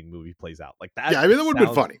of the ending movie plays out. Like that Yeah, I mean that would have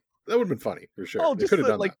been sounds funny. That would have been funny for sure. oh, They just could have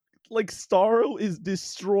done that. like Starro is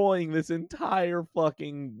destroying this entire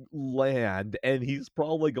fucking land, and he's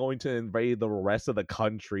probably going to invade the rest of the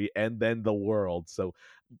country and then the world. So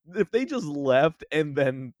if they just left and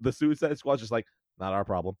then the Suicide Squad's just like, not our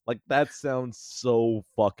problem. Like that sounds so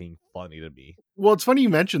fucking funny to me. Well, it's funny you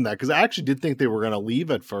mentioned that because I actually did think they were going to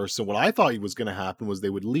leave at first. And what I thought was going to happen was they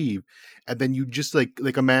would leave, and then you just like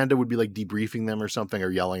Amanda would be like debriefing them or something,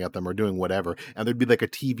 or yelling at them, or doing whatever, and there'd be like a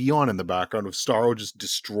TV on in the background of Starro just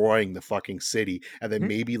destroying the fucking city, and then Hmm?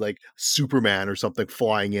 maybe like Superman or something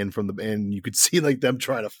flying in from the, and you could see like them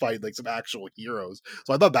trying to fight like some actual heroes.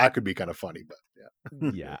 So I thought that could be kind of funny, but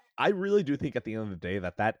yeah. Yeah, I really do think at the end of the day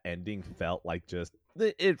that ending felt like just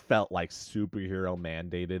it felt like superhero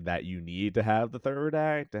mandated that you need to have the third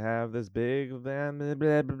act to have this big blah, blah,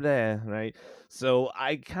 blah, blah, blah, right? So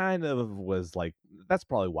I kind of was like, that's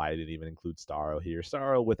probably why I didn't even include Starro here.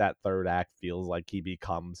 Starro with that third act feels like he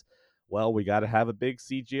becomes, well, we got to have a big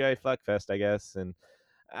CGI fuckfest, I guess, and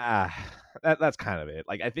ah, that's kind of it.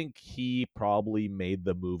 Like, I think he probably made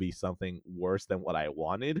the movie something worse than what I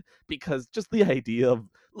wanted because just the idea of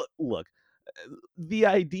look, the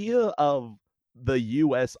idea of the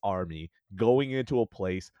U.S. Army going into a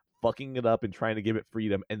place, fucking it up and trying to give it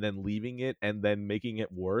freedom, and then leaving it and then making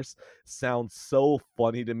it worse sounds so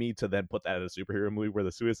funny to me. To then put that in a superhero movie where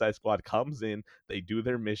the Suicide Squad comes in, they do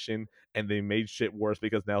their mission, and they made shit worse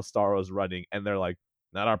because now Starro's running, and they're like,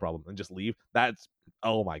 not our problem, and just leave. That's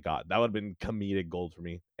oh my god, that would have been comedic gold for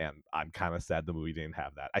me, and I'm kind of sad the movie didn't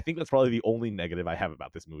have that. I think that's probably the only negative I have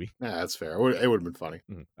about this movie. Yeah, that's fair. It would have been funny.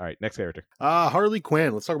 All right, next character. Harley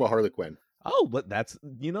Quinn. Let's talk about Harley Quinn. Oh, but that's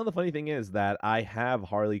the funny thing is that I have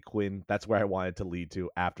Harley Quinn. That's where I wanted to lead to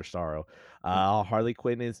after Sorrow. Harley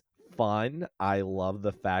Quinn is fun. I love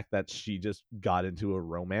the fact that she just got into a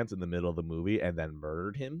romance in the middle of the movie and then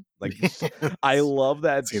murdered him. Like I love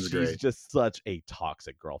that Seems she's great. just such a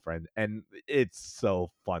toxic girlfriend, and it's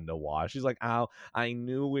so fun to watch. She's like, "Oh, I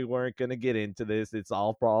knew we weren't gonna get into this. It's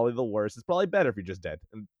all probably the worst. It's probably better if you're just dead."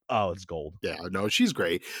 And oh, it's gold. Yeah, no, she's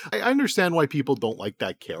great. I understand why people don't like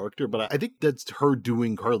that character, but I think that's her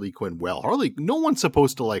doing Harley Quinn well. No one's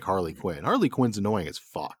supposed to like Harley Quinn. Harley Quinn's annoying as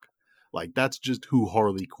fuck. Like that's just who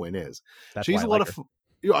Harley Quinn is. That's why She's I a lot like of.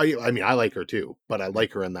 her. I mean, I like her too, but I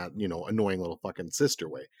like her in that annoying little fucking sister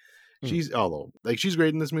way. Mm. She's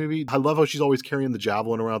great in this movie. I love how she's always carrying the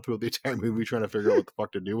javelin around throughout the entire movie, trying to figure out what the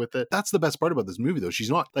fuck to do with it. That's the best part about this movie, though. She's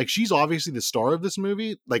not like she's obviously the star of this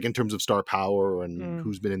movie, like in terms of star power and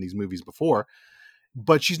who's been in these movies before.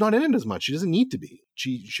 But she's not in it as much. She doesn't need to be.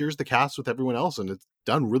 She shares the cast with everyone else, and it's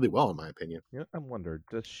done really well, in my opinion. Yeah, I wonder,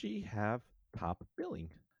 does she have top billing?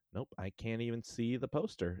 Nope, I can't even see the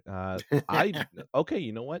poster. I okay,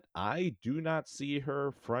 you know what? I do not see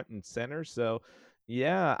her front and center. So,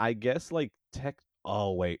 yeah, I guess like tech.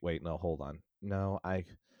 Oh wait, no, hold on. No,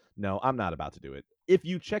 I'm not about to do it. If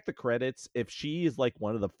you check the credits, if she is like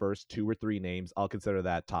one of the first two or three names, I'll consider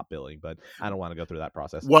that top billing. But I don't want to go through that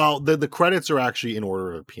process. Well, the credits are actually in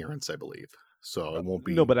order of appearance, I believe. So it won't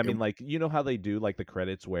No, be. but I mean, like, you know how they do like the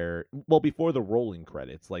credits where, well, before the rolling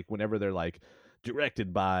credits, like whenever they're like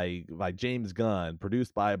directed by James Gunn,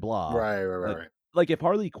 produced by blah, like, Right. like if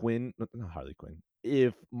Harley Quinn, not Harley Quinn,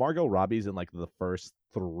 if Margot Robbie's in like the first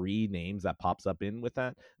three names that pops up in with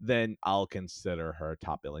that, then I'll consider her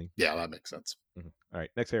top billing. Yeah, that makes sense. All right,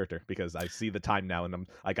 next character, because I see the time now and I'm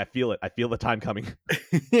like, I feel it. I feel the time coming.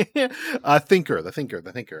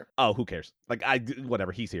 The thinker. Oh, who cares? Like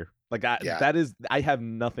whatever, he's here. Like Yeah. I have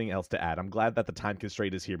nothing else to add. I'm glad that the time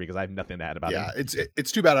constraint is here because I have nothing to add about him.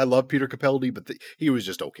 It's too bad. I love Peter Capaldi, but he was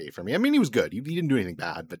just okay for me. I mean, he was good. He didn't do anything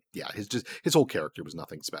bad, but yeah, his whole character was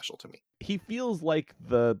nothing special to me. He feels like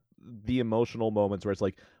the emotional moments where it's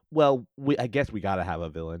like, well, I guess we gotta have a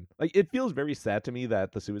villain. Like it feels very sad to me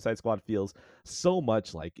that the Suicide Squad feels so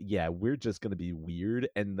much like, yeah, we're just gonna be weird,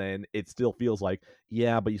 and then it still feels like,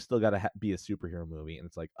 yeah, but you still gotta be a superhero movie, and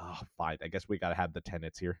it's like, oh, fine, I guess we gotta have the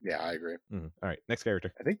tenets here. Yeah, I agree. All right, next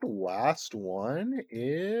character. I think the last one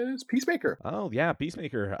is Peacemaker. Oh yeah,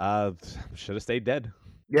 Peacemaker. Should have stayed dead.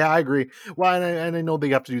 Yeah, I agree. Well, and I know they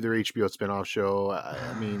have to do their HBO spinoff show.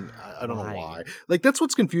 I mean, I don't know Why? why. Like, that's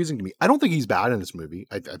what's confusing to me. I don't think he's bad in this movie.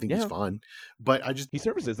 I think he's Yeah, fun, but he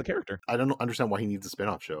services the character. I don't understand why he needs a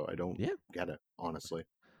spinoff show. I don't Yeah. get it, honestly.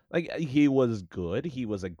 Like, he was good. He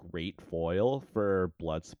was a great foil for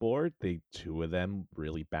Bloodsport. The two of them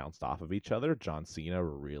really bounced off of each other. John Cena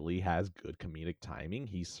really has good comedic timing.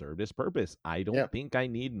 He served his purpose. I Yeah, don't think I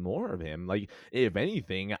need more of him. Like, if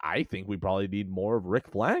anything, I think we probably need more of Rick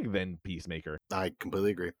Flag than Peacemaker. I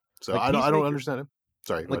completely agree. So Like, I don't Peacemaker understand him.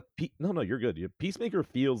 Sorry, go like ahead. no, you're good. Peacemaker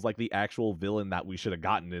feels like the actual villain that we should have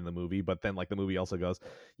gotten in the movie, but then like the movie also goes,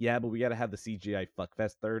 yeah, but we got to have the CGI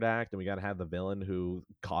fuckfest third act, and we got to have the villain who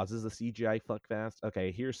causes the CGI fuckfest.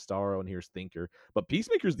 Okay, here's Starro and here's Thinker, but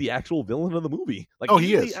Peacemaker's the actual villain of the movie. Like Oh, he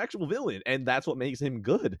he's the is. actual villain, and that's what makes him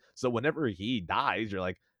good. So whenever he dies, you're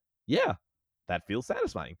like, yeah, that feels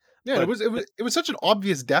satisfying. Yeah, and But it was such an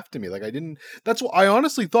obvious death to me. Like, I didn't. That's what I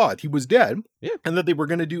honestly thought he was dead, yeah, and that they were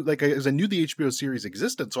going to do, like, as I knew the HBO series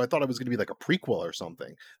existed, so I thought it was going to be like a prequel or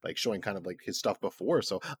something, like showing kind of like his stuff before.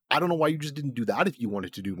 So I don't know why you just didn't do that if you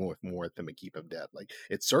wanted to do more with him and keep him dead. Like,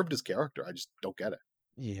 it served his character. I just don't get it.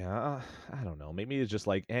 yeah, I don't know. Maybe it's just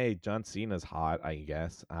like, hey, John Cena's hot, I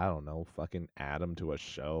guess. I don't know. Fucking add him to a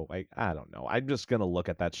show. Like, I don't know. I'm just gonna look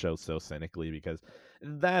at that show so cynically because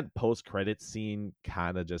that post-credit scene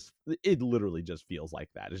kind of just it literally just feels like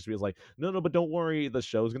that. It just feels like, no, but don't worry, the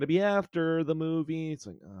show's gonna be after the movie. It's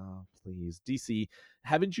like, oh, please. DC,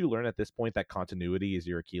 haven't you learned at this point that continuity is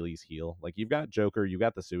your Achilles heel? Like you've got Joker, you've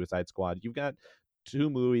got the Suicide Squad, you've got two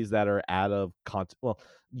movies that are out of well,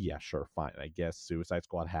 yeah, sure, fine. I guess Suicide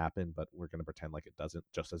Squad happened, but we're gonna pretend like it doesn't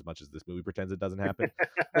just as much as this movie pretends it doesn't happen.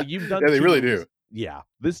 Like you've done Yeah, they two really movies. do. Yeah,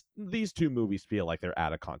 these two movies feel like they're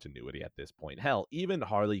out of continuity at this point. Hell, even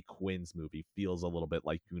Harley Quinn's movie feels a little bit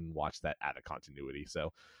like you can watch that out of continuity.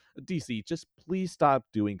 So DC, just please stop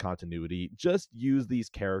doing continuity. Just use these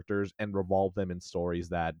characters and revolve them in stories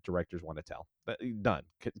that directors want to tell. Done.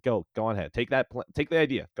 Go on ahead. Take take the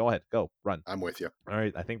idea. Go ahead. Go run. I'm with you. All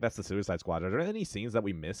right, I think that's the Suicide Squad. Are there any scenes that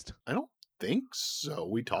we missed? I don't think so.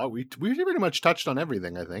 We pretty much touched on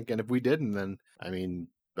everything, I think. And if we didn't, then I mean,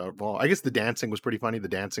 well, I guess the dancing was pretty funny. The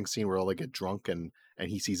dancing scene where all they get drunk and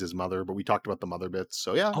he sees his mother, but we talked about the mother bits.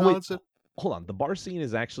 So yeah, Oh no, wait, that's it. hold on. The bar scene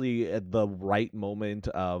is actually at the right moment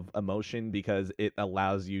of emotion because it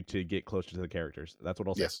allows you to get closer to the characters. That's what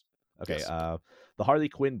I'll say. Yes, Okay, yes, the Harley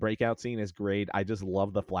Quinn breakout scene is great. I just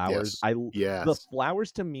love the flowers. yes, The yes.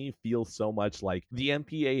 flowers to me feel so much like the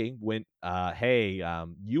MPA went, hey,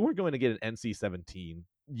 you were going to get an NC-17.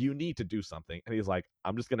 You need to do something. And he's like,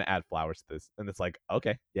 I'm just gonna add flowers to this. And it's like,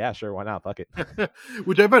 okay, yeah, sure, why not? Fuck it.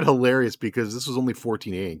 Which I found hilarious because this was only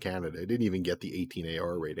 14A in Canada. It didn't even get the 18A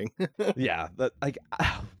rating. Yeah, like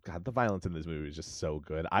oh, God, the violence in this movie is just so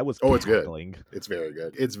good. I was Oh, it's good. cackling. It's very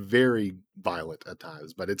good. It's very violent at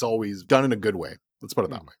times, but it's always done in a good way. Let's put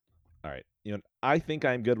it that Mm. way. All right. I think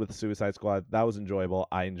I'm good with the Suicide Squad. That was enjoyable.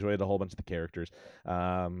 I enjoyed a whole bunch of the characters.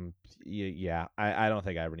 Yeah, I don't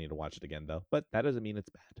think I ever need to watch it again, though. But that doesn't mean it's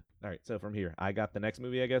bad. All right, so from here, I got the next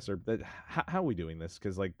movie, I guess, or how are we doing this?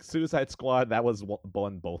 Because, like, Suicide Squad, that was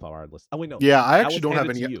on both our lists. Oh, wait, no. Yeah, I That actually was don't have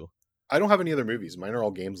handed any. to you. I don't have any other movies. Mine are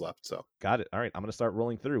all games left. So Got it. All right, I'm gonna start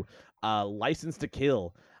rolling through. License to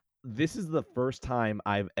Kill. This is the first time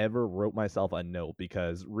I've ever wrote myself a note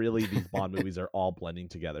because really these Bond movies are all blending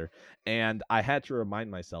together, and I had to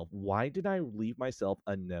remind myself, why did I leave myself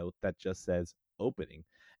a note that just says opening?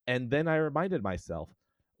 And then I reminded myself,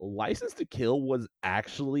 License to Kill was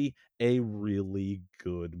actually a really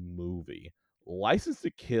good movie. License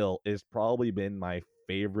to Kill has probably been my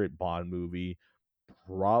favorite Bond movie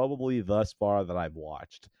probably thus far that I've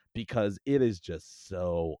watched because it is just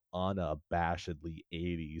so unabashedly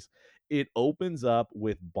 80s. It opens up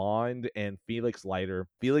with Bond and Felix Leiter.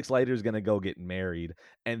 Felix Leiter is going to go get married.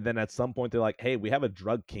 And then at some point, they're like, hey, we have a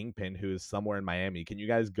drug kingpin who is somewhere in Miami. Can you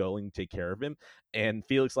guys go and take care of him? And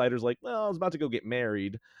Felix Leiter's like, well, I was about to go get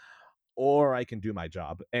married or I can do my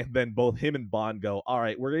job. And then both him and Bond go, all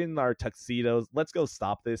right, we're in our tuxedos. Let's go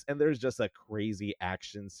stop this. And there's just a crazy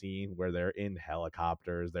action scene where they're in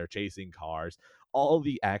helicopters, they're chasing cars. All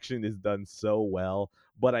the action is done so well.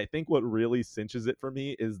 But I think what really cinches it for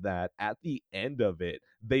me is that at the end of it,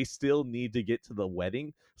 they still need to get to the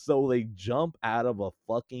wedding. So they jump out of a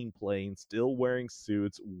fucking plane, still wearing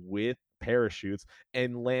suits with parachutes,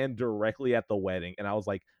 and land directly at the wedding. And I was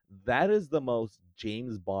like, that is the most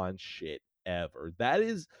James Bond shit ever. That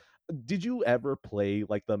is did you ever play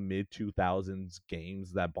like the mid 2000s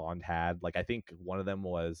games that Bond had? Like I think one of them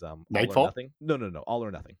was All or Nightfall, Nothing. No, All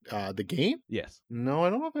or Nothing. the game. Yes. No, I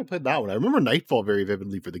don't know if I played that one. I remember Nightfall very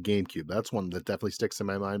vividly for the GameCube. That's one that definitely sticks in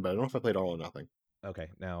my mind, but I don't know if I played All or Nothing. Okay,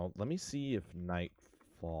 now let me see if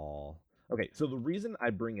Nightfall. Okay, so the reason I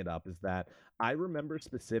bring it up is that I remember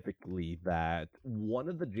specifically that one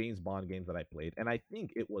of the James Bond games that I played, and I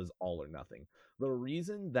think it was All or Nothing. The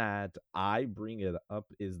reason that I bring it up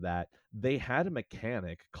is that they had a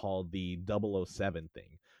mechanic called the 007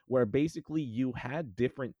 thing, where basically you had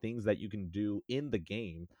different things that you can do in the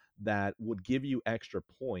game that would give you extra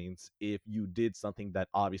points if you did something that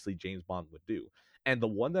obviously James Bond would do. And the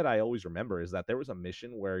one that I always remember is that there was a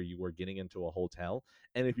mission where you were getting into a hotel,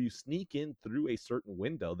 and if you sneak in through a certain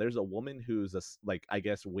window, there's a woman who's like I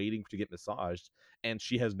guess waiting to get massaged, and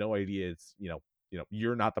she has no idea it's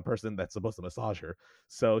you're not the person that's supposed to massage her.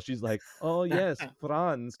 So she's like, "Oh yes,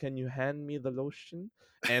 Franz, can you hand me the lotion?"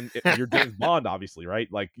 And you're James Bond, obviously, right?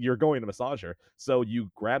 Like you're going to massage her, so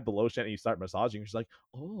you grab the lotion and you start massaging. She's like,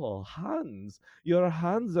 "Oh, Hans, your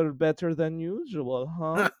hands are better than usual,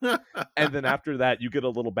 huh?" And then after that, you get a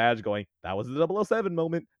little badge going, that was the 007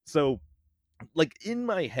 moment. So, like, in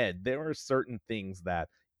my head, there are certain things that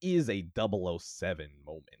is a 007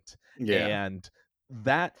 moment. Yeah. And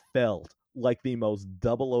that felt like the most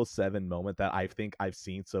 007 moment that I think I've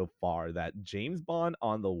seen so far. That James Bond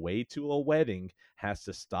on the way to a wedding has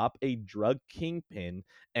to stop a drug kingpin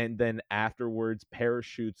and then afterwards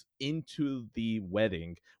parachutes into the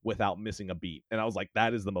wedding without missing a beat. And I was like,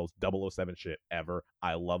 that is the most 007 shit ever.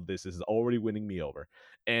 I love this. This is already winning me over.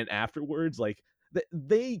 And afterwards, like,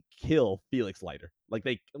 they kill Felix Leiter. Like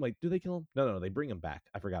do they kill him? No, they bring him back.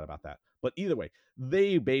 I forgot about that. But either way,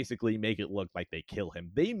 they basically make it look like they kill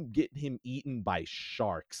him. They get him eaten by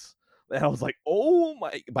sharks. And I was like, oh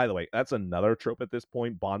my. By the way, that's another trope at this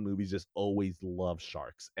point. Bond movies just always love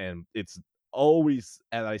sharks. And it's always,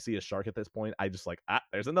 as I see a shark at this point, I just like,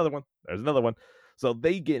 there's another one. There's another one. So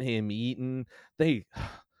they get him eaten. They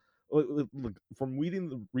look, from reading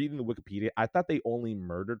the Wikipedia, I thought they only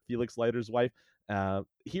murdered Felix Leiter's wife.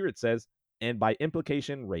 Here it says, and by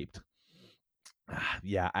implication, raped.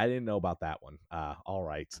 Yeah, I didn't know about that one. All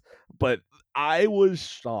right. But I was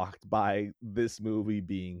shocked by this movie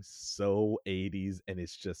being so 80s and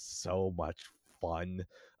it's just so much fun.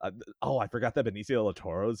 Oh, I forgot that Benicio del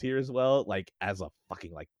Toro's here as well, like as a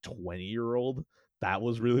fucking like 20-year-old. That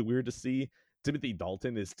was really weird to see. Timothy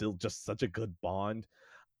Dalton is still just such a good Bond.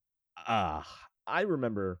 uh I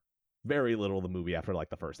remember very little of the movie after like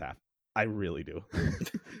the first half. I really do.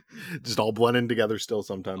 Just all blending together still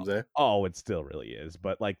sometimes, eh? Oh, it still really is.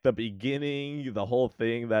 But like the beginning, the whole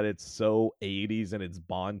thing that it's so 80s and it's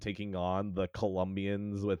Bond taking on the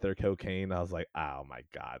Colombians with their cocaine. I was like, oh my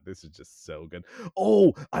God, this is just so good.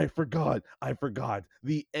 Oh, I forgot.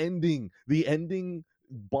 The ending.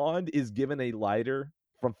 Bond is given a lighter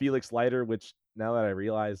from Felix Leiter, which now that I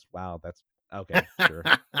realize, wow, that's okay, sure.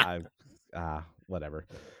 I whatever.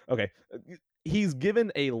 Okay. He's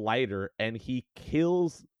given a lighter and he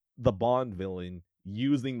kills the Bond villain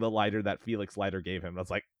using the lighter that Felix Leiter gave him. I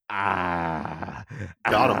was like, Got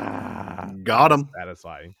him. Got that's him.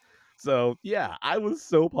 satisfying. So yeah, I was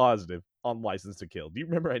so positive on License to Kill. Do you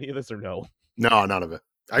remember any of this or no? No, none of it.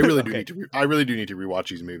 I really do Okay. need to. I really do need to rewatch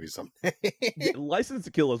these movies someday. License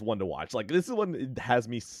to Kill is one to watch. Like this is one that has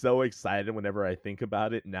me so excited whenever I think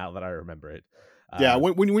about it. Now that I remember it, Yeah,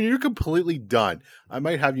 when you're completely done, I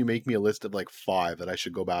might have you make me a list of like 5 that I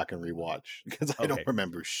should go back and rewatch because I don't okay,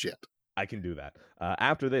 remember shit. I can do that.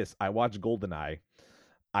 After this, I watched GoldenEye.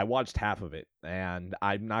 I watched half of it, and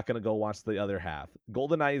I'm not gonna go watch the other half.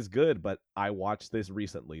 GoldenEye is good, but I watched this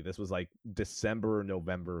recently. This was like December or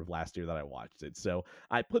November of last year that I watched it. So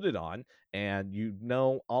I put it on, and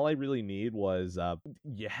all I really need was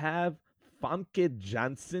you have Famke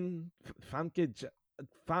Janssen, Famke,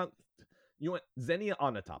 Fam, you want Xenia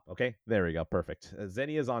on the top. Okay, there we go, perfect.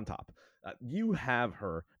 Xenia's on top. You have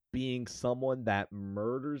her being someone that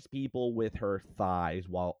murders people with her thighs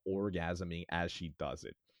while orgasming as she does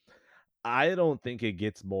it. I don't think it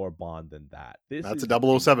gets more Bond than that. This That's a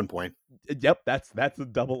is 007 point. Yep, that's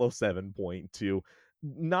a 007 point to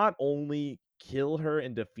not only kill her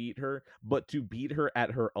and defeat her, but to beat her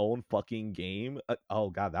at her own fucking game.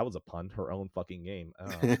 Oh god, that was a pun. Her own fucking game.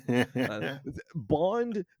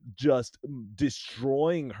 Bond just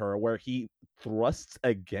destroying her where he thrusts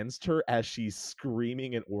against her as she's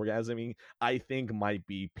screaming and orgasming, I think might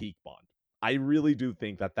be peak Bond. I really do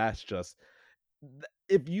think that that's just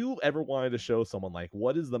if you ever wanted to show someone like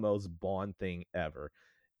what is the most Bond thing ever,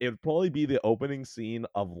 it would probably be the opening scene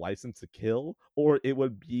of License to Kill, or it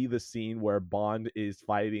would be the scene where Bond is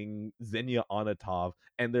fighting Xenia Onatov,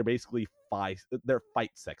 and they're basically they're fight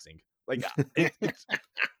sexing. Like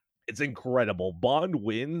it's incredible. Bond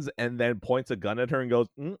wins and then points a gun at her and goes,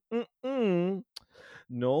 no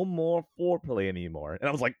more foreplay anymore. And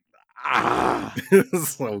I was like, Ah.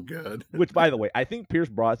 So good. Which, by the way, I think Pierce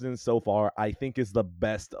Brosnan so far, I think is the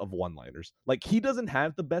best of one-liners. Like, he doesn't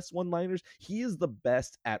have the best one-liners. He is the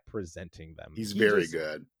best at presenting them. He's He very just,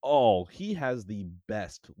 good. he has the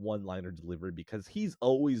best one-liner delivery because he's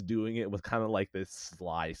always doing it with kind of like this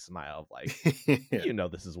sly smile of like, you know,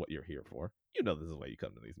 this is what you're here for. You know, this is why you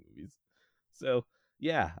come to these movies. So,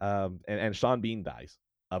 yeah. And Sean Bean dies,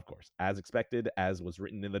 of course, as expected, as was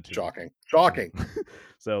written in the tomb. Shocking.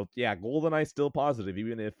 So yeah, GoldenEye still positive,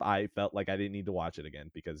 even if I felt like I didn't need to watch it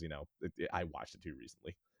again because I watched it too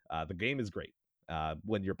recently. The game is great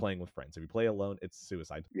when you're playing with friends. If you play alone, it's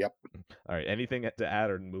suicide. Yep. All right, anything to add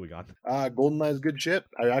or moving on? GoldenEye is good shit.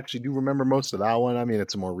 I actually do remember most of that one. I mean,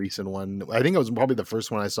 it's a more recent one. I think it was probably the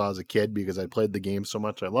first one I saw as a kid because I played the game so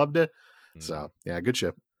much. I loved it. So yeah, good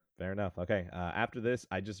shit. Fair enough. Okay. After this,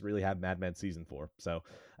 I just really have Mad Men season 4. So,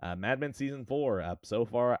 Mad Men season 4. So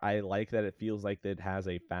far, I like that it feels like it has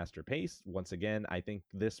a faster pace. Once again, I think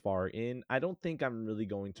this far in, I don't think I'm really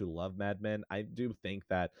going to love Mad Men. I do think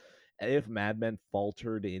that if Mad Men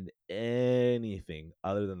faltered in anything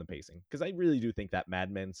other than the pacing, because I really do think that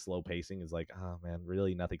Mad Men's slow pacing is like, oh man,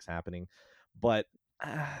 really nothing's happening. But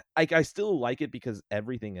I still like it because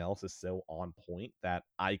everything else is so on point that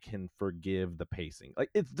I can forgive the pacing. Like,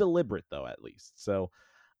 it's deliberate though, at least. So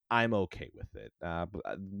I'm okay with it.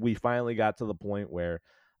 We finally got to the point where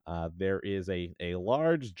there is a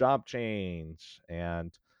large job change,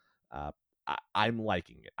 and uh, I'm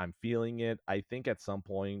liking it. I'm feeling it. I think at some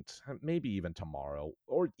point, maybe even tomorrow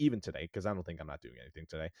or even today, because I don't think I'm not doing anything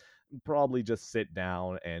today, probably just sit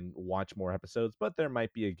down and watch more episodes. But there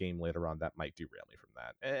might be a game later on that might derail me from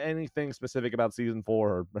that. Anything specific about season 4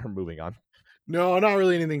 or moving on? No, not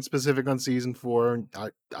really anything specific on season 4.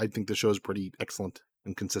 I think the show's pretty excellent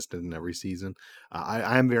and consistent in every season.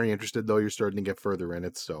 I am very interested though. You're starting to get further in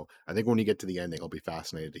it, so I think when you get to the ending, I'll be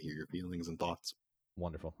fascinated to hear your feelings and thoughts.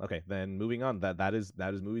 Wonderful. Okay, then moving on. That is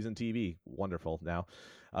movies and TV. Wonderful. Now,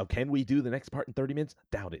 can we do the next part in 30 minutes?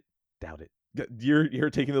 Doubt it. Doubt it. You're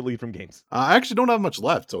taking the lead from games. I actually don't have much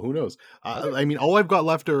left, so who knows? Okay. I mean, all I've got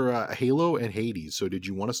left are Halo and Hades. So did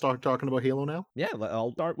you want to start talking about Halo now? Yeah,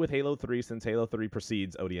 I'll start with Halo 3 since Halo 3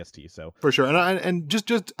 precedes ODST. So For sure, and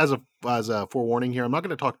just as a forewarning here, I'm not going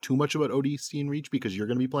to talk too much about ODST and Reach because you're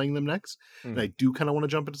going to be playing them next, and I do kind of want to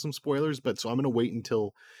jump into some spoilers, but so I'm going to wait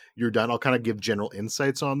until you're done. I'll kind of give general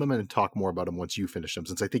insights on them and talk more about them once you finish them,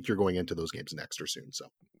 since I think you're going into those games next or soon. So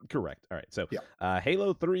correct. All right. So yeah,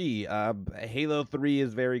 Halo 3. Halo 3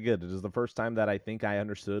 is very good. It is the first time that I think I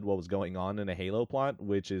understood what was going on in a Halo plot,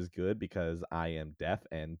 which is good because I am deaf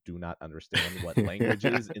and do not understand what language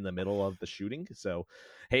is in the middle of the shooting. So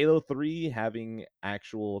Halo 3 having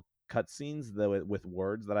actual cutscenes though with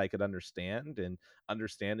words that I could understand and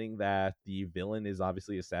understanding that the villain is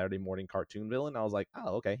obviously a Saturday morning cartoon villain, I was like,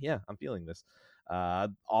 oh, okay, yeah, I'm feeling this.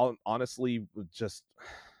 Honestly, just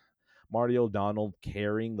Marty O'Donnell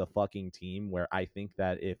carrying the fucking team, where I think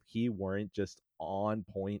that if he weren't just on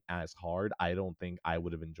point as hard, I don't think I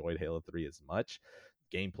would have enjoyed Halo 3 as much.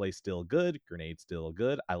 Gameplay still good, grenades still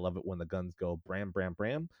good. I love it when the guns go bram bram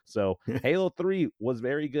bram. So Halo 3 was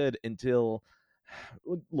very good until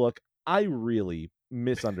look, I really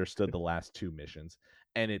misunderstood the last 2 missions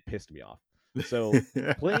and it pissed me off. So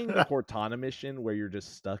playing the Cortana mission where you're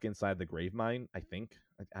just stuck inside the grave mine, I think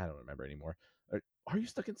I don't remember anymore. Are you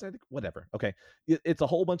stuck inside the whatever? Okay, it's a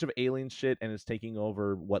whole bunch of alien shit and it's taking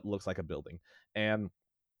over what looks like a building, and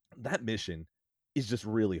that mission is just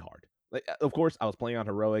really hard. Like, of course, I was playing on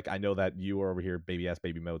heroic. I know that you were over here baby ass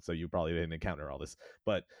baby mode, so you probably didn't encounter all this.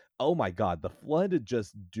 But oh my god, the flood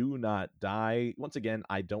just do not die. Once again,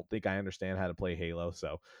 I don't think I understand how to play Halo,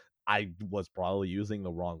 so I was probably using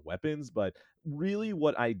the wrong weapons. But really,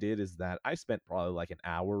 what I did is that I spent probably like an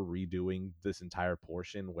hour redoing this entire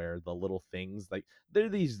portion where the little things, like they're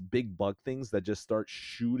these big bug things that just start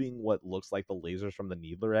shooting what looks like the lasers from the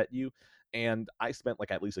needler at you, and I spent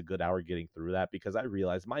like at least a good hour getting through that because I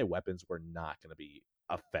realized my weapons were not going to be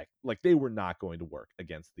like they were not going to work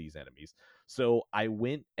against these enemies. So I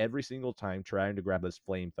went every single time trying to grab this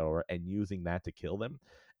flamethrower and using that to kill them,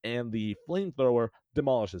 and the flamethrower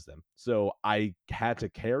demolishes them. So I had to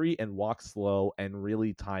carry and walk slow and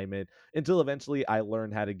really time it until eventually I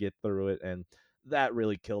learned how to get through it, and that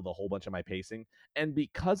really killed a whole bunch of my pacing. And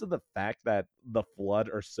because of the fact that the flood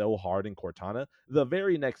are so hard in Cortana, the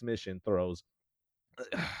very next mission throws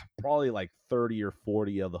probably like 30 or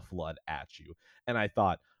 40 of the flood at you. And I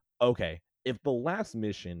thought, okay, if the last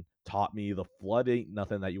mission taught me the flood ain't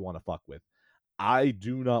nothing that you want to fuck with, I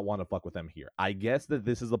do not want to fuck with them here. I guess that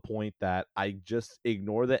this is the point that I just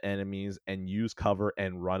ignore the enemies and use cover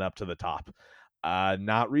and run up to the top.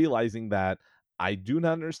 Not realizing that I do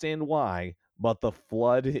not understand why, but the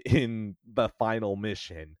flood in the final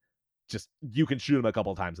mission, just you can shoot them a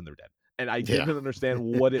couple times and they're dead. And I Yeah. didn't understand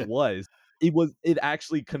what it was. It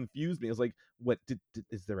actually confused me. I was like, what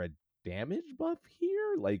is there a damage buff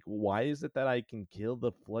here? Like, why is it that I can kill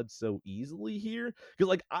the flood so easily here? Because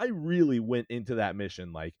like I really went into that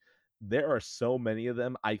mission like there are so many of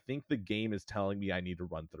them. I think the game is telling me I need to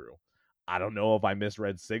run through. I don't know if I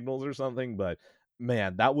misread signals or something, but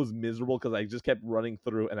man, that was miserable because I just kept running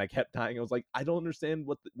through and I kept dying. I was like, I don't understand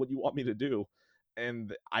what you want me to do,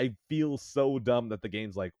 and I feel so dumb that the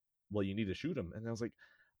game's like, well, you need to shoot him, and I was like,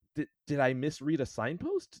 did I misread a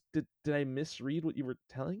signpost? Did I misread what you were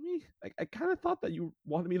telling me? I kind of thought that you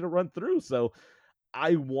wanted me to run through, so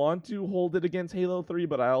I want to hold it against Halo 3,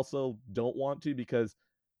 but I also don't want to because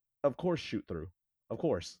of course shoot through. Of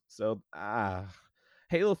course. So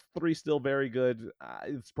Halo 3 still very good.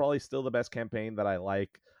 It's probably still the best campaign that I like.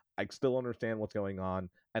 I still understand what's going on.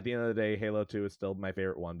 At the end of the day, Halo 2 is still my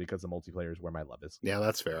favorite one because the multiplayer is where my love is. Yeah,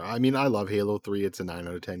 that's fair. I mean, I love Halo 3. It's a 9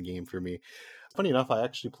 out of 10 game for me. Funny enough, I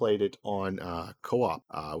actually played it on co-op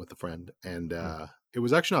with a friend, and Mm. it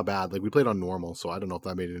was actually not bad. Like we played on normal, so I don't know if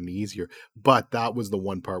that made it any easier. But that was the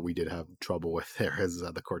one part we did have trouble with. There is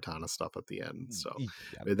the Cortana stuff at the end, so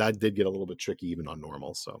Yeah, that did get a little bit tricky even on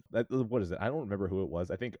normal. So what is it? I don't remember who it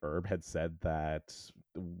was. I think Herb had said that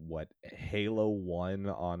what Halo 1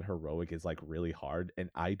 on heroic is like really hard, and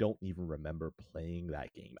I don't even remember playing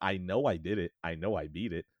that game. I know I did it. I know I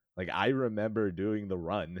beat it. Like I remember doing the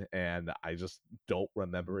run, and I just don't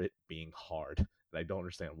remember it being hard. And I don't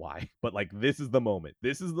understand why. But like this is the moment.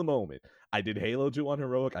 This is the moment. I did Halo 2 on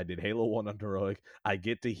heroic. I did Halo 1 on heroic. I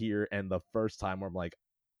get to hear, and the first time where I'm like,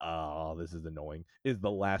 oh, this is annoying, is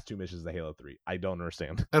the last two missions of Halo 3. I don't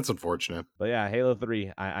understand. that's unfortunate. But yeah, Halo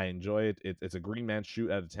 3, I enjoy it. It's a Green Man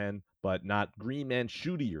shoot out of 10, but not Green Man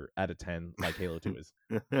shootier out of 10 like Halo 2 is.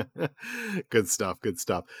 Good stuff. Good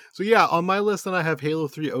stuff. So yeah, on my list, then I have Halo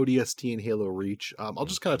 3 ODST and Halo Reach. I'll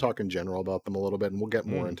just kind of talk in general about them a little bit, and we'll get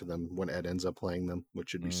more Mm, into them when Ed ends up playing them, which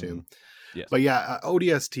should be soon. mm, yes. But yeah,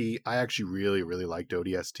 ODST, I actually really, really liked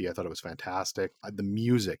ODST. I thought it was fantastic. The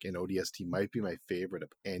music in ODST might be my favorite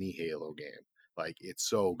of any Halo game. Like it's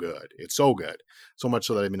so good. It's so good. So much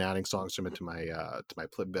so that I've been adding songs from it to my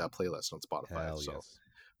playlist on Spotify. Hell So yes.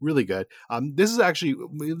 really good. This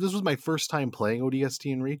was my first time playing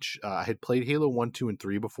ODST and Reach. I had played Halo 1, 2, and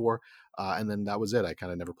 3 before, and then that was it. I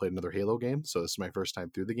kind of never played another Halo game, so this is my first time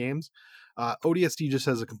through the games. ODST just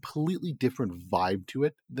has a completely different vibe to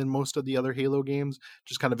it than most of the other Halo games,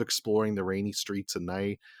 just kind of exploring the rainy streets at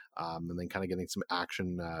night, and then kind of getting some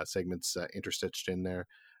action segments interstitched in there.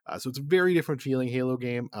 So it's a very different feeling Halo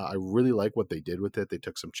game. I really like what they did with it. They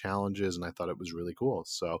took some challenges, and I thought it was really cool.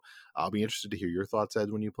 So I'll be interested to hear your thoughts,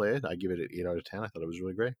 Ed, when you play it. I give it an 8 out of 10. I thought it was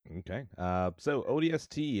really great. Okay. So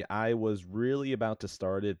ODST, I was really about to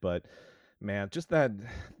start it, but man, just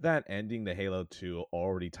that ending to Halo 2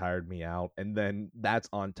 already tired me out. And then that's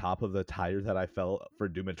on top of the tire that I felt for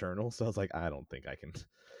Doom Eternal. So I was like, I don't think I can.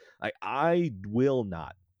 Like, I will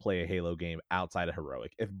not play a Halo game outside of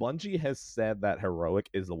Heroic. If Bungie has said that Heroic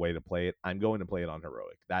is the way to play it, I'm going to play it on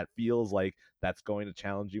Heroic. That feels like that's going to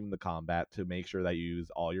challenge you in the combat to make sure that you use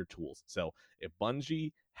all your tools. So if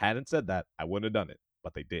Bungie hadn't said that, I wouldn't have done it,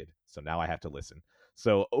 but they did. So now I have to listen.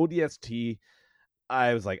 So ODST,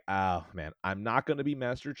 I was like, oh man, I'm not going to be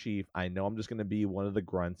Master Chief. I know I'm just going to be one of the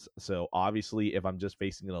grunts. So obviously, if I'm just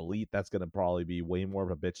facing an elite, that's going to probably be way more of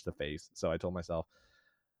a bitch to face. So I told myself,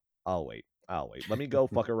 I'll wait. I'll wait. Let me go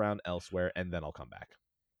fuck around elsewhere and then I'll come back.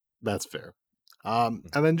 That's fair. And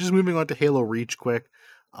then just moving on to Halo Reach quick.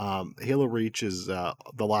 Halo Reach is the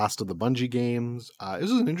last of the Bungie games.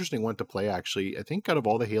 This is an interesting one to play, actually. I think out of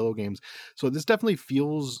all the Halo games, so this definitely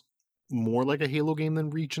feels more like a Halo game than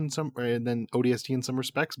Reach in some, than ODST in some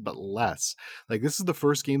respects, but less. Like this is the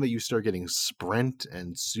first game that you start getting sprint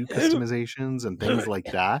and suit customizations and things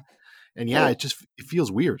like that. And yeah, it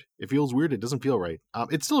feels weird. It feels weird. It doesn't feel right.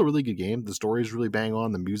 It's still a really good game. The story is really bang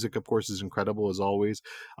on. The music, of course, is incredible as always.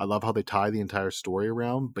 I love how they tie the entire story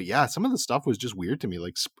around. But yeah, some of the stuff was just weird to me.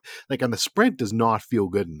 Like on the sprint does not feel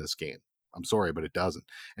good in this game. I'm sorry, but it doesn't.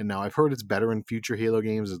 And now I've heard it's better in future Halo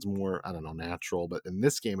games. It's more, I don't know, natural. But in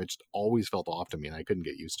this game, it just always felt off to me, and I couldn't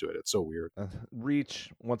get used to it. It's so weird. Reach,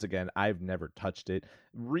 once again, I've never touched it.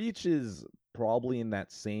 Reach is probably in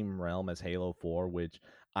that same realm as Halo 4, which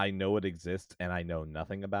I know it exists and I know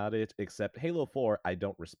nothing about it, except Halo 4 I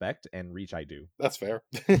don't respect and Reach I do. That's fair.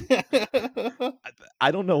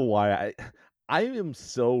 I don't know why I am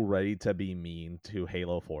so ready to be mean to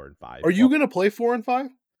Halo 4 and 5. Are you going to play 4 and 5?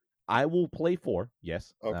 I will play 4,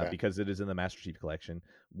 yes, Okay. because it is in the Master Chief Collection.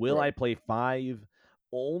 Will Right. I play 5?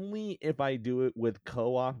 only if I do it with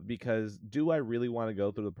co-op, because do I really want to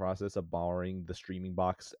go through the process of borrowing the streaming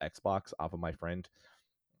box Xbox off of my friend?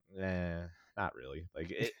 Not really.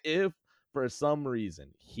 Like if for some reason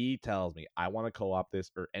he tells me I want to co-op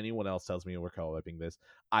this, or anyone else tells me we're co-oping this,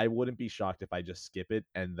 I wouldn't be shocked if I just skip it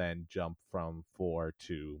and then jump from 4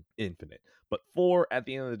 to Infinite. But 4, at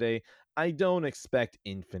the end of the day, I don't expect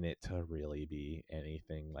Infinite to really be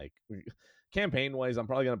anything like campaign wise. I'm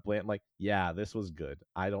probably gonna play it. I'm like, yeah, this was good.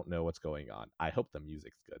 I don't know what's going on. I hope the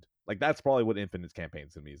music's good. Like that's probably what Infinite's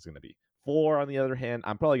campaign's gonna be. Is gonna be 4. On the other hand,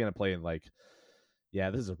 I'm probably gonna play in like, yeah,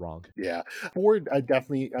 this is wrong. Yeah, 4.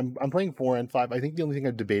 I'm playing 4 and 5. I think the only thing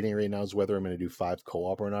I'm debating right now is whether I'm going to do 5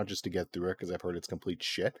 co-op or not, just to get through it, because I've heard it's complete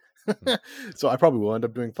shit. So I probably will end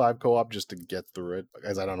up doing 5 co-op just to get through it,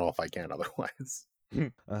 as I don't know if I can otherwise.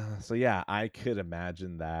 So yeah, I could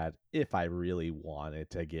imagine that if I really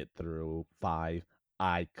wanted to get through 5,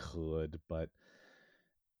 I could, but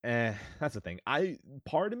that's the thing.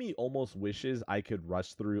 Part of me almost wishes I could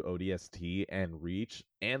rush through ODST and Reach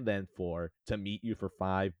and then 4 to meet you for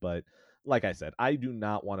 5, but like I said, I do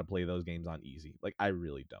not want to play those games on easy. Like I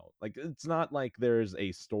really don't. Like it's not like there's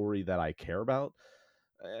a story that I care about.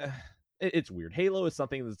 Eh, it's weird. Halo is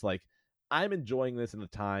something that's like I'm enjoying this in the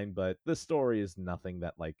time, but the story is nothing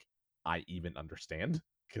that like I even understand,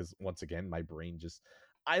 because once again, my brain just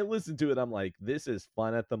I listen to it, I'm like, this is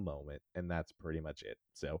fun at the moment, and that's pretty much it.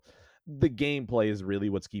 So the gameplay is really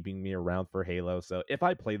what's keeping me around for Halo. So if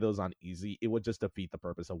I play those on easy, it would just defeat the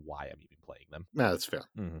purpose of why I'm even playing them. No, that's fair.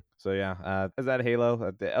 So yeah, is that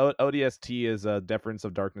Halo? The ODST is a Deference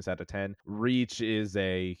of Darkness out of 10. Reach is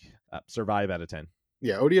a Survive out of 10.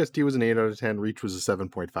 Yeah, ODST was an 8 out of 10. Reach was a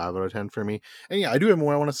 7.5 out of 10 for me. And yeah, I do have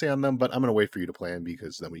more I want to say on them, but I'm going to wait for you to play them,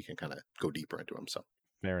 because then we can kind of go deeper into them. So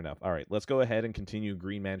Fair enough. All right, let's go ahead and continue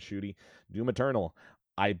Green Man Shooty. Doom Eternal.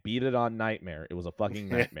 I beat it on Nightmare. It was a fucking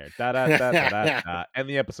nightmare. Da da da da da da. End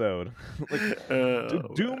the episode. Like,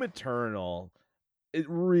 Doom Eternal, it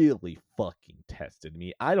really fucking tested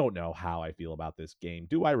me. I don't know how I feel about this game.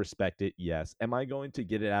 Do I respect it? Yes. Am I going to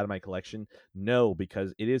get it out of my collection? No,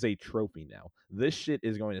 because it is a trophy now. This shit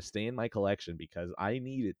is going to stay in my collection because I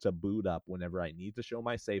need it to boot up whenever I need to show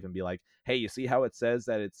my save and be like, hey, you see how it says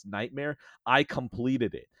that it's Nightmare? I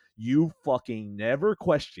completed it. You fucking never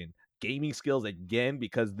question gaming skills again,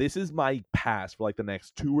 because this is my pass for like the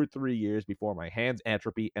next 2 or 3 years before my hands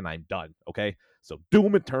atrophy and I'm done. Okay, so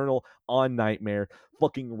Doom Eternal on Nightmare,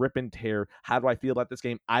 fucking rip and tear. How do I feel about this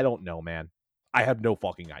game? I don't know, man. I have no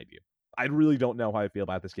fucking idea. I really don't know how I feel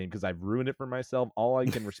about this game because I've ruined it for myself. All I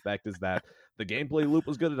can respect is that the gameplay loop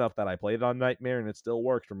was good enough that I played it on Nightmare and it still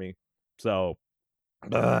worked for me. So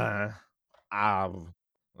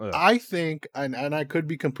I think, and I could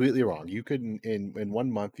be completely wrong. You could in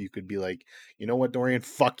 1 month you could be like, you know what, Dorian,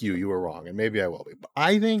 fuck you, you were wrong, and maybe I will be. But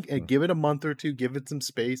I think give it a month or two, give it some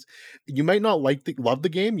space. You might not love the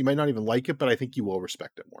game, you might not even like it, but I think you will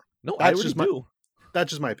respect it more. No, I already do. That's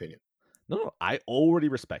just my opinion. No, I already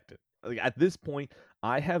respect it. Like, at this point,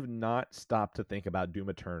 I have not stopped to think about Doom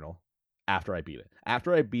Eternal after I beat it.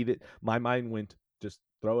 After I beat it, my mind went, just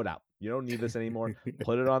throw it out. You don't need this anymore.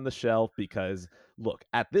 Put it on the shelf, because look,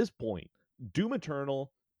 at this point, Doom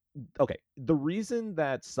Eternal, okay, the reason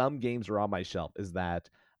that some games are on my shelf is that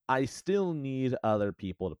I still need other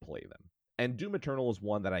people to play them. And Doom Eternal is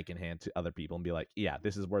one that I can hand to other people and be like, yeah,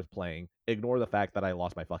 this is worth playing. Ignore the fact that I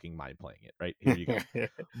lost my fucking mind playing it, right? Here you go.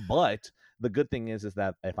 But the good thing is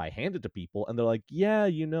that if I hand it to people and they're like, yeah,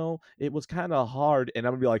 you know, it was kind of hard. And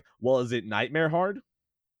I'm going to be like, well, is it Nightmare hard?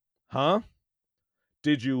 Huh?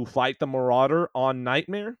 Did you fight the Marauder on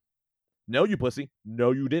Nightmare? No, you pussy.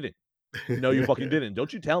 No, you didn't. No, you fucking didn't.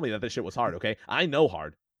 Don't you tell me that this shit was hard, okay? I know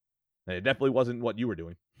hard. And it definitely wasn't what you were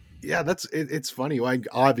doing. Yeah, it's funny.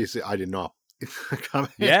 Obviously, I did not come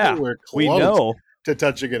anywhere close we know to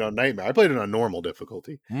touching it on Nightmare. I played it on normal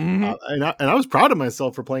difficulty, mm-hmm. and I was proud of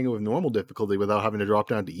myself for playing it with normal difficulty without having to drop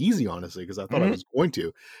down to easy, honestly, because I thought I was going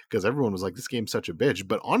to, because everyone was like, this game's such a bitch.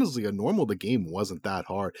 But honestly, on normal, the game wasn't that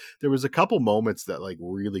hard. There was a couple moments that like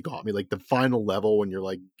really got me, like the final level when you're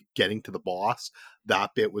like getting to the boss.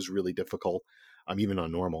 That bit was really difficult, even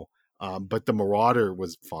on normal. But the Marauder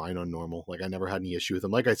was fine on normal. Like, I never had any issue with him.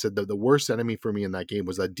 Like I said, the worst enemy for me in that game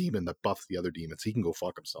was that demon that buffed the other demons. He can go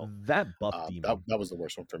fuck himself. That buff demon. That was the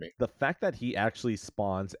worst one for me. The fact that he actually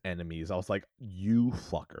spawns enemies, I was like, you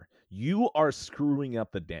fucker. You are screwing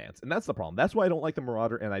up the dance. And that's the problem. That's why I don't like the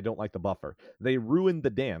Marauder and I don't like the buffer. They ruined the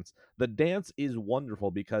dance. The dance is wonderful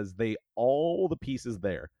because all the pieces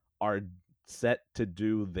there are set to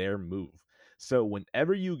do their move. So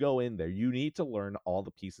whenever you go in there, you need to learn all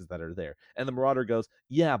the pieces that are there. And the Marauder goes,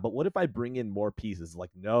 yeah, but what if I bring in more pieces?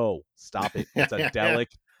 Like, no, stop it. It's a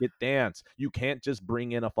delicate dance. You can't just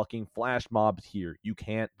bring in a fucking flash mob here. You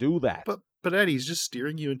can't do that. But Eddie, he's just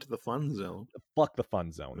steering you into the fun zone. Fuck the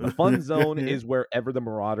fun zone. The fun zone is wherever the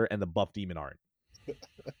Marauder and the buff demon aren't.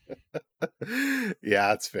 Yeah,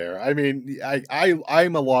 that's fair. I mean,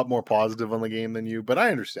 I'm a lot more positive on the game than you, but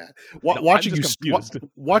I understand. Watching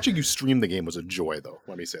you stream the game was a joy, though.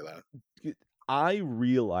 Let me say that. I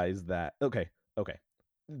realize that. Okay.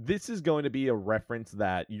 This is going to be a reference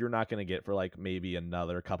that you're not going to get for like maybe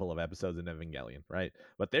another couple of episodes in Evangelion, right?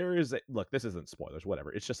 But there is look, this isn't spoilers,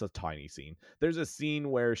 whatever. It's just a tiny scene. There's a scene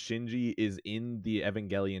where Shinji is in the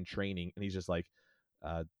Evangelion training, and he's just like,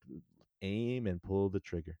 aim and pull the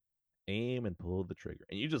trigger. Aim and pull the trigger.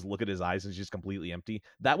 And you just look at his eyes and he's just completely empty.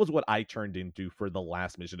 That was what I turned into for the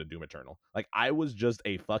last mission of Doom Eternal. Like, I was just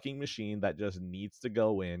a fucking machine that just needs to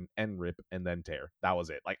go in and rip and then tear. That was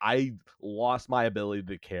it. Like, I lost my ability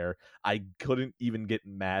to care. I couldn't even get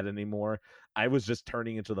mad anymore. I was just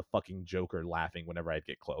turning into the fucking Joker laughing whenever I'd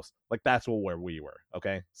get close. Like, that's where we were.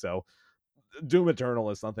 Okay. So Doom Eternal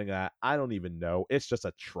is something that I don't even know. It's just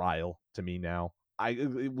a trial to me now.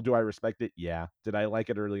 Do I respect it? Yeah. Did I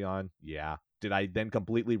like it early on? Yeah. Did I then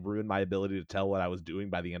completely ruin my ability to tell what I was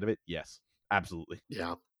doing by the end of it? Yes, absolutely.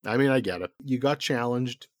 Yeah. I mean, I get it. You got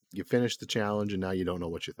challenged, you finished the challenge, and now you don't know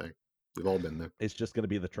what you think. We've all been there. It's just going to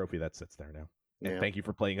be the trophy that sits there now. And thank you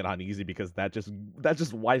for playing it on easy, because that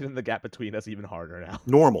just widened the gap between us even harder now.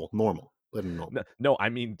 Normal. No, I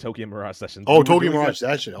mean Tokyo Mirage Sessions. Oh, Tokyo Mirage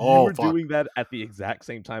Session. Oh, you were doing that at the exact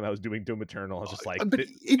same time I was doing Doom Eternal. I was just like,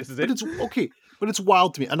 this is it. It's okay, but it's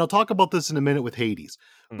wild to me. And I'll talk about this in a minute with Hades.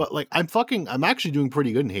 But like, I'm actually doing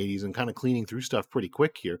pretty good in Hades and kind of cleaning through stuff pretty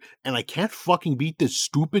quick here. And I can't fucking beat this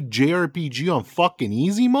stupid JRPG on fucking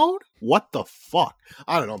easy mode. What the fuck?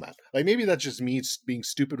 I don't know, man. Like, maybe that's just me being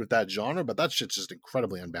stupid with that genre, but that shit's just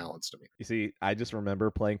incredibly unbalanced to me. You see, I just remember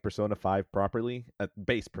playing Persona 5 properly,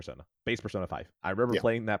 base Persona 5. I remember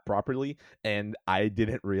playing that properly, and I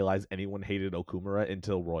didn't realize anyone hated Okumura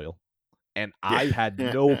until Royal. And I had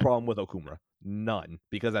no problem with Okumura. None.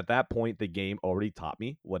 Because at that point, the game already taught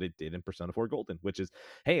me what it did in Persona 4 Golden, which is,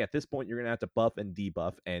 hey, at this point, you're going to have to buff and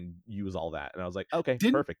debuff and use all that. And I was like, okay,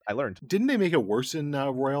 perfect. I learned. Didn't they make it worse in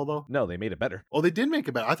Royal, though? No, they made it better. Oh, they did make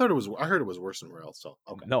it better. I heard it was worse in Royal, so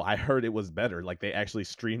okay. No, I heard it was better. Like, they actually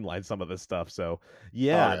streamlined some of this stuff. So,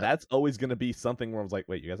 yeah, that's always going to be something where I was like,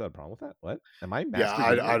 wait, you guys had a problem with that? What? Am I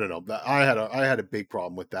I don't know. I had a big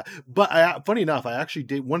problem with that. But funny enough, I actually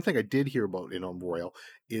did. One thing I did hear about in Royal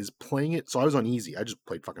is playing it. So I was on easy. I just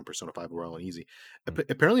played fucking Persona 5 Royal on easy.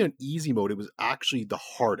 Apparently on easy mode, it was actually the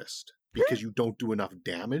hardest because you don't do enough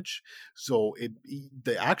damage. So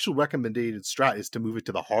the actual recommended strat is to move it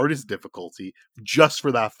to the hardest difficulty just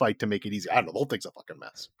for that fight to make it easy. I don't know. The whole thing's a fucking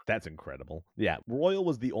mess. That's incredible. Yeah. Royal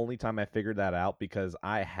was the only time I figured that out because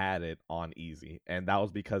I had it on easy. And that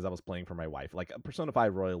was because I was playing for my wife. Like, Persona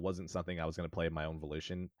 5 Royal wasn't something I was going to play of my own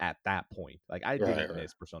volition at that point. Like, I didn't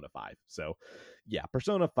miss Persona 5. So, yeah,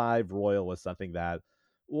 Persona 5 Royal was something that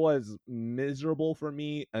was miserable for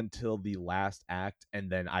me until the last act, and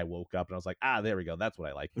then I woke up and I was like, there we go, that's what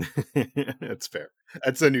I like. That's fair.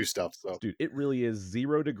 That's the new stuff. So, dude, it really is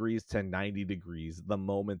 0 degrees to 90 degrees the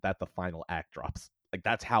moment that the final act drops. Like,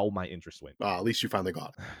 that's how my interest went. At least you finally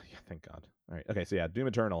got it. Yeah, thank God. All right, okay, so yeah, Doom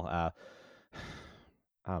Eternal. I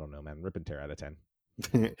don't know, man. Rip and tear out of 10.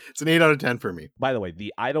 It's an 8 out of 10 for me. By the way,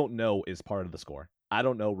 the I don't know is part of the score. I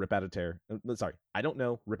don't know, rip out of tear. Sorry, I don't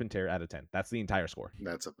know, rip and tear out of 10. That's the entire score.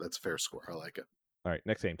 That's a fair score. I like it. All right,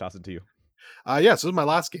 next game. Toss it to you. So this is my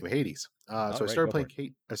last game, Hades. So I started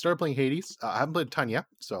playing Hades. I haven't played a ton yet,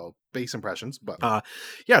 so base impressions. But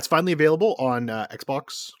it's finally available on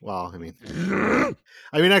Xbox. Well, I mean,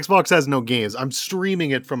 Xbox has no games. I'm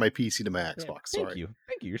streaming it from my PC to my Xbox. Thank you.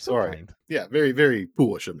 You're so kind. Yeah, very, very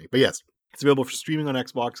foolish of me. But yes. It's available for streaming on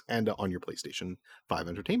Xbox and on your PlayStation 5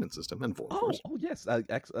 entertainment system and 4. Oh, yes.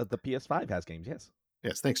 The PS5 has games, yes.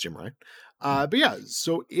 Yes, thanks, Jim Ryan. But yeah,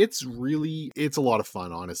 so it's a lot of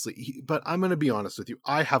fun, honestly. But I'm going to be honest with you.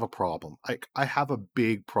 I have a problem. I have a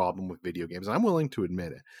big problem with video games. I'm willing to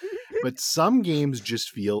admit it. But some games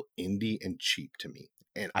just feel indie and cheap to me.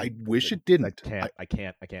 And I wish it didn't. I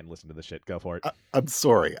can't listen to this shit. Go for it. I'm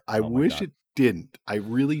sorry. I wish it didn't. I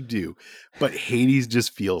really do. But Hades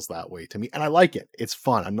just feels that way to me. And I like it. It's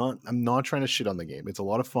fun. I'm not trying to shit on the game. It's a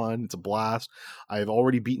lot of fun. It's a blast. I've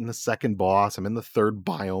already beaten the second boss. I'm in the third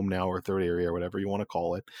biome now, or third area, or whatever you want to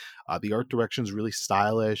call it. The art direction is really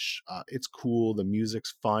stylish. It's cool. The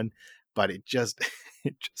music's fun. But it just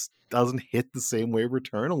doesn't hit the same way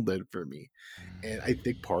Returnal did for me. And I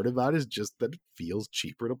think part of that is just that it feels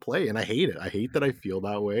cheaper to play, and I hate it. I hate that I feel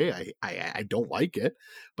that way. I don't like it,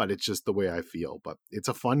 but it's just the way I feel. But it's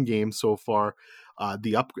a fun game so far.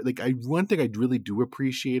 The upgrade, one thing I really do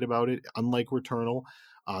appreciate about it, unlike Returnal,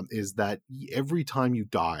 is that every time you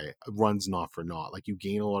die, it runs not for naught. Like you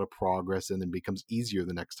gain a lot of progress, and then becomes easier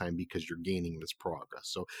the next time because you're gaining this progress.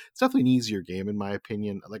 So it's definitely an easier game in my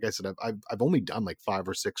opinion. Like I said, I've only done like 5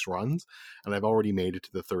 or 6 runs, and I've already made it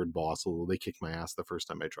to the third boss. Although they kicked my ass the first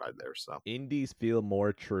time I tried there. So Indies feel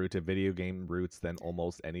more true to video game roots than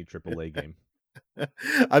almost any AAA game.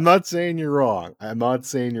 I'm not saying you're wrong. I'm not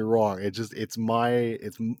saying you're wrong. It's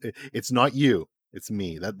not you. It's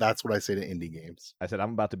me. That's what I say to indie games. I said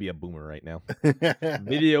I'm about to be a boomer right now.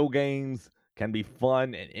 Video games can be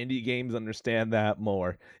fun, and indie games understand that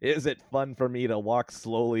more. Is it fun for me to walk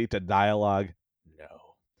slowly to dialogue? No.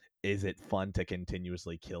 Is it fun to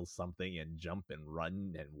continuously kill something and jump and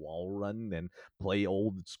run and wall run and play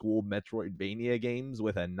old school Metroidvania games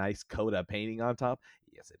with a nice coat of painting on top?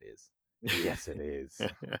 Yes, it is. Yes, it is.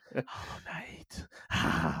 Hollow Knight.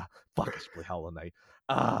 Fuck, I should play Hollow Knight.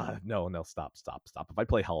 No, stop. If I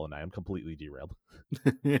play Hollow Knight, I'm completely derailed.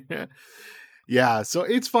 Yeah, so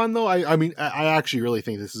it's fun though. I mean, I actually really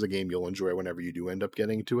think this is a game you'll enjoy whenever you do end up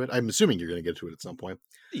getting to it. I'm assuming you're going to get to it at some point.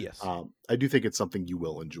 Yes. I do think it's something you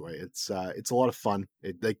will enjoy. It's a lot of fun.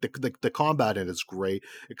 The combat in it is great.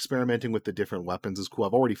 Experimenting with the different weapons is cool.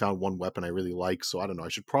 I've already found one weapon I really like, so I don't know. I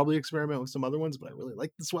should probably experiment with some other ones, but I really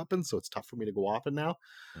like this weapon, so it's tough for me to go off it now.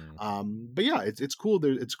 But yeah, it's cool.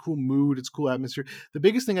 It's cool mood. It's cool atmosphere. The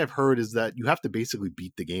biggest thing I've heard is that you have to basically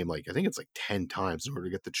beat the game I think it's like 10 times in order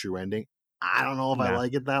to get the true ending. I don't know if I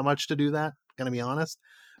like it that much to do that, gonna be honest.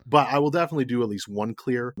 But I will definitely do at least one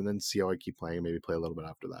clear and then see how I keep playing, maybe play a little bit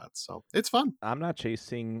after that. So it's fun. I'm not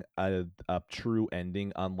chasing a true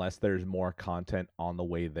ending unless there's more content on the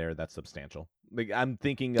way there that's substantial. Like I'm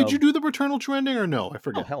thinking Did you do the Returnal true ending or no? I Oh,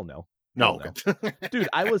 forget. hell no. No. Dude,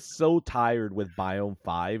 I was so tired with Biome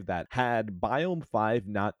 5 that had Biome 5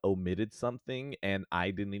 not omitted something and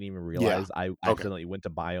I didn't even realize I accidentally went to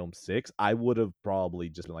Biome 6, I would have probably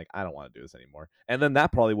just been like, I don't want to do this anymore. And then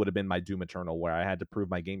that probably would have been my Doom Eternal where I had to prove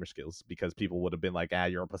my gamer skills because people would have been like,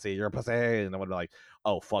 you're a pussy. And I would be like,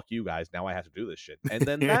 oh, fuck you guys. Now I have to do this shit. And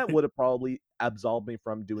then that would have probably absolved me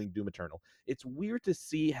from doing Doom Eternal. It's weird to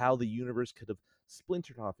see how the universe could have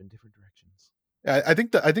splintered off in different directions. I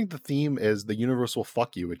think the theme is the universe will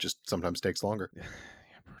fuck you. It just sometimes takes longer. Yeah,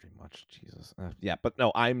 pretty much. Jesus. Yeah, but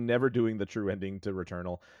no, I'm never doing the true ending to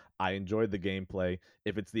Returnal. I enjoyed the gameplay.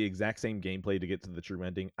 If it's the exact same gameplay to get to the true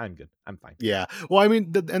ending, I'm good. I'm fine. Yeah. Well, I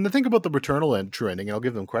mean, the thing about the Returnal and true ending, and I'll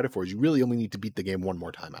give them credit for, is you really only need to beat the game one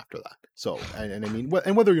more time after that. So, and I mean,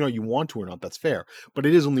 and whether you want to or not, that's fair. But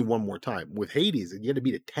it is only one more time. With Hades, you had to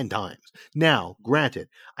beat it 10 times. Now, granted,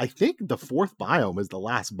 I think the 4th biome is the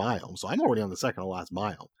last biome, so I'm already on the second to last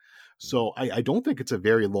biome. So I don't think it's a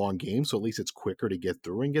very long game, so at least it's quicker to get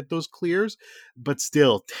through and get those clears. But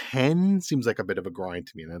still, 10 seems like a bit of a grind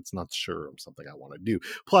to me, and that's not sure something I want to do.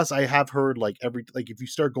 Plus, I have heard if you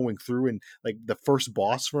start going through and like the first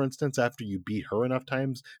boss, for instance, after you beat her enough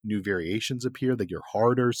times, new variations appear that you're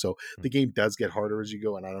harder. So the game does get harder as you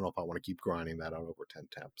go, and I don't know if I want to keep grinding that out over 10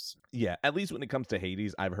 attempts. Yeah, at least when it comes to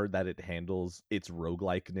Hades, I've heard that it handles its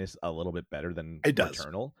roguelikeness a little bit better than It does,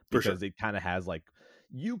 Returnal because it kind of has like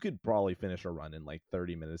you could probably finish a run in like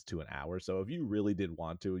 30 minutes to an hour. So if you really did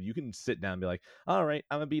want to, you can sit down and be like, all right,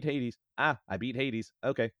 I'm gonna beat Hades. I beat Hades.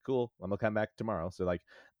 Okay, cool. I'm gonna come back tomorrow. So like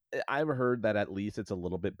I've heard that at least it's a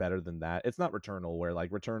little bit better than that. It's not Returnal where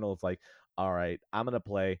like Returnal it's like, all right, I'm gonna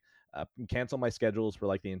play cancel my schedules for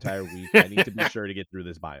like the entire week. I need to be sure to get through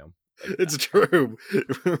this biome. Like, it's true.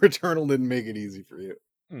 Returnal didn't make it easy for you.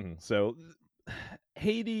 So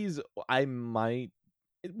Hades,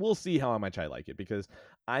 we'll see how much I like it because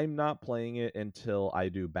I'm not playing it until I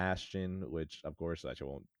do Bastion, which of course I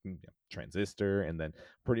won't Transistor, and then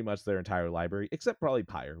pretty much their entire library, except probably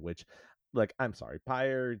Pyre, which like I'm sorry,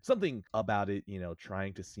 Pyre, something about it,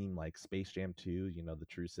 trying to seem like Space Jam 2, the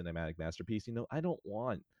true cinematic masterpiece. I don't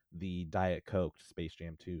want the Diet Coke Space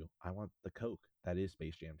Jam 2. I want the Coke that is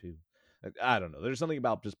Space Jam 2. I don't know. There's something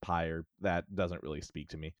about just Pyre that doesn't really speak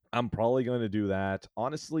to me. I'm probably going to do that.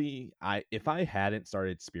 Honestly, if I hadn't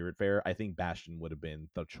started Spiritfarer, I think Bastion would have been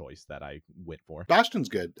the choice that I went for. Bastion's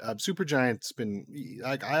good. Supergiant's been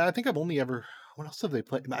like I think I've only ever. What else have they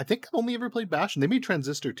played? I think I've only ever played Bastion. They made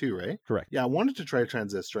Transistor too, right? Correct. Yeah, I wanted to try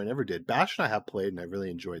Transistor. I never did. Bastion I have played and I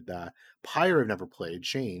really enjoyed that. Pyre I've never played.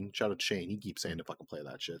 Shane, shout out to Shane. He keeps saying to fucking play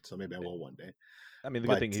that shit, so maybe I will one day. I mean, the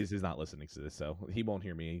good thing is he's not listening to this, so he won't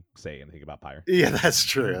hear me say anything about Pyre. Yeah, that's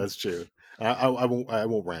true. That's true. I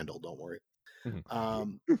won't Randall. Don't worry.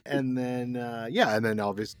 Mhm. And then yeah, and then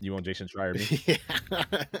obviously You won't Jason Schreier me?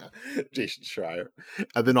 yeah. Jason Schreier,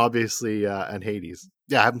 and then obviously and Hades.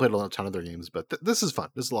 Yeah, I haven't played a ton of their games, but this is fun.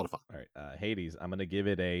 This is a lot of All right, Hades. I'm gonna give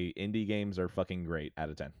it a indie games are fucking great out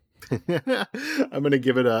of 10. fun. I'm gonna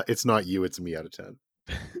give it a "It's not you, it's me" out of 10.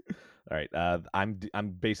 All right, I'm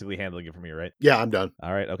basically handling it from here, right? Yeah, I'm done.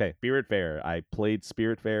 All right, okay. Spiritfarer. I played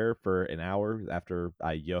Spiritfarer for an hour after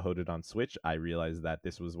I yohoed it on Switch. I realized that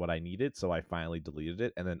this was what I needed, so I finally deleted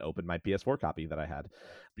it and then opened my PS4 copy that I had.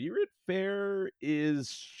 Spiritfarer is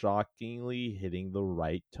shockingly hitting the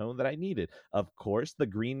right tone that I needed. Of course, the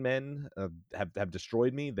green men have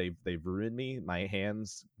destroyed me. They've ruined me. My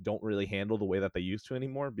hands don't really handle the way that they used to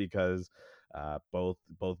anymore because both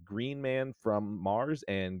Green Man from Mars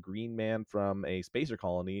and Green Man from a spacer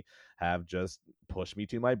colony have just pushed me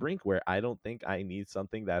to my brink where I don't think I need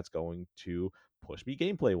something that's going to push me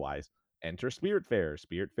gameplay wise. Enter Spiritfarer.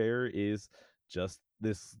 Spiritfarer is just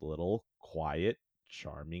this little quiet,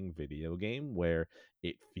 charming video game where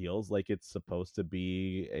it feels like it's supposed to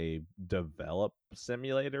be a develop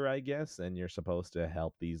simulator, I guess, and you're supposed to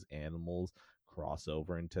help these animals cross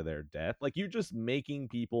over into their death. Like you're just making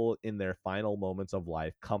people in their final moments of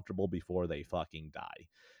life comfortable before they fucking die.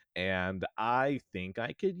 And I think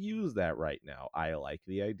I could use that right now. I like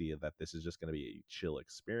the idea that this is just going to be a chill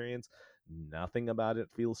experience. Nothing about it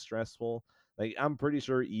feels stressful. Like I'm pretty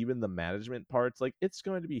sure even the management parts, like it's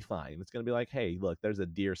going to be fine. It's going to be like, hey, look, there's a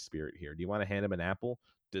deer spirit here. Do you want to hand him an apple?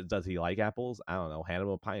 Does he like apples? I don't know. Hand him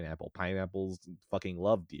a pineapple. Pineapples fucking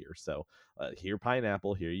love deer. So here,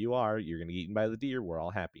 pineapple. Here you are. You're gonna get eaten by the deer. We're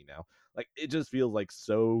all happy now. Like it just feels like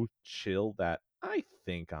so chill that I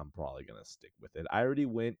think I'm probably gonna stick with it. I already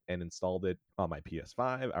went and installed it on my PS5.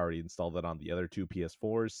 I already installed it on the other two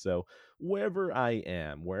PS4s. So wherever I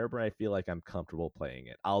am, wherever I feel like I'm comfortable playing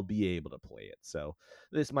it, I'll be able to play it. So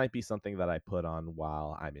this might be something that I put on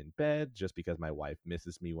while I'm in bed, just because my wife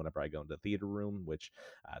misses me whenever I go into the theater room. Which,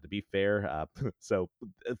 to be fair, so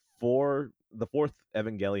for the fourth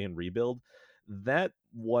Evangelion rebuild, that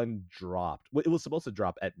one dropped. It was supposed to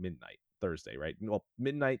drop at midnight Thursday, right? Well,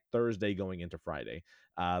 midnight Thursday going into Friday.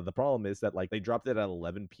 The problem is that like they dropped it at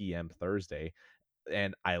 11 p.m. Thursday,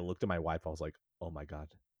 and I looked at my wife. I was like, "Oh my god,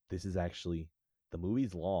 this is actually." The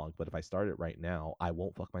movie's long, but if I start it right now, I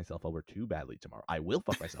won't fuck myself over too badly tomorrow. I will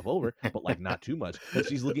fuck myself over, but like not too much. And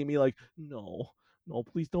she's looking at me like, no, no,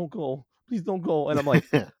 please don't go. Please don't go. And I'm like,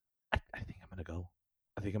 I think I'm gonna go.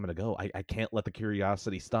 I think I'm gonna go. I can't let the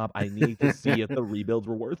curiosity stop. I need to see if the rebuilds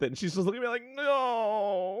were worth it. And she's just looking at me like,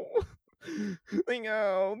 no. Like,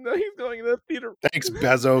 no, no, he's going in the theater. Thanks,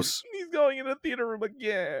 Bezos. He's going in the theater room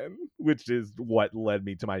again, which is what led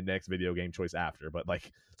me to my next video game choice after. But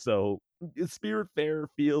like, so Spiritfarer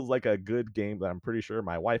feels like a good game that I'm pretty sure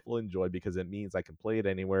my wife will enjoy because it means I can play it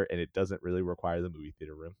anywhere and it doesn't really require the movie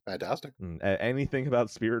theater room. Fantastic. Anything about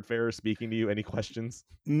Spiritfarer speaking to you? Any questions?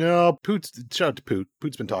 No, Poot's shout out to Poot.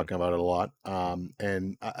 Poot's been Mhm. talking about it a lot.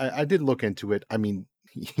 And I did look into it. I mean,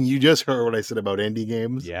 you just heard what I said about indie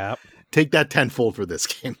games. Yeah. Take that tenfold for this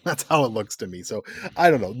game. That's how it looks to me. So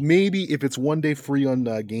I don't know. Maybe if it's one day free on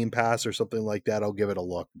Game Pass or something like that, I'll give it a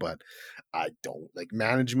look. But I don't like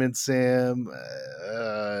management sim,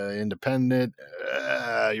 independent.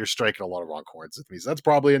 You're striking a lot of wrong chords with me. So that's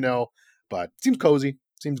probably a no. But it seems cozy.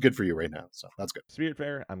 Seems good for you right now. So that's good.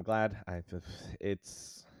 Spiritfarer, I'm glad.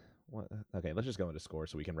 It's what? Okay, let's just go into score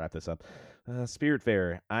so we can wrap this up.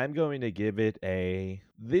 Spiritfarer, I'm going to give it a.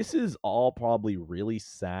 This is all probably really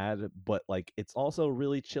sad, but like it's also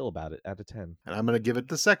really chill about it out of 10. And I'm going to give it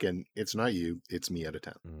the second. It's not you. It's me out of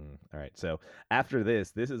 10. All right, so after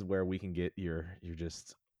this is where we can get your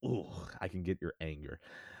just. Ooh, I can get your anger.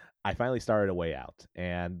 I finally started A Way Out,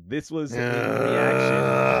 and this was in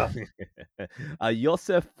reaction a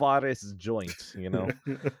Josef Fares joint, you know.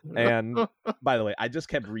 And by the way, I just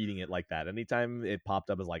kept reading it like that. Anytime it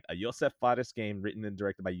popped up as like a Josef Fares game written and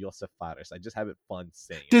directed by Josef Fares, I just have it fun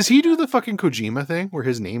saying it. Does he do the fucking Kojima thing where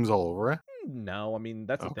his name's all over it? No, I mean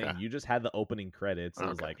that's the Okay. thing. You just had the opening credits. It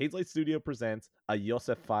was like Hazelight Studio presents a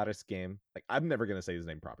Josef Fares game. Like I'm never gonna say his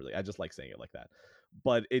name properly. I just like saying it like that.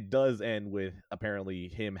 But it does end with apparently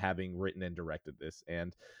him having written and directed this.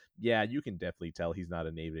 And yeah, you can definitely tell he's not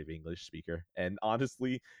a native English speaker. And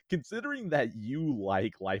honestly, considering that you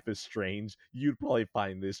like Life is Strange, you'd probably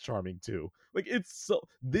find this charming too. Like it's so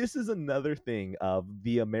this is another thing of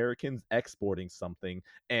the Americans exporting something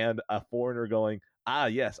and a foreigner going, ah,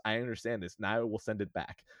 yes, I understand this. Now I will send it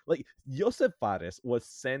back. Like, Joseph Fares was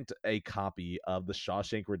sent a copy of the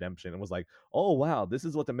Shawshank Redemption and was like, oh, wow, this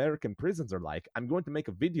is what American prisons are like. I'm going to make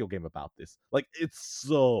a video game about this. Like, it's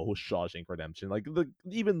so Shawshank Redemption. Like,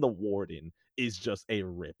 even the warden is just a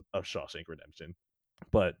rip of Shawshank Redemption.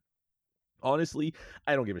 But honestly,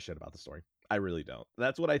 I don't give a shit about the story. I really don't.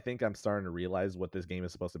 That's what I think I'm starting to realize what this game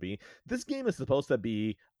is supposed to be. This game is supposed to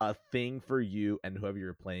be a thing for you and whoever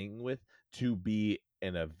you're playing with to be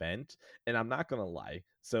an event. And I'm not going to lie.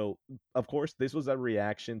 So, of course, this was a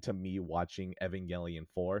reaction to me watching Evangelion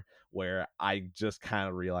 4, where I just kind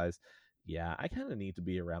of realized, yeah, I kind of need to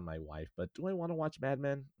be around my wife, but do I want to watch Mad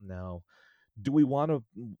Men? No. Do we want to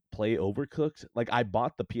play Overcooked? Like, I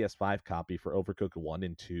bought the PS5 copy for Overcooked 1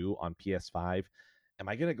 and 2 on PS5. Am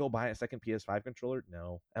I going to go buy a second PS5 controller?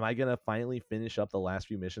 No. Am I going to finally finish up the last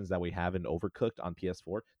few missions that we have in Overcooked on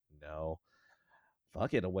PS4? No.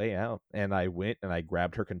 Fuck it, a way out. And I went and I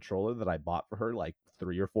grabbed her controller that I bought for her like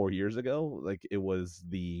 3 or 4 years ago. Like, it was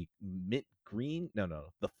the mint green. No,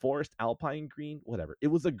 the forest alpine green, whatever. It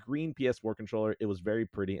was a green PS4 controller. It was very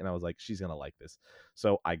pretty. And I was like, she's going to like this.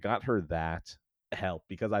 So I got her that. Help,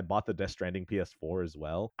 because I bought the Death Stranding PS4 as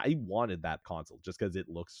well. I wanted that console just because it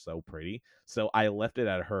looks so pretty. So I left it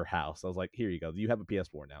at her house. I was like, here you go. You have a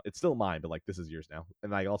PS4 now. It's still mine, but like, this is yours now.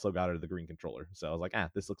 And I also got her the green controller. So I was like,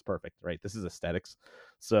 this looks perfect, right? This is aesthetics.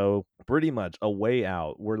 So pretty much a way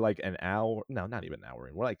out. We're like an hour. No, not even an hour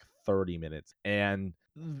in. We're like 30 minutes. And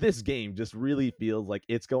this game just really feels like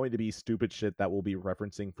it's going to be stupid shit that we'll be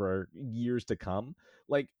referencing for years to come.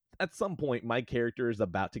 Like, at some point, my character is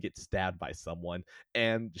about to get stabbed by someone,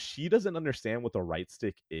 and she doesn't understand what the right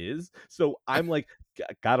stick is. So I'm like,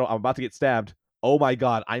 God, I'm about to get stabbed. Oh my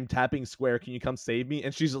God, I'm tapping square. Can you come save me?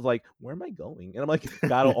 And she's just like, where am I going? And I'm like,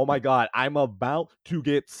 God, oh my God, I'm about to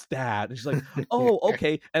get stabbed. And she's like, oh,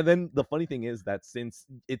 okay. And then the funny thing is that since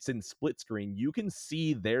it's in split screen, you can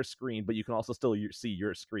see their screen, but you can also still see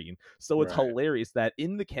your screen. So it's Right. hilarious that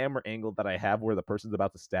in the camera angle that I have where the person's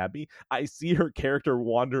about to stab me, I see her character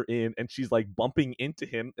wander in and she's like bumping into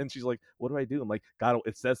him. And she's like, what do I do? I'm like, God,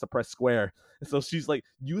 it says to press square. And so she's like,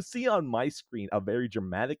 you see on my screen a very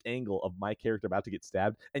dramatic angle of my character about to get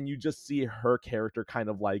stabbed, and you just see her character kind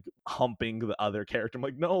of like humping the other character. I'm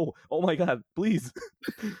like, no, oh my God, please.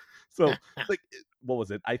 So, like, what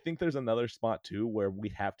was it? I think there's another spot too where we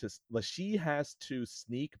have to, she has to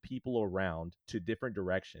sneak people around to different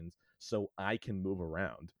directions so I can move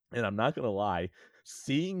around. And I'm not gonna lie,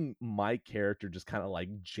 seeing my character just kind of like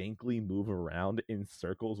jankly move around in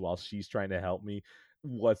circles while she's trying to help me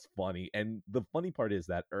was funny. And the funny part is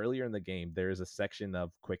that earlier in the game, there is a section of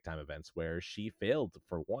QuickTime events where she failed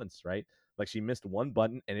for once, right? Like, she missed one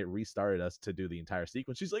button and it restarted us to do the entire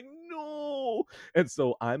sequence. She's like, no. And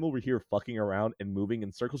so I'm over here fucking around and moving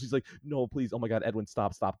in circles. She's like, no, please. Oh my God, Edwin,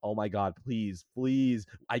 stop. Oh my God, please.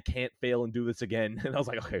 I can't fail and do this again. And I was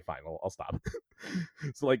like, okay, fine. I'll stop.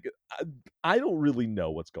 So, like, I don't really know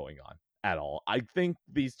what's going on at all. I think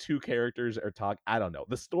these two characters are I don't know.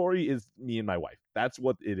 The story is me and my wife. That's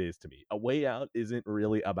what it is to me. A Way Out isn't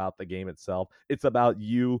really about the game itself. It's about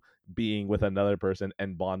you being with another person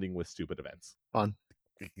and bonding with stupid events. Fun.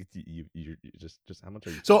 You just how much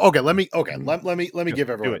are you? So okay, let me give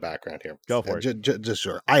everyone Do a it. background here. Go for it. Just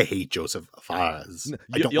sure. I hate Joseph Fares.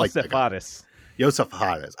 I don't like the Joseph guy. Fares. Joseph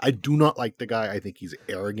Fares. I do not like the guy. I think he's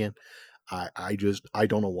arrogant. I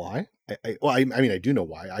don't know why. I mean, I do know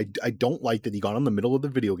why. I don't like that he got on the middle of the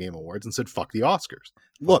video game awards and said, fuck the Oscars.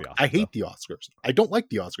 Look, I hate the Oscars. I don't like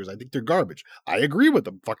the Oscars. I think they're garbage. I agree with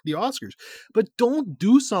them. Fuck the Oscars. But don't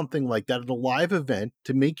do something like that at a live event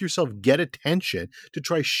to make yourself get attention, to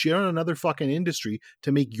try shit on another fucking industry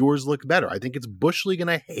to make yours look better. I think it's Bush League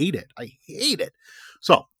and I hate it. I hate it.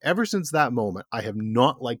 So ever since that moment, I have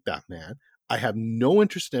not liked that man. I have no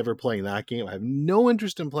interest in ever playing that game. I have no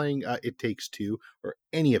interest in playing It Takes Two or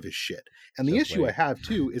any of his shit. And the issue I have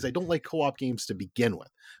too is I don't like co-op games to begin with.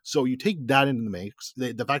 So you take that into the mix,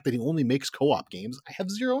 the fact that he only makes co-op games, I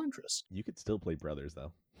have zero interest. You could still play Brothers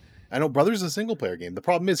though. I know Brothers is a single player game. The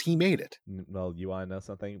problem is he made it. Well, you want to know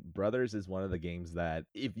something? Brothers is one of the games that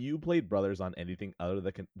if you played Brothers on anything other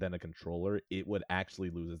than a controller, it would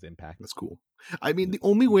actually lose its impact. That's cool. I mean, the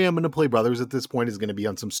only way I'm going to play Brothers at this point is going to be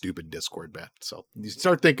on some stupid Discord bet. So you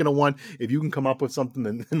start thinking of one. If you can come up with something,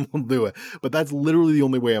 then we'll do it. But that's literally the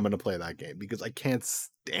only way I'm going to play that game because I can't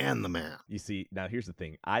stand the man. You see, now here's the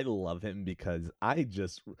thing. I love him because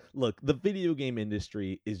look, the video game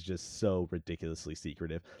industry is just so ridiculously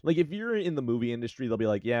secretive. Like, if you're in the movie industry, they'll be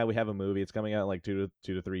like, yeah, we have a movie. It's coming out in like 2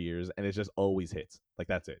 to 3 years. And it just always hits. Like,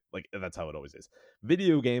 that's it. Like, that's how it always is.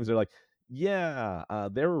 Video games are like, yeah,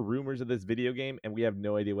 there were rumors of this video game and we have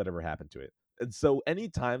no idea whatever happened to it. And so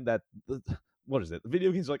anytime that what is it? The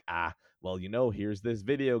video games are like, well, here's this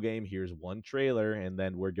video game, here's one trailer, and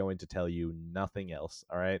then we're going to tell you nothing else.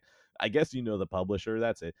 All right. I guess the publisher,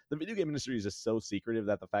 that's it. The video game industry is just so secretive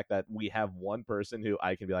that the fact that we have one person who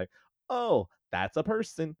I can be like, oh, that's a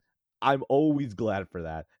person. I'm always glad for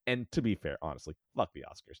that. And to be fair, honestly, fuck the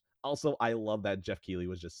Oscars. Also, I love that Jeff Keighley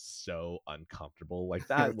was just so uncomfortable. Like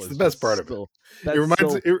that It's was the best just part of it. so It that's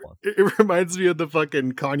reminds so it, fun. it reminds me of the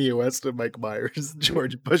fucking Kanye West and Mike Myers.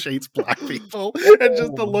 George Bush hates black people, and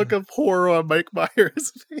just the Oh look my. of horror on Mike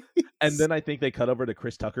Myers' And face. then I think they cut over to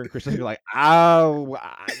Chris Tucker, and Chris Tucker's like, "Oh,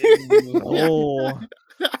 I didn't Yeah, know."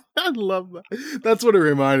 I love that. That's what it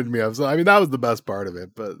reminded me of. So I mean, that was the best part of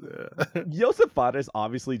it. But Joseph Fares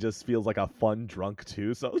obviously just feels like a fun drunk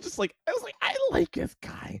too. So I was like, I like this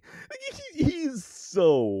guy. He's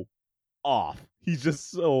so off. He's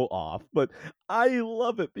just so off. But I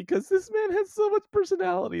love it because this man has so much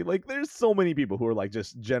personality. Like, there's so many people who are like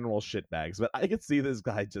just general shitbags, but I could see this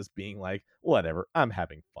guy just being like, whatever, I'm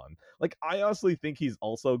having fun. Like, I honestly think he's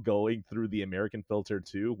also going through the American filter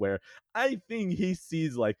too, where I think he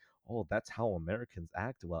sees like, oh, that's how Americans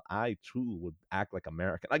act. Well, I too would act like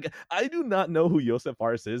American. Like, I do not know who Josef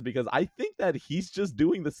Fares is because I think that he's just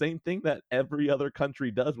doing the same thing that every other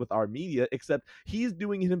country does with our media, except he's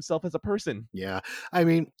doing it himself as a person. yeah, I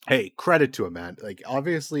mean, hey, credit to him, man. Like,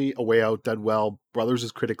 obviously, A Way Out did well. Brothers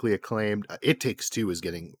is critically acclaimed. It Takes Two is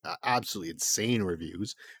getting absolutely insane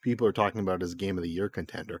reviews. People are talking about it as Game of the Year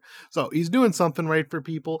contender. So he's doing something right for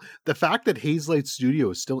people. The fact that Hazelight Studio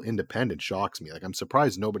is still independent shocks me. Like, I'm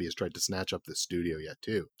surprised nobody has tried to snatch up this studio yet,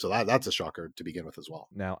 too. So that's a shocker to begin with as well.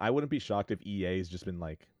 Now, I wouldn't be shocked if EA has just been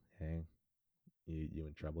like, hey, you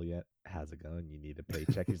in trouble yet? How's it going? You need a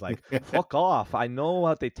paycheck? He's like, fuck off. I know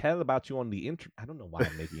what they tell about you on the internet. I don't know why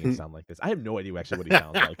I'm making it sound like this. I have no idea actually what he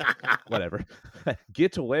sounds like. Whatever.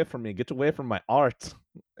 Get away from me. Get away from my art.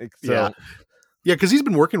 Yeah. Yeah, because he's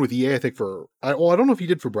been working with EA, I think, I don't know if he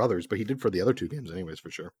did for Brothers, but he did for the other two games anyways,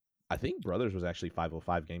 for sure. I think Brothers was actually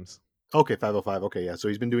 505 games. Okay, 505. Okay, yeah. So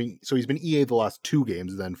he's been EA the last two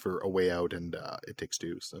games then for A Way Out and It Takes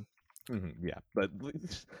Two. So Yeah, but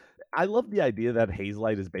I love the idea that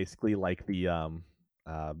Hazelight is basically like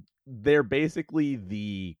they're basically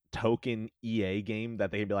the token EA game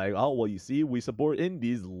that they'd be like, oh well, you see, we support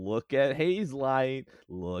indies. Look at Hazelight.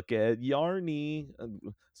 Look at Yarny.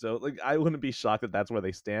 So like, I wouldn't be shocked that that's where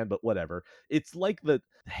they stand. But whatever. It's like the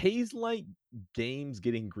Hazelight games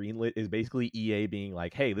getting greenlit is basically EA being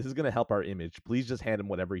like, hey, this is gonna help our image. Please just hand him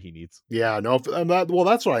whatever he needs. yeah, no, well,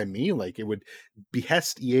 that's what I mean. Like, it would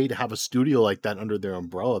behest EA to have a studio like that under their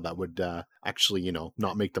umbrella that would actually,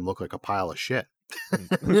 not make them look like a pile of shit.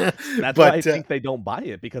 That's why I think they don't buy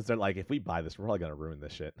it, because they're like, if we buy this, we're all gonna ruin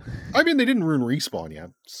this shit. I mean, they didn't ruin Respawn yet,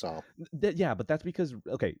 so Yeah, but that's because,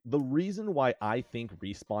 okay, the reason why I think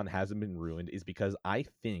Respawn hasn't been ruined is because I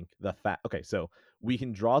think okay, so we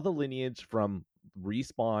can draw the lineage from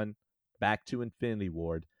Respawn back to Infinity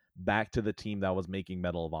Ward, back to the team that was making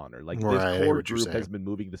Medal of Honor. Like, right, this core group has been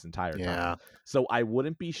moving this entire yeah. time. So I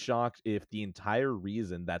wouldn't be shocked if the entire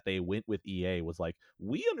reason that they went with EA was like,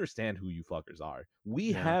 we understand who you fuckers are.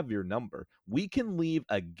 We have your number. We can leave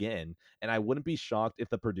again. And I wouldn't be shocked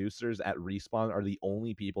if the producers at Respawn are the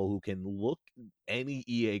only people who can look any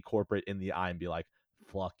EA corporate in the eye and be like,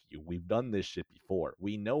 fuck you. We've done this shit before.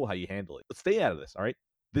 We know how you handle it. But stay out of this, all right?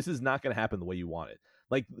 This is not going to happen the way you want it.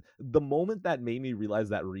 Like, the moment that made me realize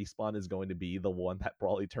that Respawn is going to be the one that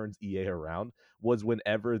probably turns EA around was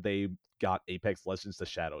whenever they got Apex Legends to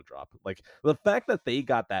Shadow Drop. Like, the fact that they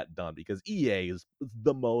got that done, because EA is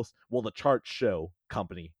the most, well, the chart show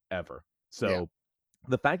company ever. So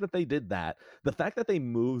the fact that they did that, the fact that they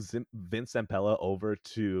moved Vince Zampella over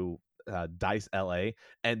to Dice LA,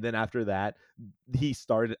 and then after that he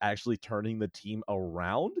started actually turning the team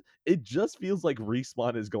around, it just feels like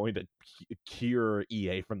Respawn is going to cure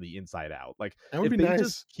EA from the inside out. Like, that would if be they nice.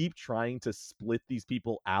 just keep trying to split these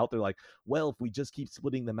people out, they're like, well, if we just keep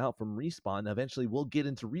splitting them out from Respawn, eventually we'll get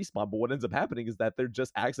into Respawn. But what ends up happening is that they're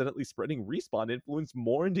just accidentally spreading Respawn influence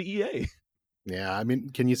more into EA. Yeah, I mean,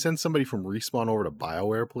 can you send somebody from Respawn over to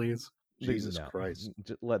BioWare, please? Jesus Christ.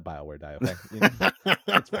 Just let BioWare die, okay?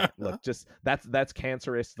 It's fine. Look, just that's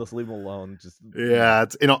cancerous. Let's leave them alone. Just yeah,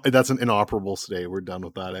 that's an inoperable state. We're done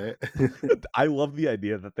with that, eh? I love the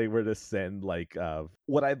idea that they were to send like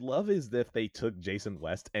what I'd love is if they took Jason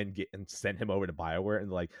West and sent him over to BioWare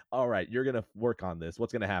and like, all right, you're gonna work on this.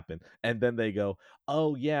 What's gonna happen? And then they go,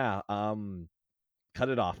 oh yeah, cut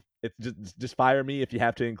it off. It's just fire me if you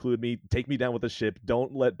have to include me. Take me down with the ship.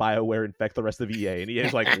 Don't let BioWare infect the rest of EA. And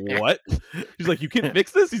EA's like, what? He's like, you can't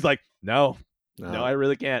fix this? He's like, no. No, I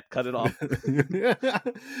really can't. Cut it off.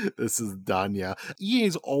 This is done, yeah. EA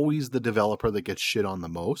is always the developer that gets shit on the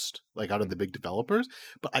most, like out of the big developers.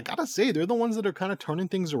 But I gotta say, they're the ones that are kind of turning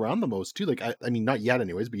things around the most too. Like, I mean, not yet,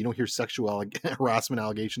 anyways. But you don't hear sexual harassment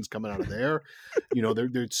allegations coming out of there.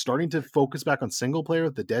 They're starting to focus back on single player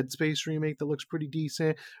with the Dead Space remake that looks pretty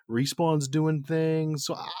decent. Respawn's doing things,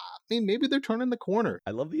 so I mean, maybe they're turning the corner.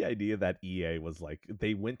 I love the idea that EA was like,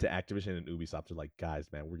 they went to Activision and Ubisoft. They're like, guys,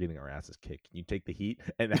 man, we're getting our asses kicked. Can you take the heat?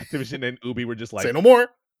 And Activision and Ubi were just like, say no more.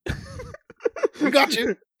 We got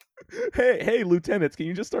you. Hey, lieutenants, can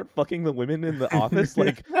you just start fucking the women in the office?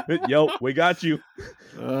 Like, yo, we got you.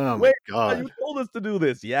 Oh my god! You told us to do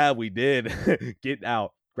this. Yeah, we did. Get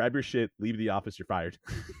out. Grab your shit. Leave the office. You're fired.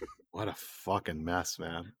 What a fucking mess,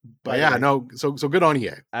 man. But yeah, no, so good on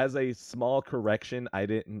EA. As a small correction, I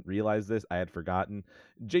didn't realize this. I had forgotten.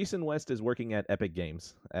 Jason West is working at Epic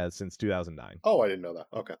Games since 2009. Oh, I didn't know that.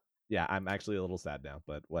 Okay. Yeah, I'm actually a little sad now,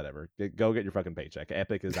 but whatever. Go get your fucking paycheck.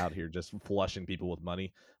 Epic is out here just flushing people with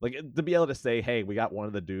money. Like, to be able to say, hey, we got one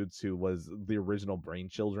of the dudes who was the original brain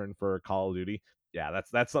children for Call of Duty. Yeah,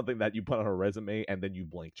 that's something that you put on a resume and then you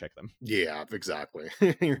blank check them. Yeah, exactly.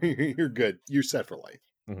 You're good. You're set for life.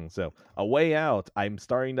 So, A Way Out, I'm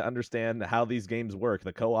starting to understand how these games work.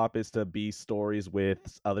 The co-op is to be stories with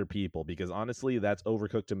other people, because honestly, that's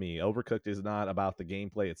Overcooked to me. Overcooked is not about the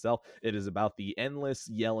gameplay itself. It is about the endless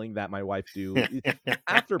yelling that my wife do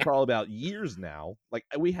after probably about years now. Like,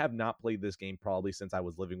 we have not played this game probably since I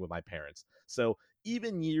was living with my parents. So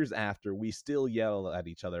even years after, we still yell at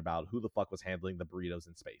each other about who the fuck was handling the burritos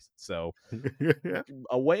in space. So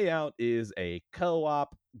A Way Out is a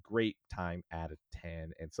co-op great time out of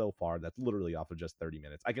 10, and so far that's literally off of just 30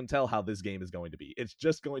 minutes. I can tell how this game is going to be. It's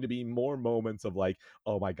just going to be more moments of like,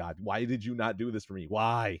 oh my god, why did you not do this for me?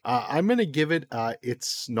 Why? I'm gonna give it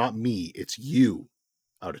it's not me, it's you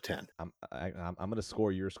out of 10. I'm gonna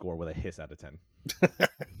score your score with a hiss out of 10.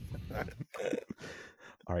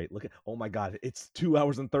 All right, look at, oh my god, it's 2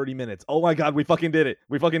 hours and 30 minutes. Oh my god, we fucking did it.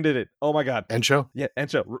 Oh my god. End show? Yeah,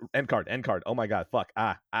 end show. End card. Oh my god, fuck.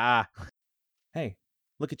 Hey,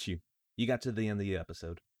 look at you. You got to the end of the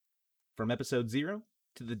episode. From episode 0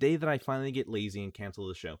 to the day that I finally get lazy and cancel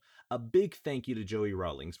the show. A big thank you to Joey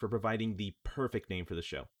Rawlings for providing the perfect name for the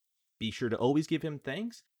show. Be sure to always give him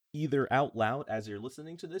thanks, either out loud as you're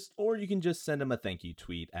listening to this, or you can just send him a thank you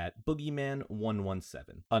tweet at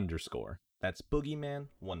boogeyman117_. That's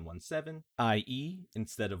boogeyman117, IE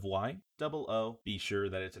instead of Y, double O. Be sure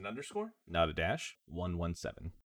that it's an underscore, not a dash, 117.